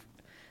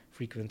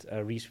frequent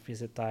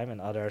revisit time, and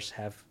others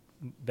have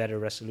better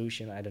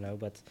resolution. I don't know,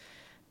 but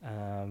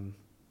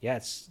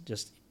it's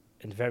just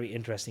a very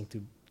interesting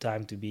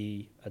time to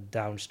be a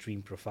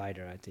downstream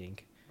provider, I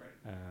think. Right.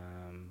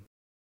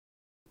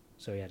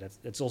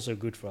 That's also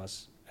good for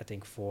us, I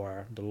think,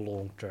 for the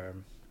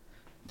long-term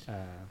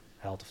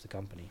health of the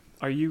company.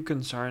 Are you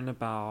concerned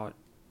about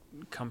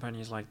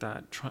companies like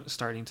that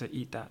starting to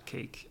eat that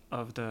cake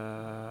of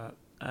the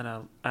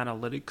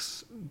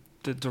analytics,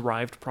 the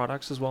derived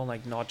products as well,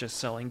 like not just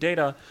selling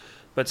data,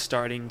 but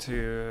starting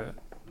to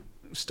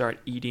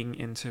eating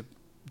into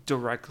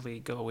directly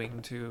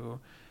going to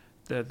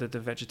the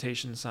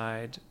vegetation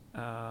side?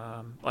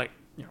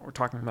 We're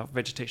talking about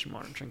vegetation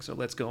monitoring, so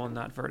let's go on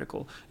that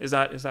vertical. Is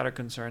that a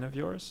concern of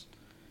yours?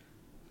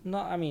 No,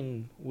 I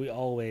mean, we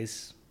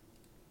always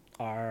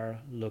are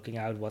looking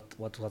out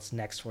what's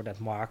next for that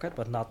market,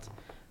 but not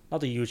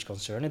a huge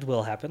concern. It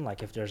will happen.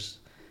 Like, if there's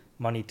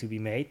money to be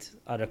made,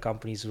 other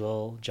companies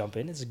will jump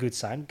in. It's a good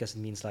sign because it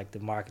means like the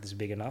market is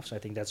big enough. So I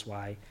think that's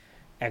why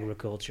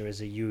agriculture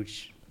is a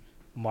huge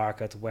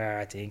market where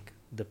I think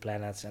the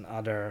planets and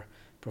other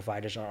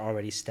providers are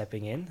already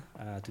stepping in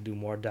to do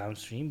more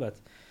downstream. But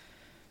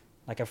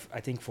like I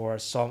think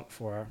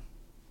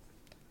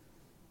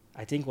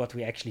I think what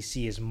we actually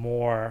see is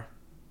more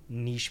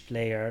niche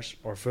players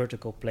or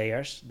vertical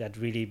players that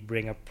really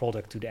bring a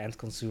product to the end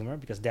consumer,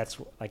 because that's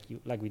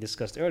like we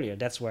discussed earlier,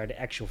 that's where the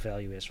actual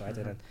value is, right?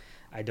 Mm-hmm. And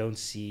I don't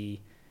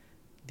see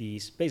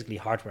these basically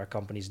hardware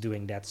companies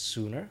doing that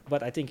sooner.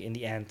 But I think in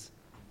the end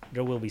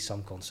there will be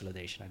some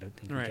consolidation. I don't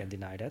think we can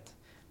deny that.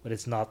 But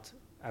it's not.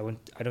 I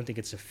don't think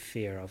it's a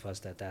fear of us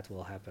that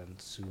will happen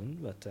soon.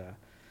 But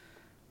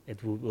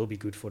it will be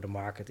good for the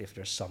market if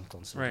there's some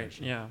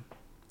consolidation. Right. Yeah.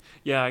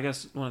 Yeah, I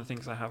guess one of the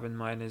things I have in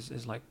mind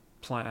is like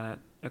Planet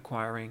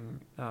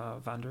acquiring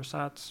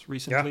Vandersats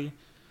recently.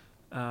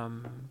 Yeah.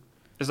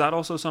 Is that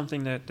also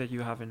something that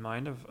you have in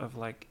mind of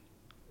like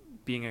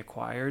being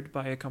acquired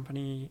by a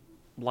company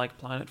like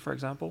Planet, for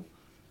example?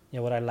 Yeah,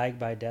 what I like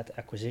by that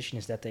acquisition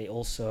is that they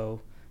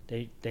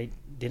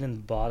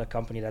didn't bought a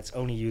company that's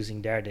only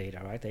using their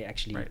data, right? They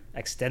actually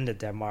extended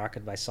their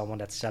market by someone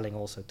that's selling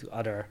also to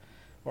other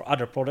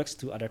products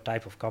to other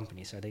type of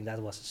companies. So I think that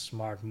was a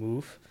smart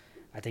move.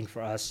 I think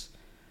for us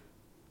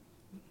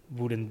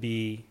wouldn't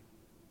be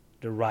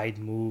the right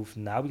move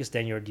now, because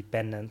then you're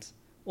dependent.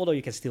 Although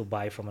you can still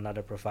buy from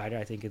another provider,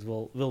 I think it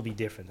will be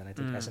different. And I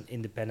think as an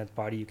independent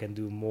party, you can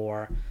do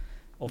more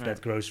of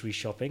that grocery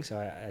shopping. So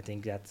I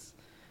think that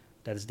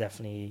is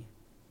definitely,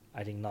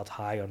 I think, not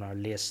high on our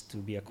list to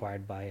be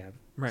acquired by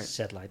a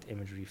satellite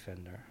imagery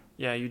vendor.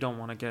 Yeah, you don't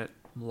want to get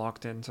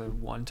locked into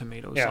one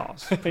tomato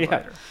sauce provider.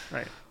 Yeah.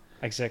 Right.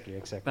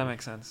 Exactly. That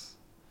makes sense.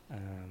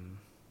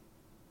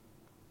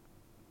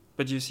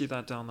 But do you see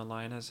that down the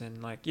line as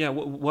in like,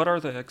 what are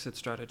the exit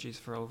strategies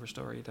for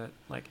Overstory that,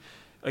 like,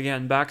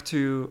 again, back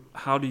to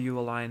how do you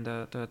align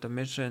the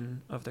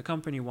mission of the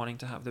company wanting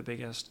to have the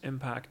biggest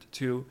impact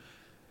to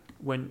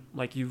when,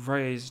 like, you've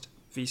raised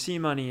VC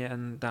money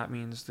and that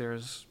means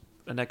there's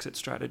an exit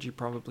strategy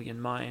probably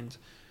in mind.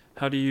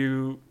 How do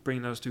you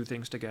bring those two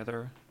things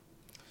together?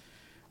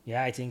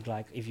 Yeah, I think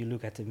like if you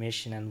look at the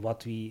mission and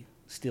what we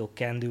still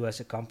can do as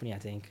a company, I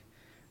think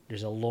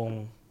there's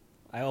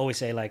I always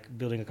say like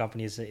building a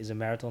company is a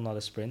marathon, not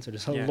a sprint. So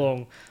there's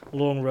a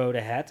long road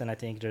ahead, and I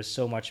think there's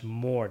so much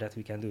more that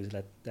we can do.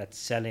 That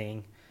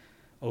selling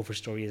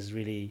Overstory is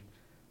really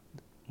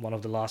one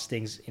of the last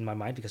things in my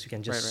mind, because we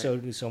can just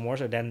do so more.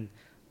 So then,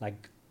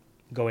 like,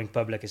 going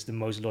public is the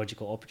most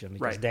logical option,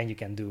 because then you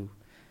can do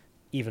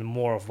even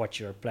more of what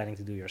you're planning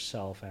to do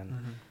yourself. And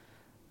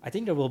I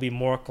think there will be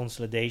more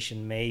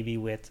consolidation maybe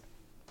with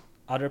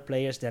other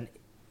players than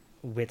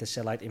with a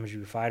satellite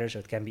imagery provider, so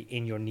it can be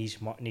in your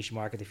niche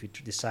market if you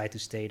decide to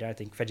stay there. I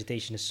think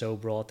vegetation is so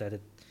broad that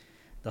it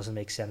doesn't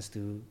make sense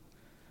to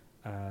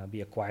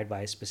be acquired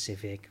by a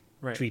specific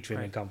tree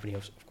trimming company,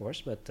 of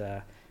course. But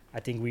I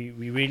think we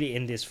really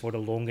in this for the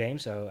long game.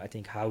 So I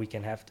think how we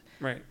can have,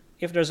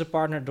 if there's a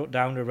partner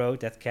down the road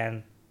that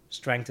can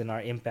strengthen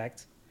our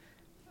impact,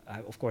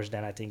 of course,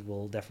 then I think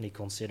we'll definitely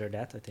consider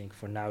that. I think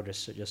for now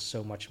there's just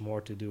so much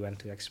more to do and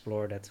to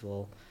explore that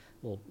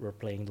we're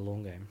playing the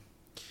long game.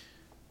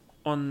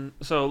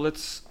 So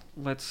let's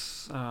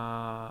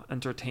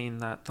entertain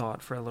that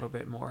thought for a little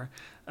bit more.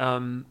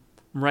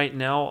 Right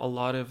now, a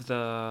lot of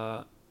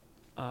the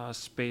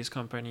space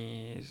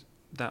companies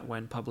that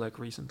went public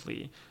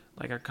recently,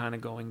 like, are kind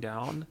of going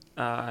down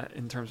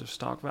in terms of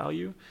stock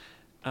value.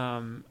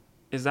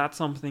 Is that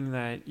something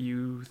that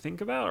you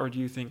think about, or do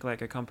you think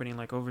like a company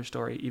like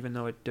Overstory, even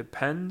though it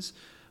depends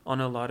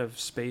on a lot of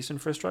space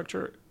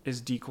infrastructure,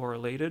 is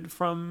decorrelated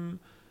from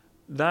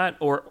that,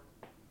 or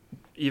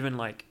even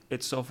like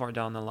it's so far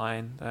down the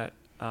line that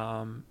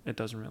it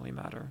doesn't really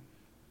matter?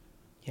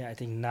 Yeah, I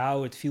think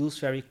now it feels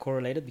very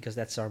correlated because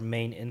that's our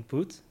main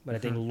input. But I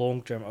think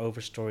long-term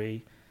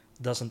Overstory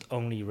doesn't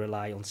only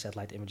rely on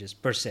satellite images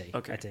per se.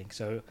 I think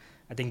so.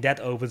 I think that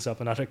opens up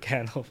another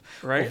can of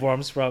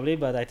worms probably.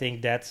 But I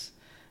think that's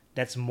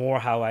more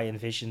how I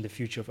envision the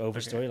future of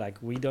Overstory. Like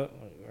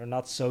we're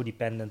not so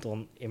dependent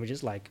on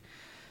images,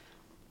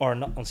 or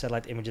not on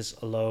satellite images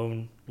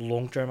alone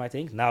long-term. I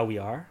think now we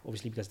are,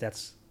 obviously, because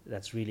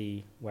that's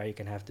really where you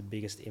can have the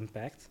biggest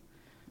impact.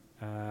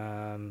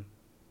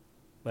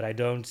 But I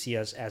don't see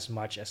us as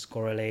much as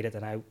correlated,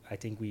 and I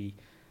think we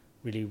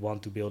really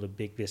want to build a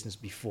big business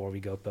before we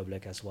go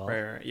public as well.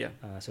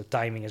 So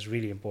timing is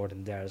really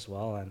important there as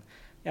well. And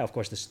yeah, of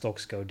course the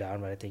stocks go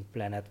down, but I think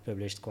Planet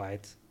published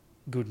quite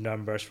good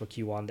numbers for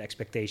Q1. The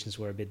expectations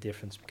were a bit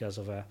different because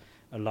of a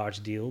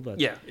large deal, but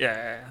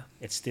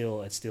it's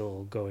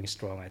still going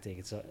strong. I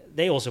think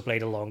they also play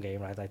the long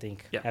game, right? I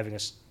think having a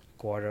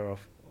quarter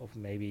of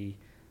maybe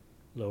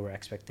lower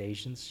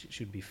expectations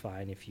should be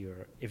fine if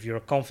you're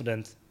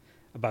confident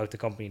about the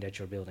company that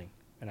you're building,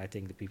 and I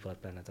think the people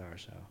at Planet are,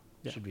 so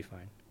it should be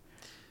fine.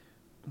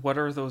 What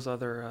are those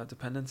other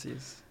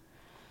dependencies?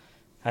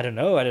 I don't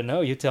know.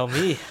 You tell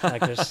me.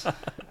 Like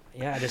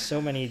there's so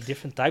many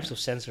different types of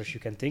sensors you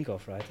can think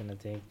of, right? And I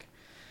think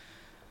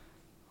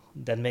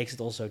that makes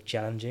it also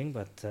challenging.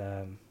 But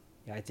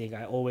I think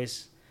I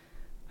always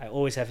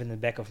have in the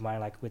back of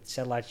mind, like with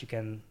satellites, you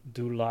can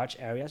do large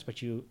areas,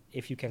 but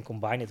if you can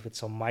combine it with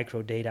some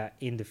micro data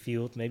in the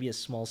field, maybe a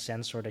small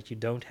sensor that you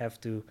don't have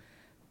to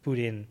put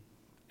in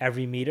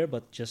every meter,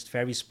 but just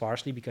very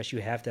sparsely because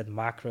you have that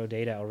macro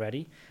data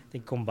already. I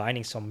think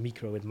combining some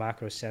micro with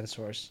macro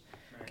sensors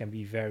can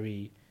be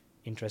very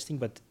interesting,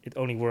 but it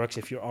only works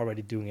if you're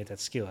already doing it at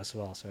scale as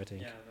well. So I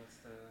think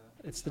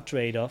it's the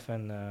trade-off,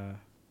 and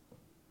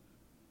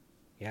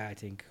I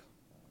think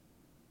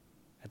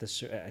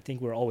I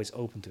think we're always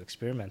open to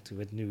experiment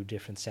with new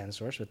different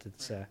sensors, but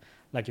it's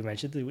like you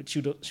mentioned, it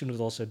shouldn't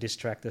also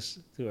distract us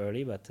too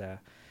early. But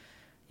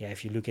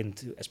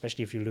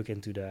especially if you look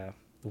into the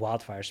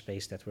wildfire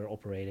space that we're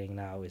operating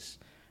now, there's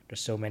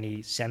so many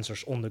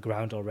sensors on the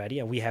ground already,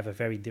 and we have a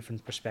very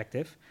different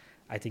perspective.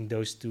 I think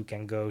those two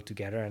can go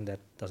together, and that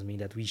doesn't mean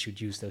that we should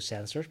use those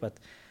sensors, but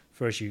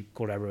first you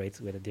collaborate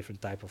with a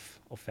different type of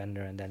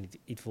vendor, and then it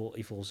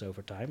evolves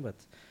over time. But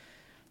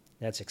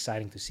that's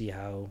exciting to see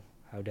how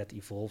that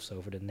evolves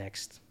over the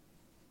next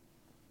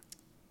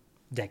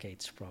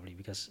decades probably,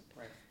 because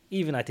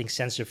even I think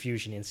sensor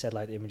fusion in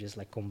satellite images,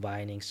 like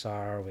combining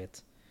SAR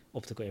with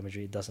optical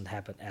imagery, doesn't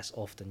happen as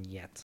often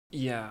yet.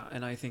 Yeah,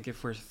 and I think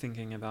if we're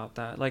thinking about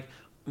that, like,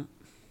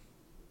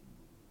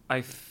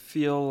 I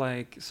feel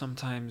like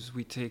sometimes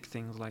we take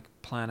things like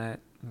Planet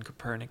and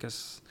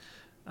Copernicus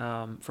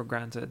for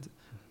granted.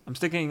 I'm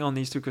sticking on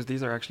these two because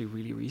these are actually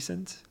really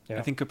recent.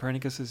 I think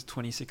Copernicus is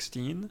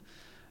 2016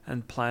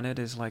 and Planet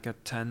is like a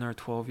 10 or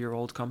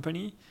 12-year-old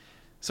company.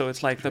 So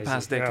it's like the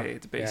past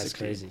decade, basically. Yeah, it's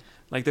crazy.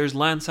 Like there's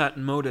Landsat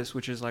and MODIS,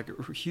 which is like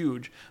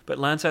huge, but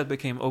Landsat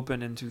became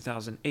open in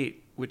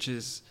 2008, which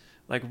is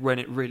like when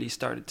it really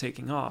started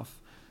taking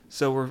off.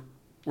 So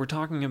we're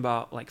talking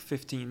about like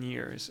 15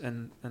 years,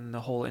 and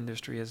the whole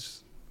industry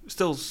is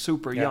still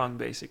super young,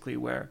 basically,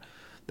 where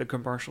the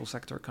commercial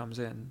sector comes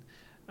in.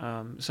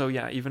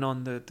 Even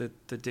on the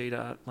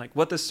data, like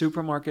what the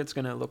supermarket's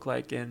going to look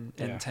like in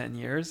 10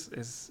 years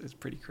is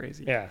pretty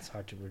crazy. Yeah, it's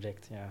hard to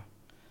predict,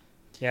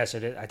 Yeah,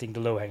 so I think the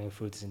low-hanging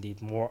fruit is indeed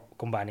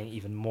combining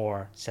even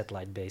more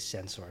satellite-based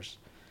sensors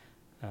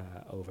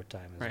over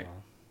time as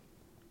well.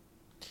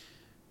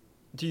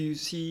 Do you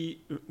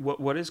see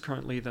what is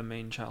currently the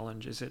main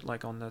challenge? Is it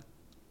like on the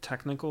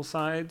technical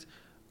side,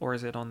 or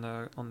is it on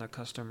the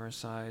customer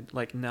side?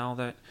 Like now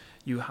that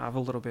you have a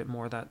little bit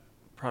more that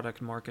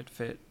product market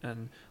fit,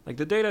 and like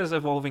the data is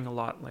evolving a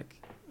lot.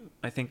 Like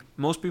I think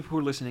most people who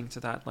are listening to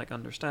that like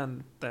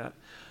understand that.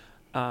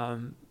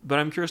 But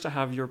I'm curious to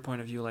have your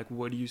point of view. Like,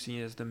 what do you see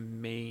as the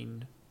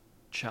main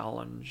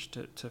challenge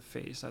to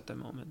face at the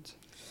moment?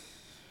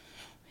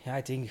 Yeah,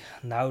 I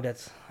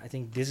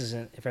think this is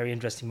a very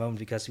interesting moment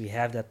because we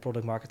have that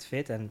product market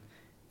fit, and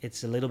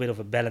it's a little bit of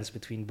a balance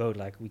between both.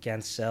 Like we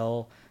can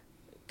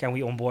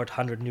we onboard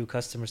 100 new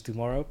customers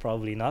tomorrow?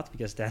 Probably not,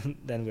 because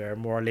then we are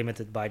more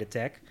limited by the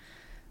tech.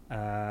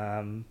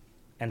 And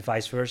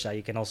vice versa,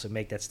 you can also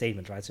make that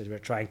statement, right? So we're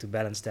trying to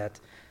balance that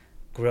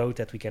growth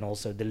that we can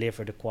also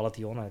deliver the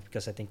quality on it,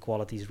 because I think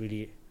quality is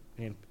really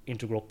an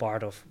integral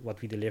part of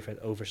what we deliver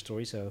at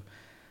Overstory. So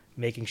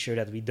making sure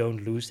that we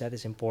don't lose that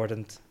is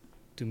important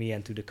to me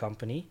and to the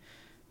company.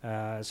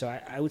 So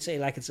I would say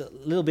like it's a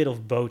little bit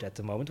of both at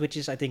the moment, which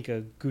is I think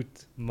a good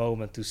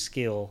moment to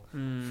scale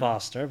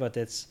faster. But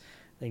I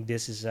think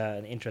this is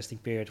an interesting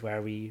period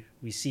where we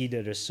see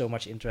that there's so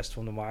much interest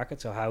from the market.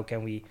 So how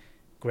can we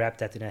grab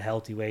that in a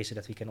healthy way so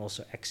that we can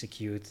also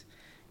execute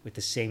with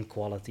the same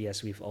quality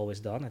as we've always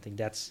done? I think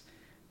that's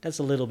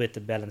a little bit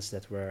the balance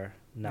that we're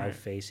now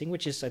facing,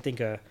 which is I think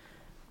a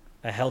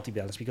healthy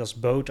balance, because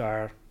both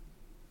are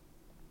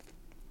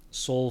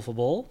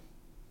solvable,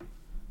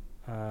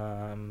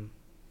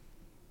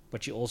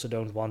 but you also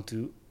don't want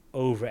to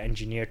over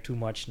engineer too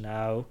much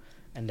now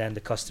and then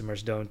the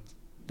customers don't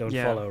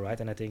follow, right?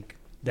 And I think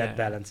that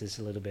balance is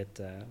a little bit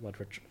what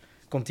we're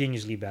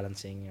continuously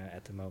balancing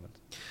at the moment.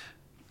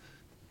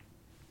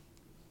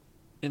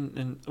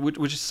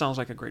 Which sounds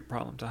like a great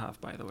problem to have,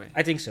 by the way.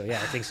 I think so,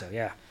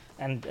 yeah.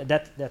 And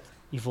that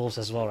evolves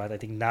as well, right? I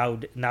think now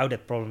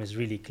that problem is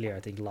really clear.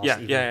 I think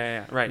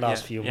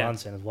last few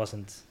months, and it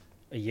wasn't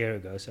a year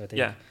ago. So I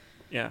think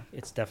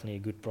it's definitely a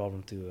good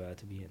problem to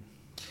be in.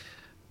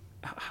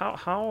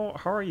 How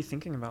are you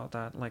thinking about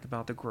that? Like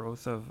about the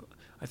growth of,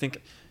 I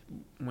think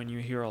when you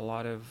hear a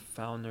lot of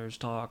founders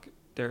talk,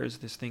 there is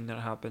this thing that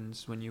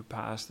happens when you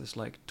pass this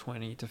like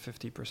 20 to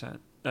 50%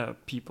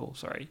 people,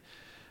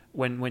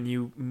 when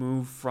you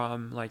move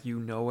from like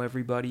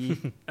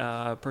everybody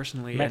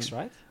personally. Max,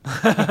 right?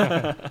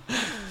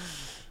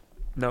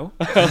 No.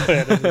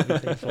 That would be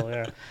painful,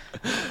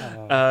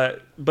 yeah.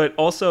 But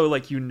also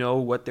like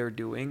what they're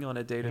doing on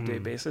a day-to-day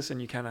basis, and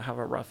you kind of have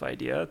a rough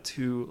idea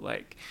to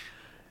like,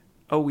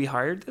 oh, we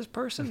hired this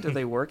person. Do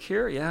they work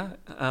here? Yeah.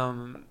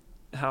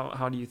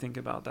 How do you think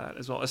about that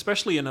as well,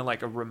 especially in a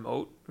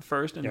remote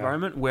first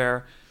environment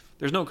where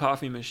there's no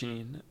coffee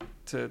machine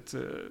to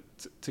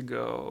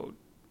go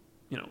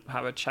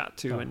have a chat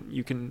to, and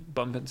you can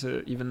bump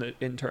into even the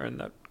intern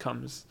that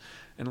comes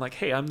and like,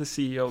 hey, I'm the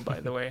CEO, by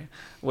the way.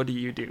 What do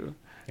you do?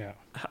 Yeah.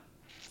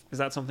 Is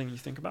that something you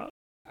think about?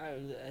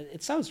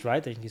 It sounds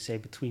right that you say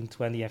between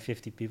 20 and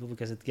 50 people,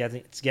 because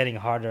it's getting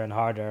harder and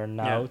harder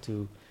now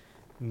to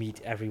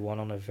meet everyone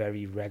on a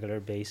very regular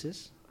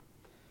basis.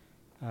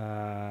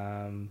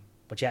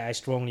 But I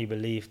strongly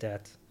believe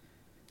that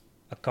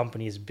a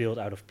company is built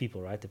out of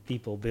people, right? The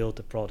people build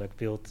the product,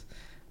 build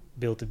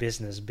the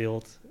business,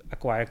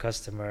 acquire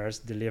customers,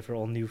 deliver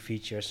on new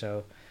features.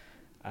 So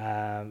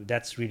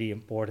that's really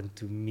important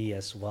to me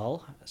as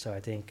well. So I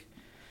think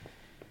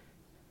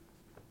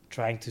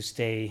trying to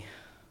stay,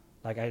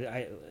 like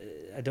I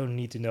don't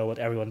need to know what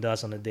everyone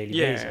does on a daily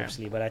basis,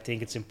 obviously, but I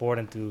think it's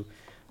important to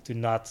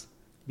not,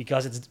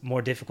 because it's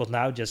more difficult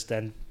now, just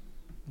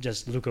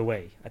look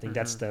away. I think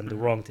that's the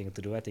wrong thing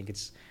to do. I think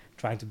it's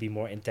trying to be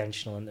more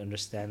intentional and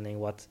understanding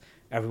what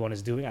everyone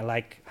is doing. I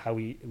like how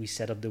we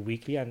set up the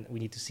weekly, and we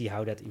need to see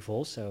how that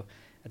evolves. So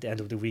at the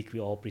end of the week, we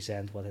all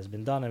present what has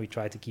been done, and we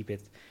try to keep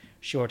it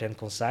short and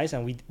concise.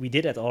 And we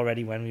did that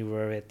already when we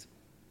were at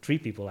 3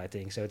 people, I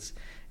think. So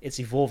it's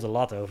evolved a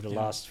lot over the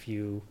last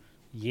few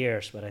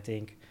years. But I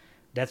think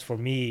that for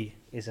me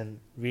is a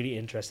really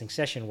interesting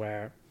session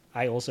where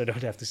I also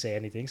don't have to say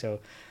anything. So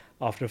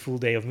after a full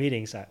day of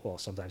meetings,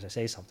 sometimes I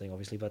say something,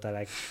 obviously, but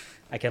I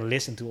can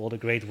listen to all the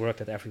great work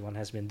that everyone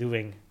has been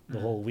doing the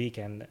whole week,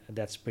 and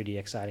that's pretty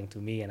exciting to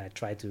me. And I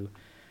try to,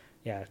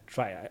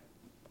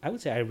 I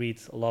would say I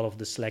read a lot of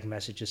the Slack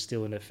messages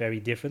still in a very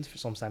different,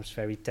 sometimes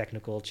very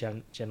technical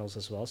channels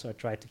as well. So I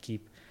try to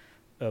keep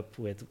up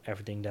with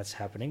everything that's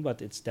happening,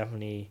 but it's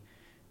definitely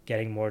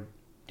getting more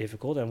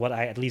difficult. And what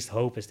I at least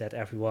hope is that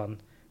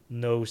everyone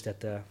knows that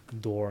the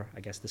door, I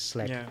guess the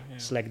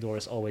Slack door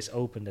is always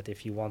open, that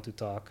if you want to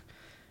talk,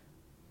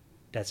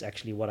 that's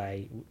actually what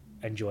I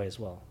enjoy as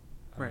well.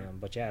 Right.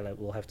 But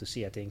we'll have to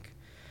see. I think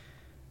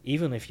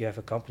even if you have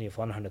a company of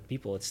 100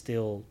 people, it's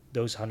still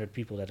those 100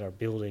 people that are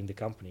building the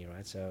company,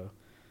 right? So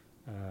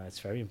it's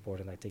very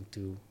important, I think,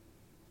 to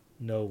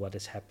know what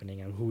is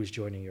happening and who is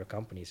joining your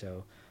company.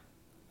 So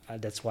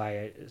that's why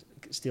I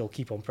still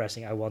keep on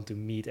pressing. I want to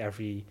meet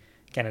every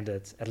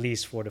candidate, at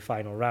least for the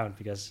final round,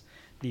 because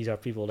these are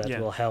people that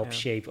will help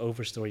shape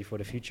Overstory for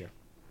the future.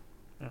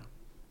 Yeah.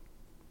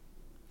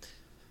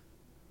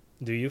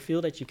 Do you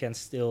feel that you can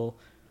still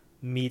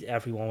meet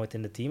everyone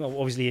within the team?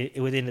 Obviously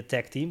within the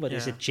tech team, but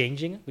is it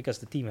changing? Because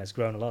the team has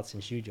grown a lot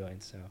since you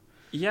joined. So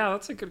yeah,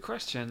 that's a good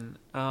question.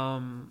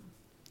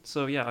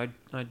 So yeah,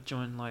 I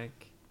joined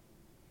like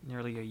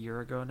nearly a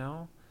year ago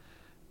now,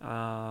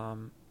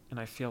 and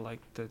I feel like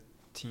the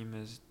team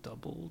has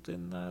doubled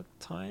in that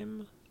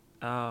time.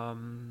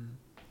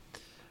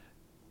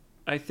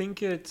 I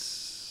think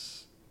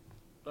it's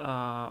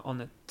on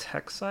the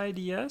tech side,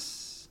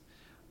 yes.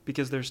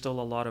 because there's still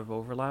a lot of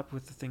overlap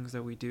with the things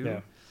that we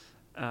do.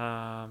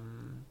 Yeah.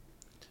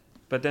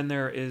 But then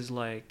there is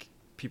like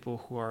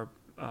people who are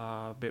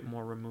a bit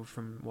more removed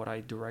from what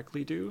I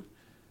directly do.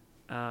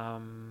 But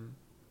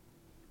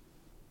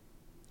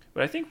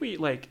I think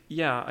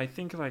I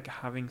think like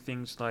having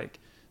things like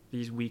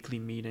these weekly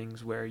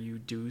meetings where you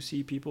do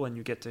see people and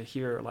you get to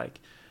hear like,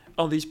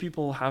 oh, these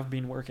people have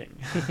been working.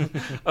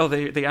 Oh,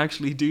 they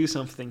actually do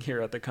something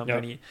here at the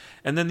company. Yep.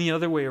 And then the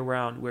other way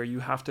around where you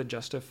have to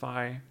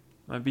justify,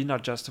 maybe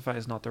not justify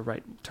is not the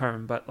right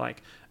term, but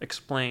like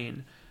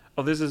explain,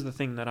 oh, this is the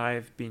thing that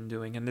I've been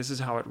doing and this is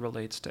how it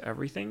relates to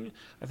everything.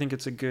 I think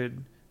it's a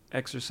good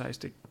exercise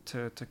to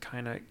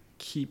kind of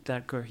keep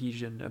that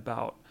cohesion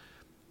about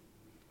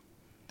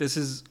this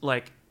is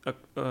like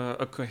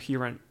a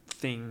coherent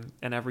thing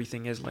and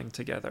everything is linked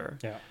together.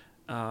 Yeah.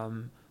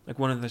 Like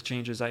one of the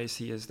changes I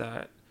see is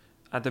that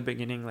at the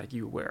beginning, like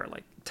you wear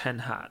like 10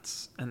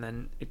 hats and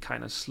then it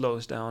kind of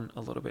slows down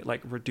a little bit,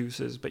 like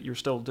reduces, but you're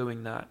still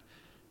doing that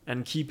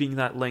and keeping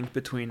that link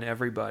between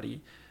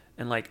everybody.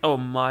 And like, oh,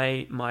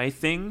 my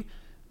thing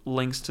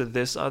links to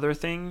this other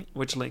thing,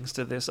 which links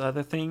to this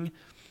other thing,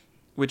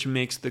 which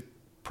makes the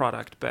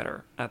product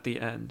better at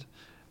the end.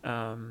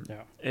 I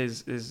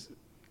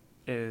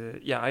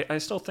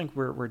still think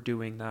we're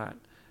doing that.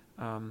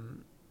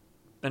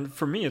 And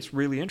for me, it's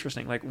really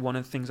interesting. Like one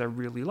of the things I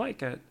really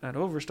like at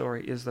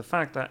Overstory is the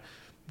fact that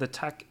the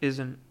tech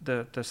isn't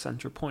the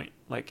center point.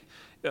 Like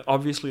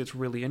obviously it's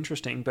really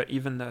interesting, but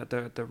even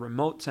the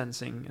remote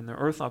sensing and the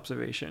Earth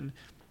observation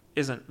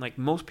isn't. Like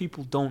most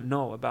people don't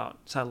know about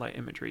satellite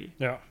imagery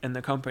in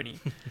the company,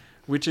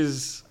 which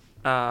is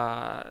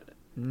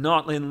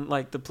not in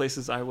like the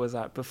places I was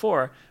at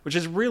before, which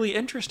is really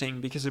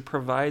interesting because it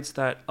provides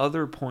that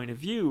other point of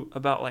view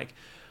about like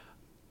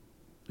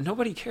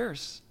nobody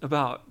cares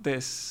about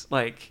this,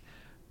 like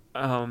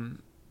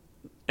and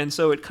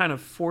so it kind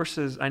of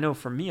forces, I know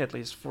for me at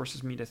least,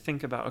 forces me to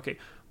think about, okay,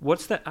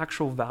 what's the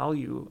actual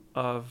value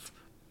of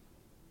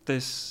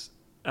this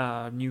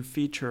new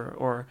feature,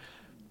 or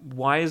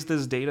why is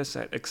this data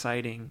set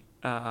exciting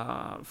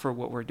for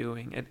what we're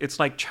doing? It's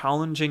like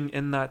challenging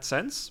in that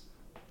sense,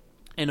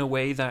 in a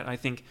way that I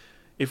think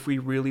if we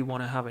really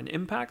want to have an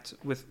impact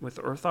with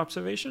Earth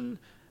observation,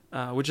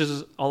 which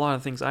is a lot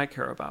of things I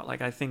care about.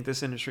 Like I think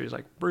this industry is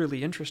like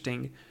really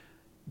interesting,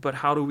 but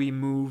how do we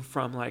move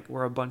from like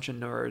we're a bunch of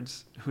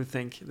nerds who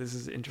think this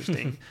is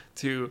interesting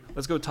to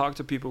let's go talk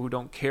to people who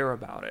don't care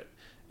about it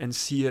and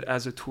see it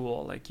as a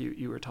tool like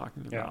you were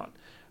talking about.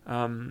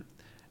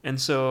 And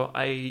so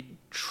I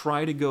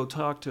try to go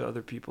talk to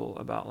other people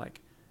about like,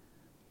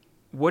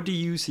 what do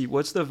you see?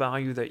 What's the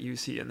value that you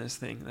see in this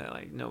thing that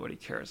like nobody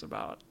cares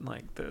about,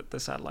 like the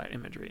satellite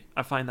imagery?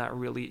 I find that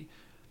really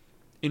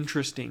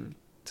interesting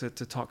to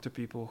talk to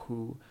people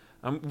who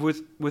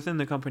within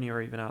the company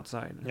or even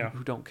outside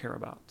who don't care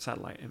about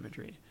satellite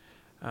imagery.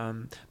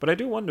 But I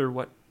do wonder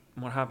what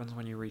happens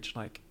when you reach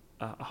like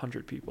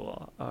 100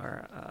 people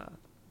or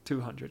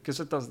 200,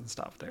 because it doesn't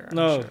stop there.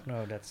 No,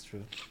 that's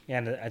true. Yeah,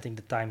 and I think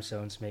the time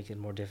zones make it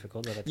more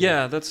difficult. But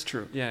that's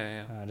true.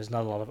 Yeah. There's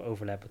not a lot of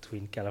overlap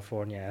between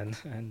California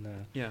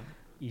and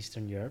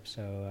Eastern Europe.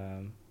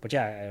 So, but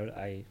yeah,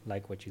 I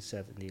like what you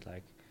said. Indeed,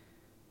 like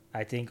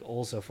I think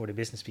also for the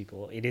business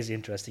people, it is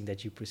interesting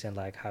that you present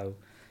like how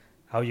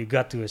you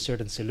got to a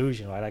certain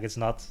solution, right? Like it's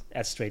not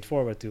as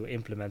straightforward to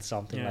implement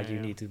something. You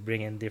need to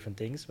bring in different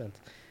things, but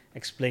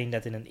explain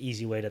that in an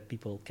easy way that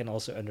people can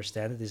also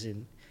understand it is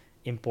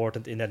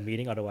important in that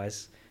meeting.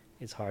 Otherwise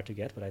it's hard to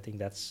get. But I think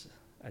that's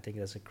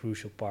a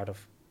crucial part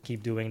of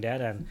keep doing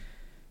that. And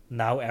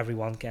now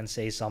everyone can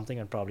say something,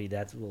 and probably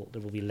there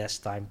will be less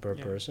time per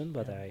person.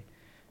 But I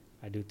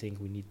do think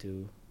we need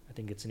to. I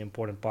think it's an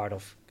important part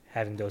of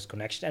having those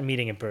connections and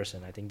meeting in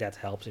person. I think that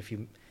helps. If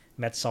you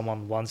met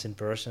someone once in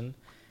person,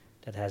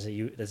 that's a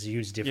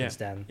huge difference.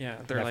 They're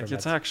like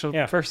it's actual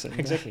person.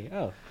 Exactly.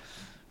 Oh.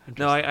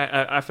 No,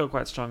 I feel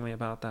quite strongly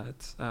about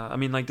that. I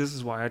mean, like, this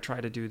is why I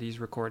try to do these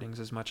recordings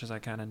as much as I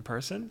can in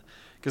person,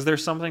 because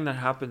there's something that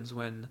happens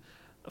when,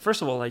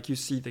 first of all, like, you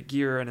see the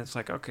gear and it's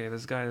like, okay,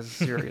 this guy is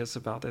serious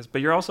about this, but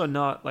you're also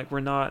not, like,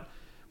 we're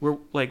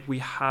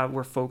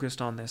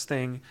focused on this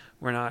thing.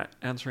 We're not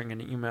answering an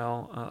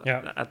email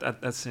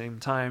at the same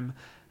time.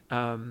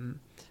 And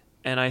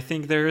I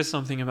think there is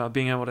something about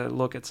being able to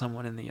look at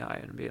someone in the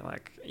eye and be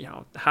like,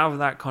 have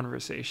that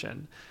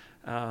conversation.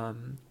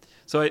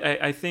 So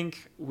I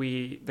think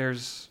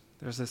there's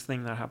this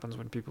thing that happens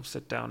when people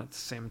sit down at the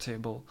same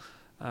table.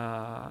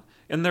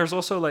 And there's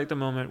also like the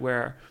moment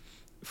where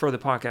for the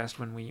podcast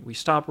when we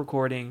stop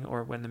recording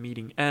or when the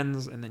meeting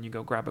ends and then you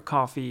go grab a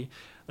coffee.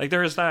 Like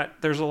there's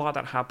a lot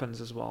that happens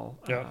as well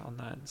on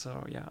that.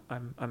 So yeah,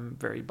 I'm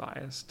very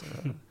biased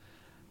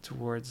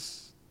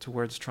towards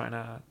trying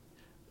to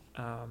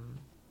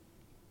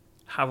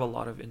have a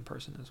lot of in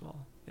person as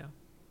well. Yeah.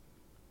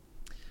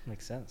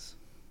 Makes sense.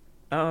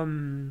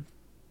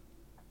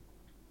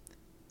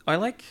 I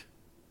like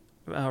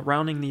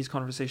rounding these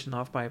conversations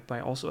off by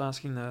also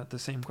asking the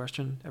same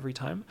question every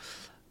time.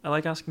 I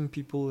like asking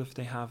people if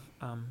they have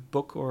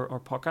book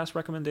or podcast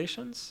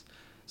recommendations.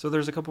 So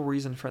there's a couple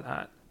reasons for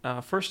that.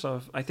 First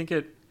off, I think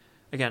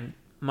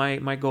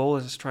my goal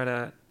is to try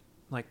to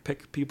like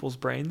pick people's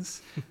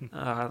brains.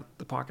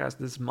 The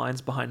podcast is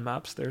Minds Behind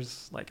Maps.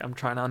 I'm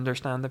trying to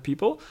understand the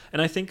people, and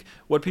I think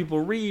what people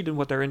read and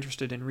what they're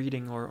interested in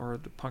reading or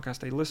the podcast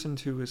they listen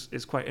to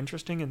is quite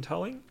interesting and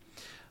telling.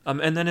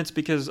 And then it's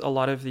because a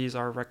lot of these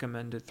are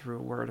recommended through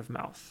word of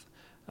mouth.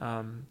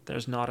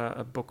 There's not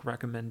a book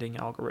recommending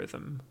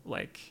algorithm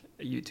like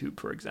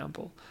YouTube, for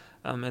example.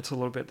 It's a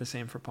little bit the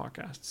same for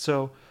podcasts.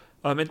 So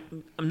I'm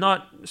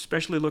not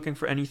especially looking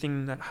for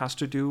anything that has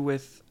to do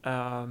with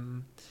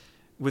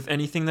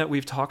anything that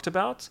we've talked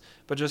about,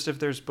 but just if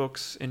there's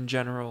books in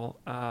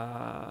general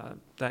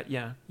that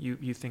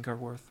you think are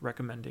worth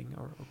recommending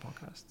or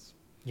podcasts.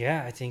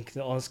 Yeah, I think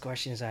the honest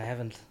question is I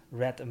haven't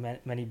read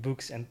many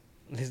books and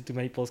listened to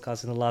many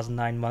podcasts in the last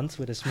 9 months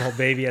with a small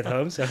baby at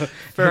home. So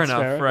fair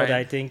enough, right? But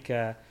I think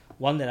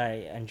one that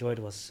I enjoyed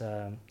was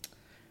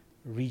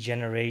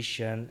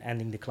Regeneration: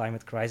 Ending the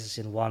Climate Crisis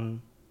in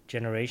One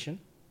Generation.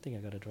 I think I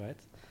got it right.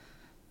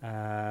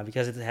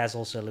 Because it has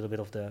also a little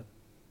bit of the,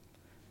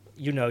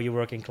 you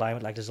work in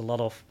climate, like there's a lot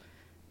of,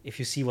 if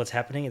you see what's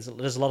happening,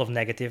 there's a lot of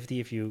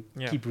negativity. If you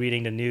keep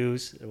reading the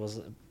news, there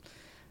was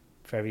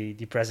very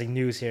depressing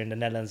news here in the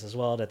Netherlands as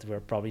well, that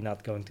we're probably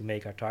not going to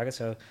make our target.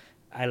 So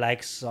I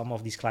like some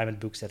of these climate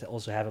books that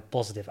also have a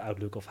positive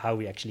outlook of how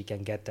we actually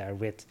can get there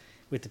with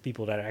the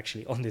people that are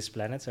actually on this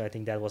planet. So I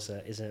think that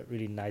is a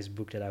really nice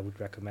book that I would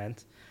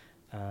recommend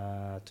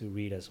to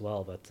read as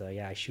well. But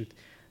I should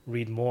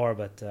read more,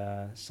 but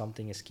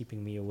something is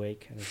keeping me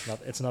awake, and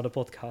it's not a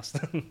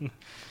podcast.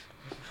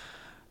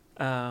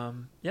 I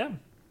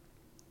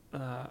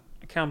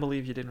can't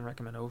believe you didn't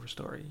recommend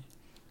Overstory.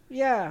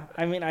 Yeah,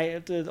 I mean,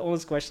 the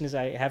honest question is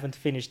I haven't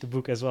finished the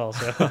book as well.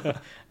 So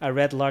I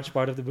read a large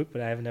part of the book,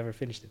 but I have never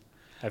finished it.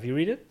 Have you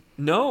read it?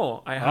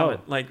 No, I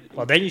haven't.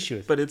 Well, then you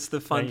should. But it's the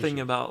fun thing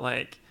about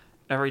like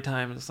every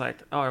time it's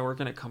like, oh, I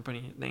work in a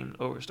company named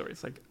Overstory.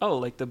 It's like, oh,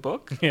 like the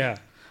book? Yeah,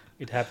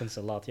 it happens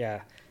a lot.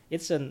 Yeah,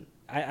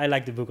 I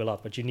like the book a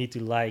lot, but you need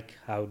to like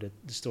how the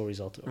stories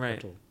are told.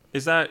 Right.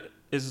 Is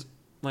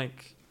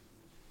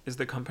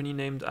the company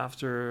named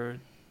after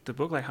the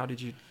book? Like, how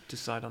did you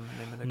decide on the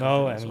name of the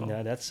company?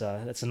 No,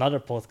 that's another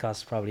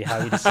podcast probably,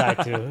 how we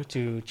decide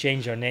to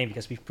change our name,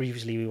 because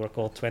previously we were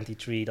called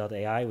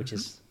 23.ai, which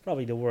is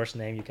probably the worst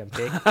name you can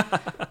pick.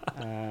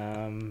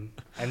 And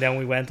then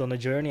we went on a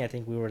journey. I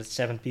think we were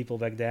 7 people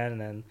back then,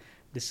 and then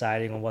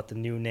deciding on what the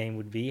new name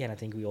would be. And I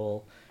think we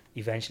all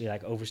eventually,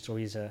 like,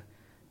 Overstory is a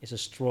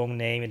strong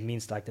name. It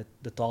means like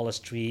the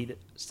tallest tree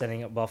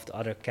standing above the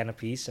other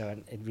canopies. So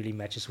it really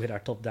matches with our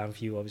top-down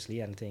view, obviously.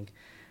 And I think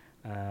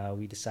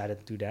we decided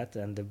to do that.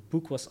 And the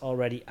book was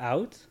already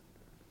out,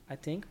 I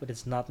think, but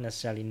it's not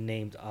necessarily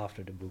named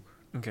after the book.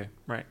 Okay,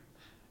 right.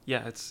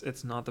 Yeah,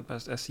 it's not the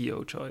best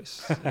SEO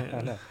choice.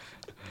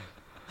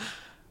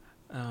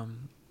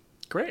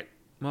 Great.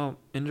 Well,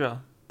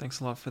 Indra, thanks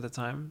a lot for the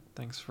time.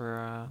 Thanks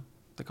for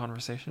the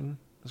conversation.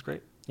 It was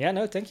great. Yeah,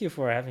 no, thank you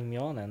for having me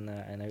on, and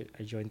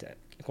I joined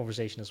the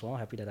conversation as well.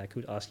 Happy that I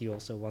could ask you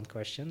also one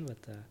question, but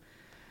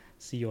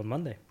see you on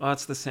Monday. Oh,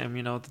 it's the same,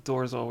 the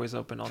door's always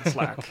open on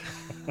Slack.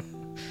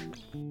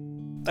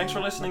 Thanks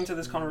for listening to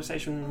this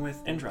conversation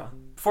with Indra.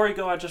 Before you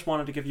go, I just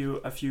wanted to give you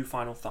a few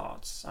final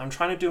thoughts. I'm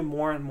trying to do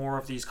more and more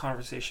of these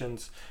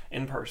conversations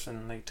in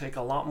person. They take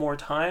a lot more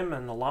time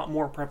and a lot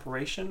more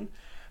preparation,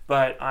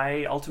 but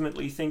I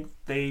ultimately think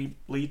they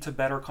lead to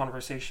better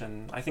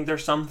conversation. I think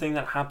there's something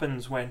that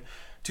happens when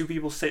 2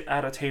 people sit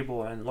at a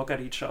table and look at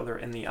each other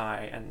in the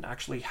eye and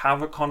actually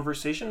have a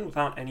conversation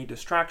without any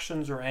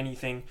distractions or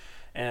anything.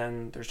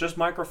 And there's just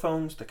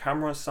microphones, the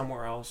camera's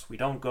somewhere else. We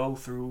don't go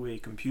through a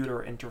computer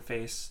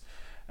interface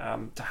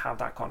to have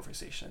that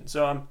conversation.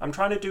 So I'm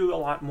trying to do a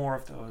lot more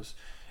of those.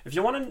 If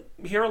you want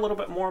to hear a little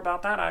bit more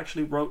about that, I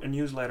actually wrote a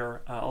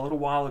newsletter a little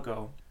while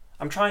ago.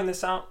 I'm trying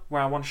this out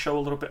where I want to show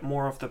a little bit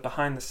more of the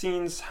behind the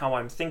scenes, how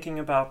I'm thinking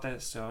about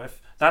this. So if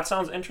that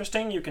sounds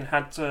interesting, you can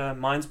head to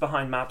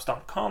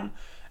mindsbehindmaps.com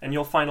and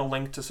you'll find a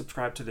link to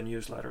subscribe to the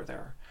newsletter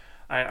there.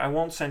 I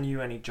won't send you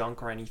any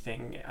junk or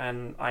anything,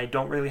 and I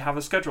don't really have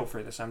a schedule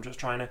for this. I'm just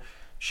trying to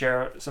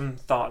share some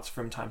thoughts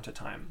from time to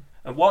time.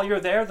 And while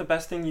you're there, the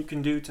best thing you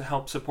can do to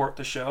help support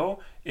the show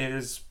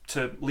is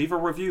to leave a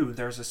review.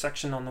 There's a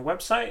section on the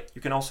website.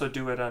 You can also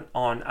do it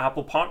on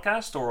Apple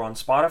Podcast or on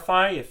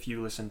Spotify if you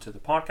listen to the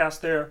podcast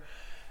there.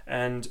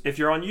 And if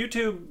you're on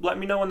YouTube, let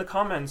me know in the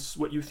comments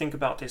what you think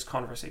about this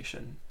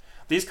conversation.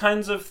 These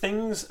kinds of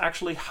things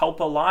actually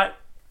help a lot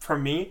for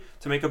me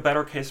to make a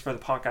better case for the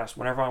podcast.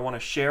 Whenever I want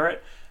to share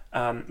it,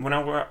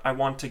 whenever I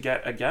want to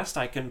get a guest,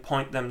 I can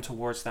point them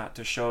towards that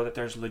to show that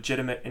there's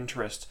legitimate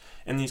interest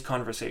in these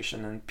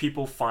conversations and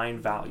people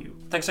find value.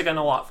 Thanks again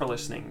a lot for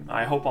listening.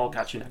 I hope I'll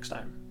catch you next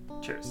time.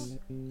 Cheers.